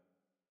vibe.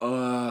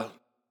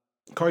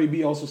 Cardi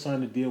B also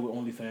signed a deal with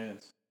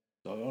OnlyFans,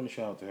 so I want to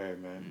shout out to her,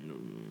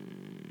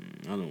 man.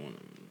 I don't want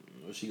to.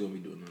 What's she gonna be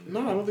doing?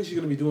 No, I don't think she's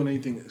gonna be doing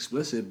anything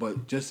explicit.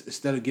 But just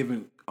instead of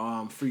giving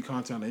free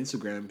content on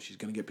Instagram, she's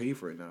gonna get paid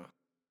for it now.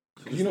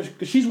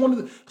 Cause she's one of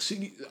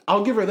the.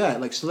 I'll give her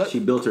that. Like, she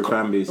built her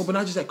fan base. No, but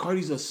not just that.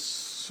 Cardi's a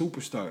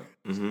superstar,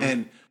 Mm-hmm.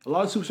 and a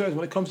lot of superstars,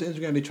 when it comes to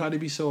Instagram, they try to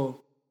be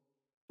so,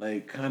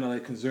 like, kind of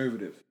like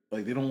conservative.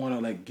 Like, they don't want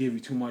to like give you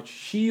too much.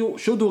 She'll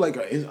do like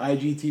an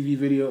IGTV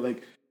video.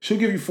 Like, she'll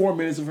give you 4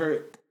 minutes of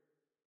her.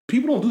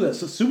 People don't do that.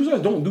 So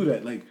superstars don't do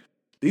that. Like,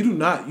 they do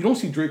not. You don't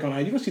see Drake on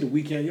IG. You don't see The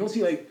Weeknd. You don't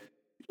see like.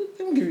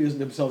 They don't give you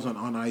themselves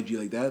on IG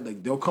like that.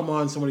 Like, they'll come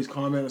on somebody's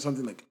comment or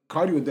something. Like,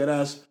 Cardi with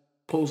deadass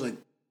post like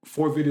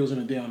 4 videos in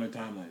a day on her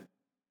timeline.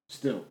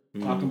 Still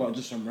talking about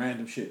just some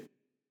random shit.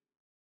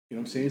 You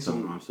know what I'm saying?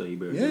 Some mom said you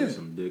better get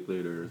some dick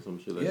later or some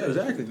shit like that. Yeah,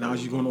 exactly. Now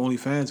she's going to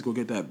OnlyFans to go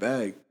get that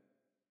bag.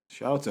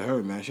 Shout out to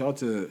her, man.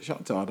 Shout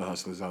out to all the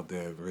hustlers out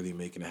there really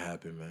making it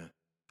happen,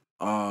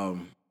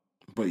 man.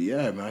 But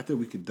yeah, man, I think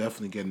we could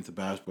definitely get into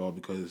basketball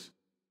because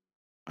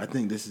I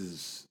think this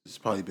has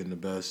probably been the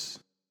best.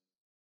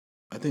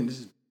 I think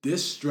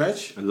this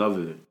stretch. I love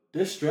it.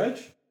 This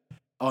stretch.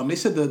 They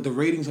said the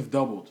ratings have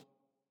doubled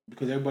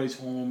because everybody's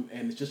home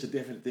and it's just a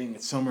different thing.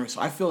 It's summer,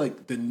 so I feel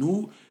like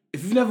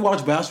if you've never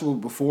watched basketball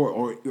before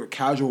or you're a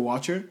casual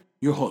watcher,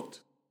 you're hooked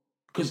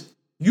because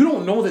you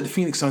don't know that the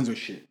Phoenix Suns are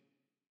shit.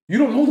 You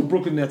don't know the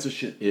Brooklyn Nets are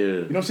shit. Yeah. You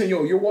know what I'm saying?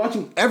 Yo, you're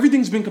watching.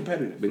 Everything's been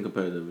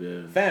competitive.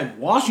 Yeah. Fam,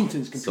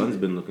 Washington's competitive. Suns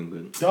been looking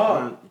good.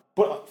 Dog.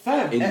 But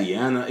fam,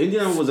 Indiana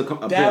was a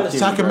Dallas,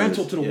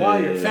 Sacramento to the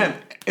wire. Yeah. Fam,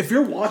 if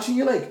you're watching,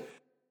 you're like,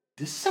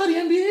 this is how the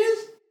NBA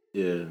is?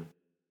 Yeah.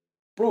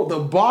 Bro, the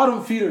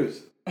bottom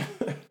feeders.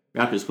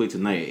 Raptors play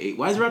tonight.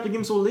 Why is the Raptor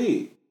game so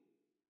late?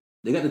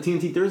 They got the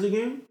TNT Thursday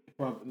game?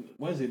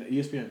 Wednesday,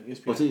 ESPN. Oh,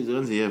 it's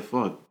Wednesday, yeah,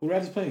 fuck. Who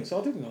Raptors playing?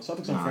 Celtics? No,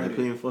 Celtics on Friday. They're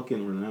playing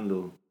fucking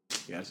Orlando.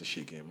 Yeah, that's a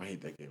shit game. I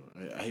hate that game.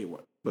 I hate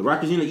what. But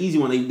Raptors in the easy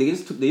one. They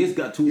just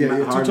got two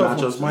hard tough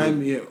matchups. ones.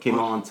 Miami came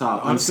out on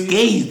top. Honestly,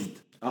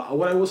 unscathed.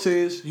 What I will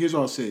say is, here's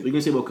what I'll say. What are you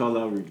gonna say about Kyle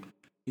Lowry?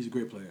 He's a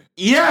great player.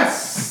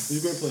 Yes!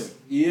 He's a great player.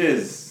 He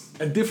is.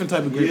 A different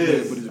type of great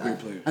player, but he's a great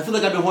player. I feel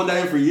like I've been holding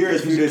that in for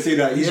years for you to say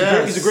that. He's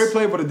a great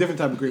player, but a different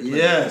type of great player.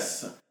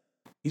 Yes.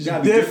 He's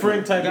a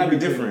different type of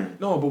great player.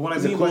 No, but what I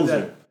mean by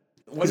that...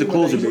 He's a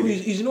closer, baby.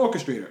 He's an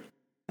orchestrator.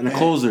 And a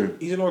closer.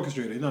 He's an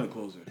orchestrator. He's not a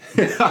closer.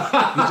 he's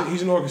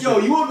an orchestrator. Yo,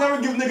 you will never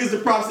give niggas the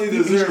props they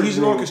deserve. He's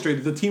an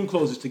orchestrator. The team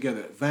closes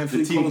together. Van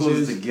Fleet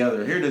closes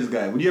together. Hear this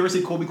guy. Would you ever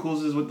say Kobe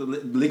closes with the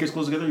Lakers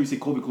close together? Or you say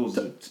Kobe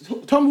closes?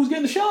 Tell me who's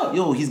getting the shot.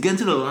 Yo, he's getting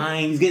to the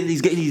line. He's getting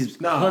these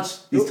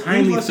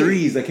timely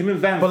threes. Like him and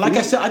Van. But like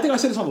I said, I think I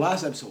said this on the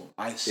last episode.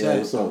 I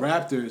said the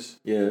Raptors.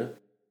 Yeah.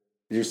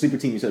 Your sleeper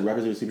team. You said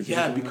Raptors are your sleeper team.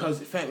 Yeah, because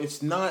fam,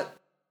 it's not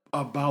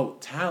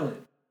about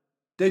talent.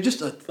 They're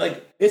just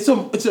it's a.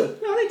 No,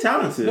 they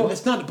talented. No,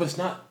 it's not. But it's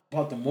not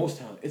about the most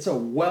talent. It's a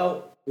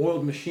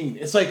well-oiled machine.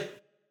 It's like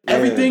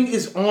everything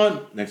is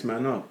on. Next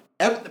man up.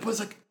 But it's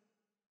like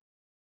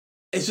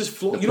it's just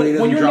flow. You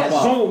know, when you're in that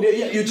zone,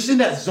 you're just in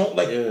that zone.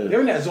 Like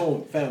they're in that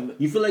zone, fam.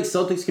 You feel like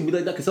Celtics can be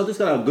like that because Celtics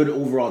got a good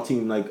overall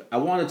team. Like I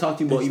want to talk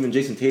to you about even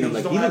Jason Tatum.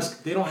 They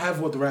don't have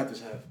what the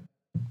Raptors have.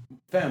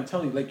 Fam, I'm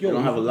telling you, like yo, they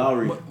don't have a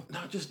Lowry.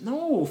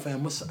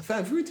 Fam.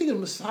 Fam, if you were taking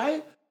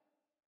Masai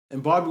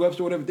and Bobby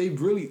Webster, whatever, they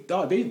really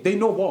thought they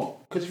know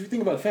ball. Because if you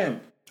think about it,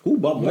 fam, who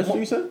Bob Webster?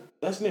 You said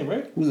that's his name,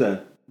 right? Who's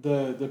that?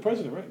 The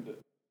president, right?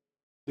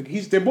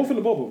 Like they're both in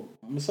the bubble.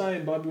 Masai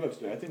and Bobby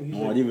Webster. I think he's. I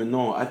didn't even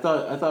know. I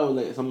thought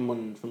like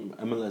someone from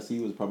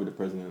MLSE was probably the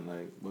president.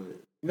 Like, but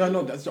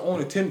no, that's the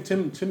owner. Tim Yeah,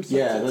 Tim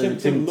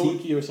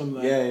Lewicki or something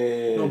like that.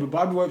 yeah. No, but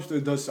Bobby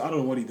Webster does. I don't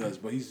know what he does,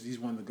 but he's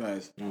one of the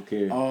guys.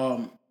 Okay.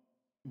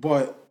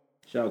 But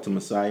shout out to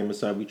Masai.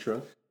 Masai, we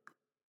trust.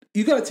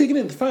 You gotta take it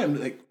into fam.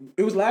 Like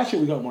it was last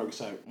year we got Marcus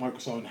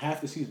in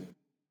half the season,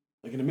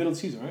 like in the middle of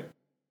the season, right?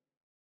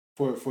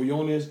 For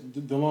Jonas,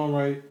 DeLon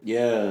Wright.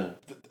 Yeah.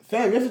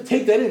 Fam, you have to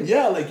take that in.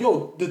 Yeah, like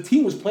yo, the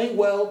team was playing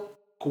well.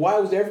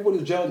 Kawhi was there. Everybody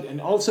was gelling,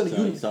 and all of a sudden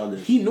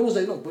he knows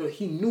that. No, but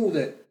he knew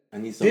that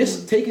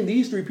taking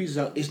these three pieces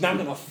out is not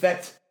gonna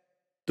affect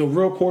the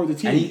real core of the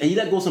team. And he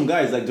let go some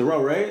guys like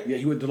Darrell, right? Yeah,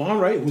 he went DeLon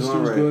Wright, who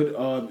was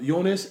good.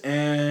 Jonas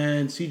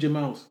and CJ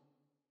Miles,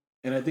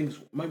 and I think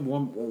might be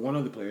one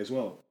other player as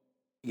well.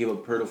 He gave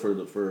up Pirtle for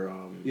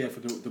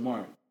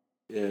DeMar.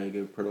 Yeah, I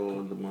gave Pirtle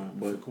and DeMar,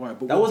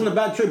 but that wasn't a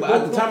bad trade. But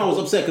at the time, I was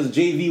upset because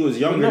JV was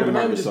younger. But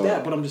not just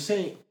that. But I'm just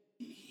saying,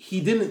 he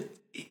didn't.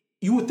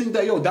 You would think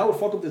that that would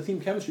fuck up the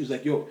team chemistry. It's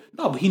like no,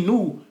 but he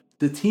knew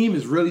the team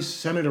is really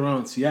centered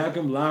around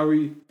Siakam,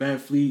 Lowry, Van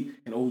Fleet,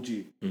 and OG,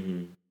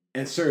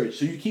 and Serge.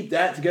 So you keep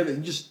that together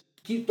and just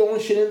keep throwing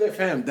shit in there,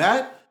 fam.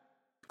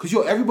 Because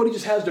everybody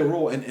just has their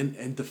role,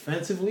 and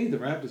defensively, the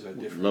Raptors are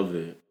different. Love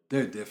it.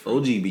 They're different.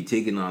 OG be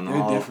taking on They're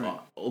all. Different.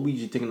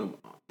 OG taking on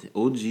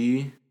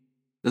OG.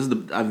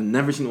 I've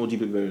never seen OG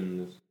play better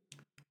than this.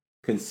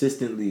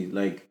 Consistently,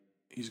 like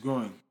he's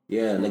growing.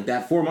 Yeah, like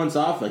that 4 months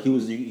off, like he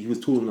was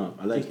tooling up.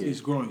 I like it.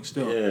 He's growing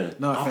still. Yeah,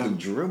 off the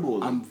dribble.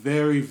 Like. I'm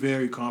very,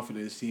 very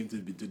confident in this team to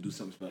do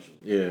something special.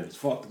 Yeah, it's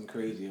fucking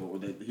crazy.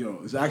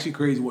 It's actually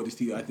crazy what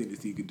I think this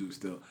team could do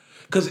still.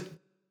 Because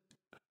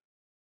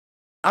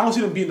I don't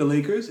see them beating the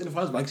Lakers in the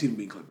finals, but I can see them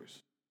beating Clippers.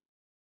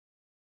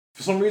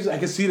 For some reason, I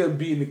can see them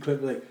beating the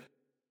Clippers. Like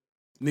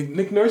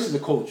Nick Nurse is a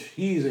coach.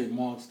 He's a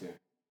monster.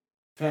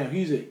 Fam,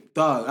 he's a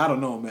dog. I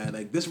don't know, man.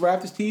 Like this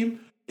Raptors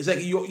team. It's like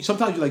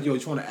sometimes you're like, you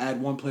just want to add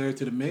one player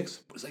to the mix.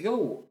 But it's like,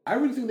 I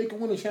really think they can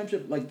win a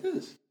championship like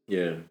this.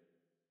 Yeah.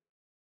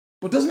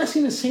 But doesn't that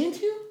seem insane to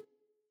you?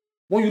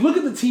 When you look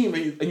at the team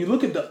and you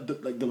look at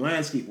the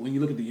landscape, when you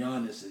look at the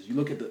Giannis's, you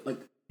look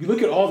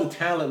at all the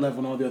talent level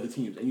on all the other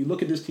teams, and you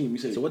look at this team, you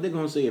say, so what they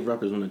gonna say if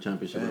Raptors win a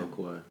championship without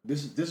Kawhi?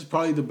 This is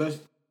probably the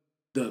best.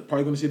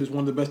 Probably gonna say this is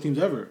one of the best teams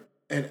ever.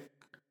 And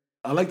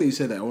I like that you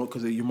said that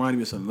because you reminded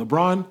me of something.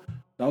 LeBron,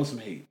 that was some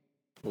hate.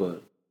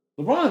 What?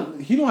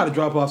 LeBron, he know how to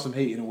drop off some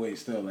hate in a way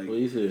still. Like what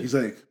you say? He's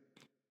like,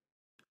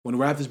 when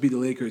the Raptors beat the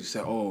Lakers, he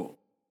said,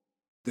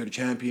 they're the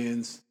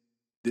champions.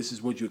 This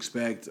is what you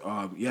expect.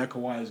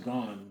 Kawhi is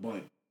gone,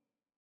 but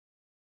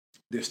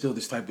there's still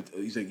this type of.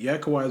 He's like,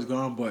 Kawhi is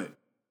gone, but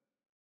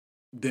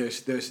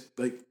there's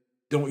like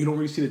you don't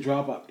really see the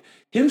drop off.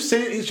 Him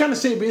saying he's trying to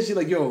say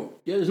basically like,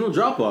 there's no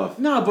drop off.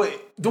 Nah,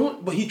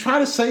 but he tried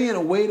to say it in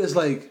a way that's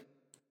like,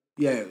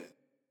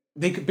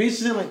 they could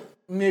basically like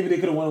maybe they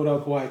could have won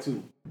without Kawhi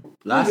too.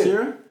 Last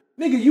year?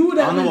 Nigga, you would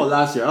have. I don't know about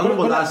last year.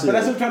 But that's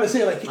what I'm trying to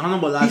say. Like, I don't know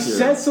about last year. He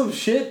said some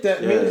shit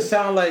that made it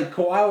sound like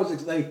Kawhi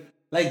was like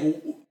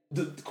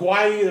the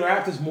Kawhi needed the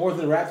Raptors more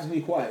than the Raptors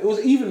need Kawhi. It was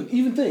an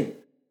even thing.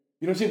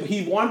 You know what I'm saying? But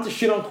he wanted to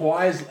shit on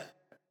Kawhi's.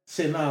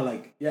 Said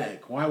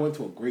Kawhi went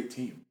to a great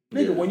team.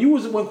 Nigga,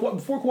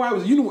 before Kawhi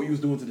was, you knew what you was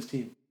doing to this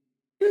team.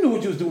 You knew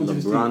what you was doing to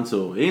this team.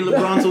 LeBronto. Ain't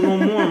LeBronto no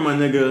more, my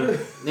nigga.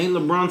 Ain't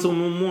LeBronto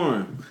no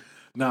more.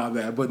 Nah,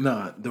 man, but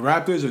the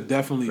Raptors are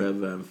definitely Fred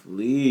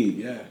VanVleet.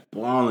 Yeah,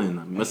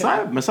 balling.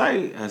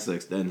 Masai has to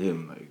extend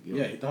him. Like,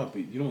 yeah, he thought,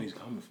 but you know what he's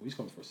coming for? He's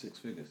coming for 6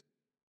 figures.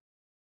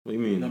 What do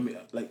you mean?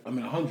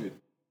 100.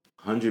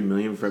 100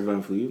 million Fred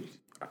VanVleet?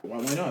 Why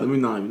not? Let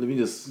me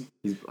just.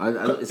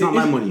 It's not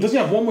my money. Does he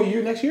have one more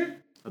year next year?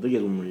 I think he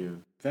has one more year.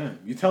 Fam,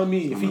 you telling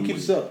me if he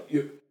keeps up,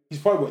 he's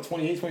probably what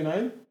 28,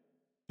 29?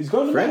 He's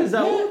going to Fred is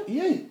that old?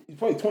 Yeah, he's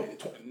probably 20.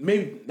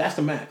 Maybe that's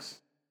the max.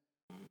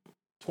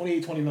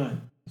 28,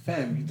 29.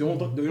 Fam, you don't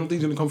think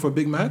he's gonna come for a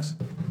big max?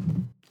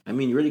 I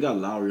mean, you already got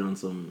Lowry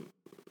on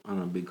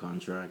a big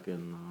contract,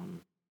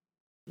 and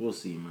we'll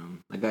see,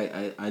 man. Like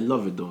I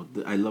love it though.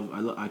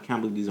 I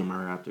can't believe these are my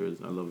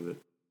Raptors. I love it.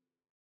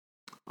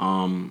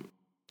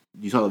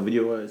 You saw the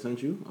video I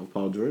sent you of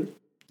Paul George?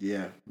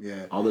 Yeah.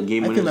 All the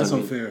game winners. I think that's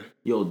unfair.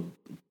 Yo,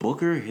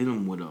 Booker hit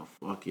him with a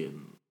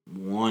fucking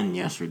one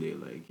yesterday.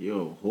 Like,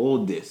 yo,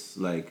 hold this.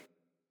 Like,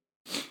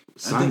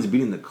 Suns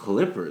beating the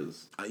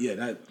Clippers.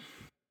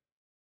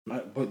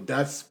 But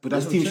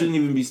this team shouldn't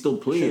even be still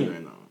playing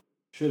right now.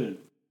 Shouldn't.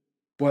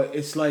 But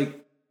it's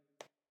like,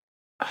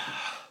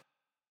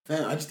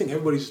 man, I just think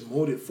everybody's just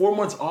motivated. 4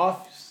 months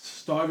off,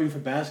 starving for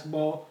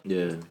basketball.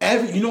 Yeah.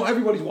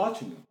 Everybody's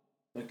watching you.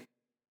 Like,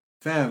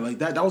 fam, like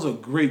that was a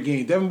great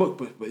game. Devin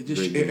Booker, but it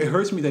just it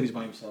hurts me that he's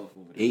by himself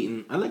over there.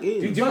 Ayton, I like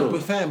Ayton.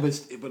 But fam, but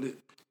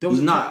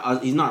he's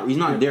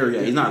not there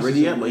yet. He's not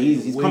ready yet, but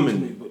he's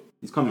coming.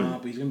 He's coming.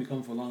 But he's gonna be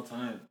coming for a long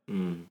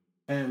time.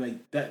 And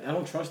like that, I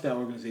don't trust that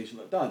organization.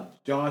 Like, dog,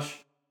 Josh.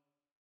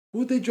 Who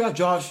did they draft?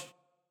 Josh.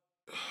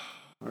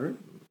 Alright.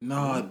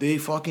 Nah, they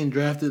fucking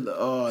drafted.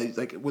 He's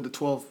like with the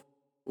 12th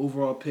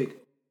overall pick.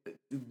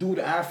 Dude,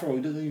 Afro,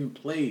 he doesn't even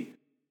play.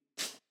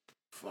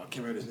 I can't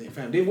remember his name,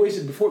 fam. They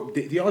wasted before.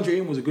 DeAndre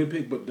Ayton was a good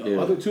pick, but the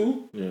other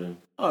two, they're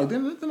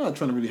not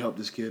trying to really help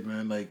this kid,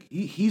 man. Like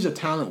he's a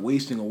talent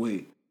wasting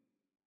away.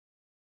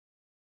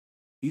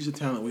 He's a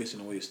talent wasting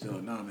away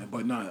still, man.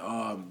 But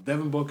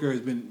Devin Booker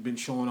has been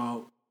showing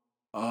out.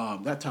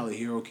 That Tyler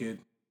Hero kid,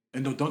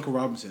 and Duncan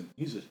Robinson,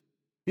 he's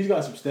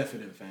got some stuff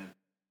in him, fam.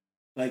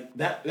 Like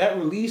that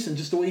release and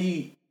just the way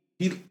he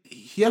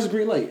has a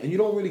green light, and you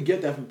don't really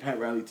get that from Pat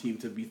Riley team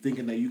to be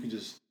thinking that you can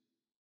just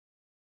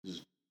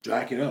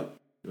jack it up.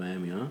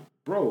 Miami, huh?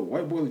 Bro,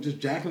 white boy just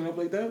jacking it up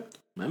like that.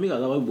 Miami got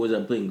a lot of white boys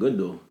that are playing good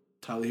though.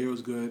 Tyler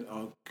Hero's good.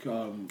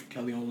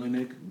 Kelly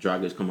Olynyk.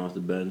 Dragic come off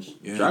the bench.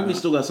 Yeah, Dragic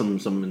still got some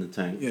in the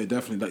tank. Yeah,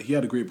 definitely. He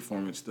had a great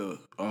performance still.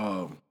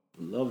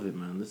 Love it,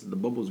 man. The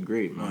bubble's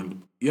great,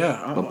 man.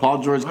 Yeah, but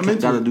Paul George got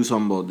to do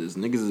something about this.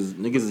 Niggas is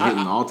hitting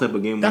all type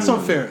of game. That's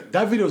unfair.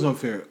 That video's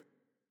unfair.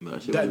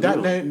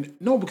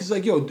 No, because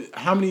like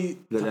how many?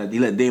 He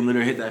let Dame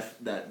Lillard hit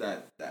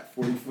that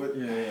 40-foot.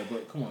 Yeah,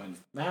 but come on,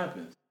 that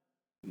happens.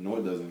 No,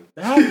 it doesn't.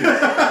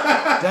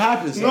 That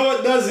happens. No,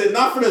 it doesn't.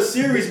 Not for the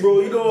series,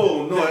 bro. You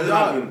know, no, it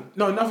happened.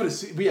 No, not for the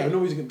series. But yeah, I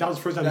know that was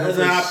the first time that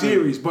for the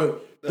series.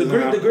 But the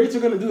greats are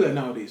gonna do that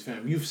nowadays,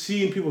 fam. You've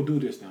seen people do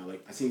this now.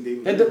 Like I seen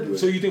David. Do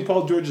so you think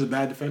Paul George is a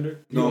bad defender?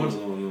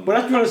 No. But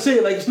that's what I'm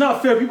saying. Like it's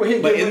not fair. People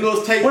hate. But in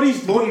those tight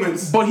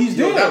moments, but he's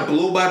there. That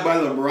blowback by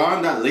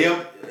LeBron, that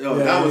layup,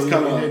 that was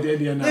kind of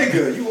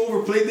nigga. You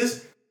overplayed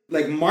this.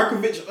 Like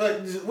Markovich,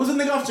 was a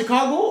nigga off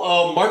Chicago?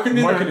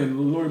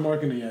 Laurie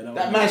Markkinen, yeah.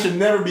 That man should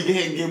never be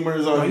hitting game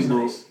winners on you,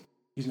 bro. Nice.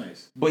 He's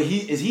nice. But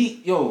he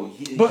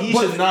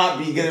should not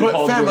be getting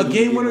Paul George. But fam, a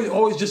game winner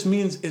always just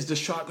means is the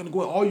shot going to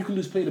go in. All you can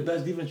do is play the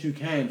best defense you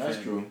can, That's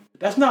fam. true.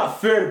 That's not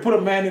fair to put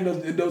a man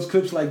in those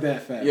clips like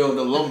that, fam. Yo,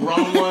 the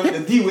LeBron one, the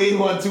D-Wade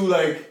one too,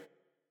 like...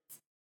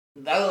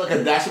 That was like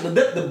a dash.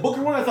 The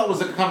Booker one I thought was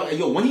like a comment.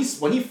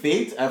 When he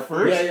faked at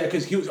first. Yeah,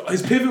 because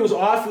his pivot was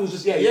off. It was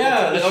just the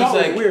shot was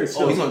like weird.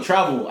 Oh, he's gonna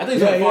travel. I think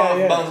he's gonna fall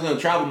off bounds. He's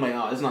gonna travel. I'm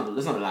like, it's not the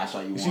last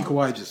shot you want. See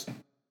Kawhi just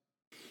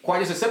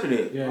accepted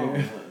it. Yeah.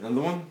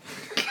 Another one.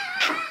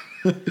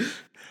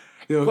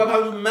 I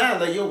was mad.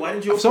 Like, why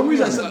didn't you? For some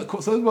reason,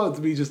 something about it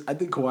to me just. I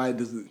think Kawhi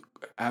doesn't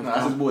have.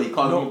 That's his boy. He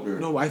called him up there.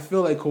 No, I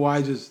feel like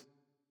Kawhi just.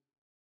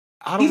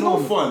 I don't know.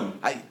 He's no fun.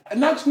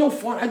 Not no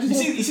fun. I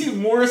just you see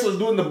Morris was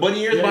doing the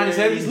bunny ears behind his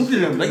head. He's looking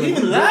at him like he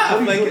even laugh.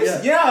 Like like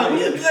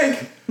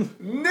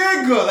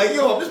nigga, like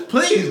I'm just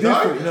playing. He's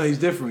different. No, he's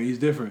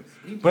different.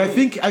 But I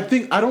think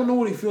I don't know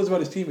what he feels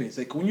about his teammates.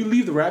 Like when you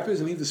leave the Raptors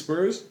and leave the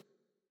Spurs,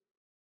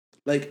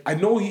 like I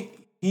know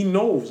he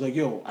knows. Like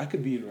I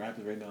could be in the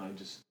Raptors right now and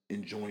just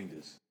enjoying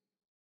this.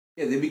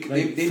 Yeah, they be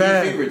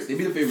favorites. They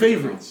be the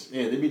favorites.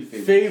 Yeah, they be the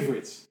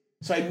favorites.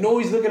 So I know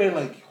he's looking at it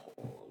like.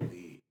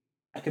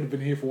 I could have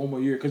been here for one more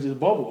year because it's a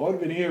bubble. I would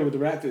have been here with the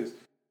Raptors.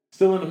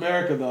 Still in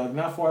America, dog.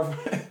 Not far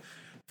from...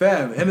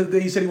 Fam, end of the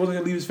day, he said he wasn't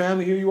going to leave his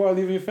family. Here you are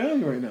leaving your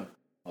family right now.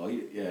 Oh,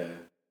 yeah.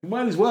 You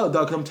might as well,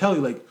 dog. Because I'm telling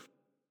you, like,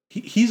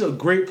 he's a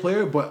great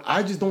player, but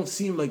I just don't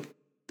seem like...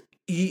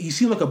 He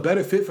seemed like a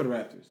better fit for the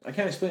Raptors. I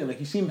can't explain. Like,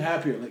 he seemed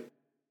happier. Like,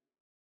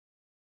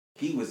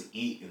 he was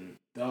eating.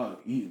 Dog,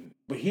 eating.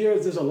 But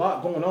there's a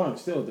lot going on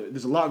still.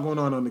 There's a lot going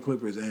on the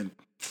Clippers. And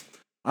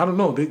I don't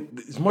know.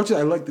 As much as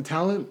I like the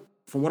talent...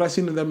 From what I've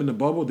seen of them in the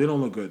bubble, they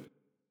don't look good.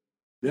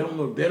 They don't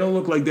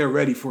look like they're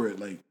ready for it.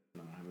 Like,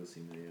 no, I haven't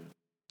seen that yet.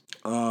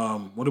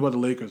 What about the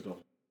Lakers though?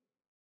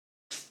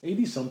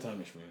 AD's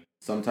sometime-ish, man.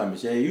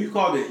 Sometime-ish, yeah. You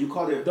called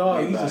it.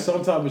 Dog, he's a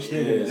sometime-ish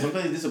nigga. Yeah,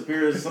 sometimes he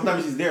disappears.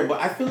 Sometimes he's there. But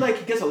I feel like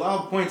he gets a lot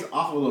of points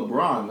off of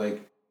LeBron.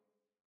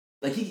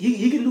 Like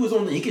he can do his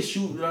own thing. He can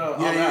shoot.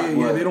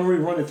 Yeah. They don't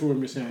really run it through him.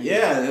 You're saying.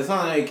 Yeah, it's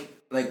not like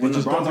when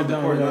LeBron's on the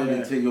court,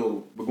 they say,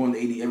 we're going to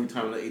AD every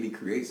time. Let AD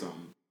create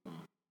something.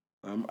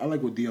 I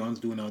like what Dion's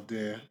doing out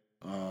there.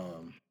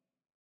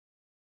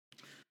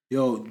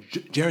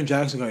 Jaren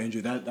Jackson got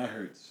injured. That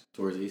hurts.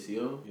 Towards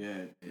ACL?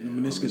 Yeah,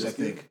 meniscus, I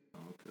think. Oh,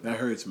 okay. That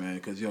hurts, man.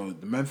 Because,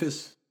 the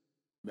Memphis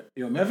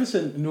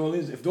and New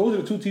Orleans, if those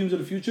are the two teams of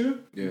the future,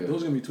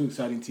 those are going to be two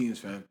exciting teams,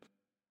 fam.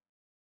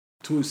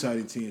 Two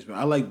exciting teams, man.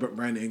 I like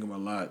Brandon Ingram a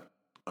lot.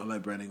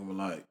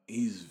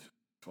 He's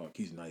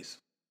nice.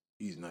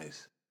 He's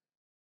nice.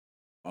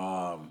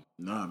 Nah,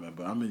 man,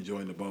 but I'm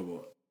enjoying the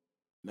bubble.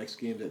 Next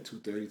game's at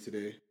 2:30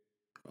 today.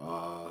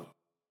 I'm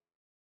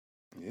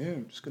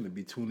just gonna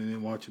be tuning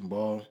in, watching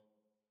ball,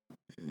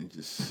 and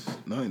just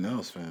nothing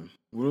else, fam.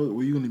 What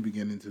are you gonna be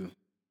getting into?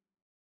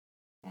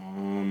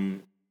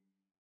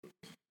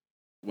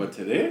 What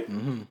today?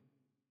 Mm-hmm.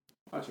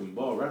 Watching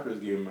ball,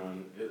 Raptors game,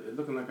 man. It's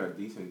looking like a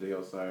decent day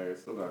outside.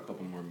 Still got a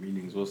couple more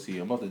meetings. We'll see.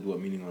 I'm about to do a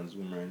meeting on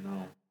Zoom right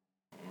now.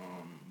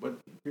 But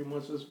pretty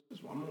much just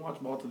I'm gonna watch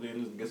ball today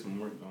and just get some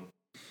work done.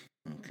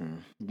 Okay.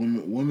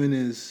 Woman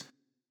is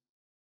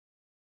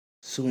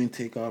suing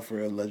Takeoff for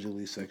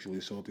allegedly sexually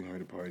assaulting her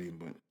at a party,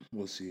 but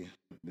we'll see.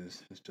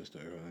 This is just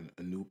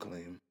a new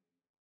claim,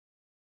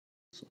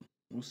 so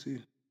we'll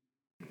see.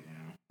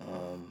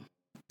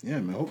 Yeah,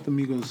 man. I hope the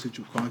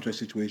Migos contract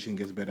situation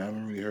gets better. I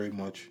haven't really heard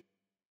much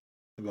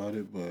about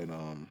it, but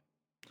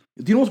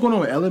do you know what's going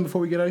on with Ellen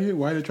before we get out of here?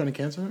 Why are they trying to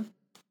cancel her?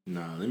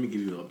 Nah, let me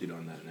give you an update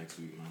on that next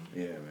week, man.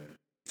 Yeah, man.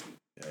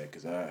 Yeah,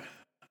 because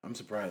I'm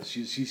surprised.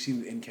 She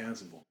seemed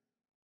incancelable.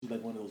 She's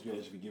like one of those girls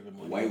that should be given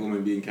money. White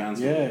woman being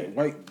canceled. Yeah,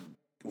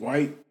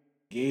 white,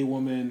 gay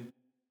woman,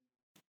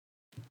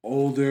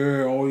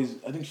 older, always.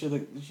 I think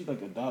did she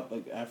adopt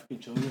like African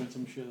children or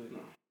some shit?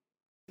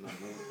 Like,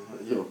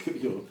 no.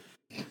 Yo.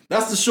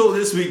 That's the show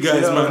this week,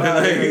 guys,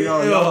 man.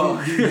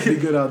 Y'all be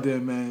good out there,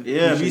 man.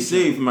 Yeah, be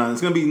safe, man.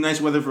 It's gonna be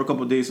nice weather for a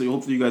couple of days, so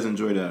hopefully you guys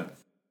enjoy that.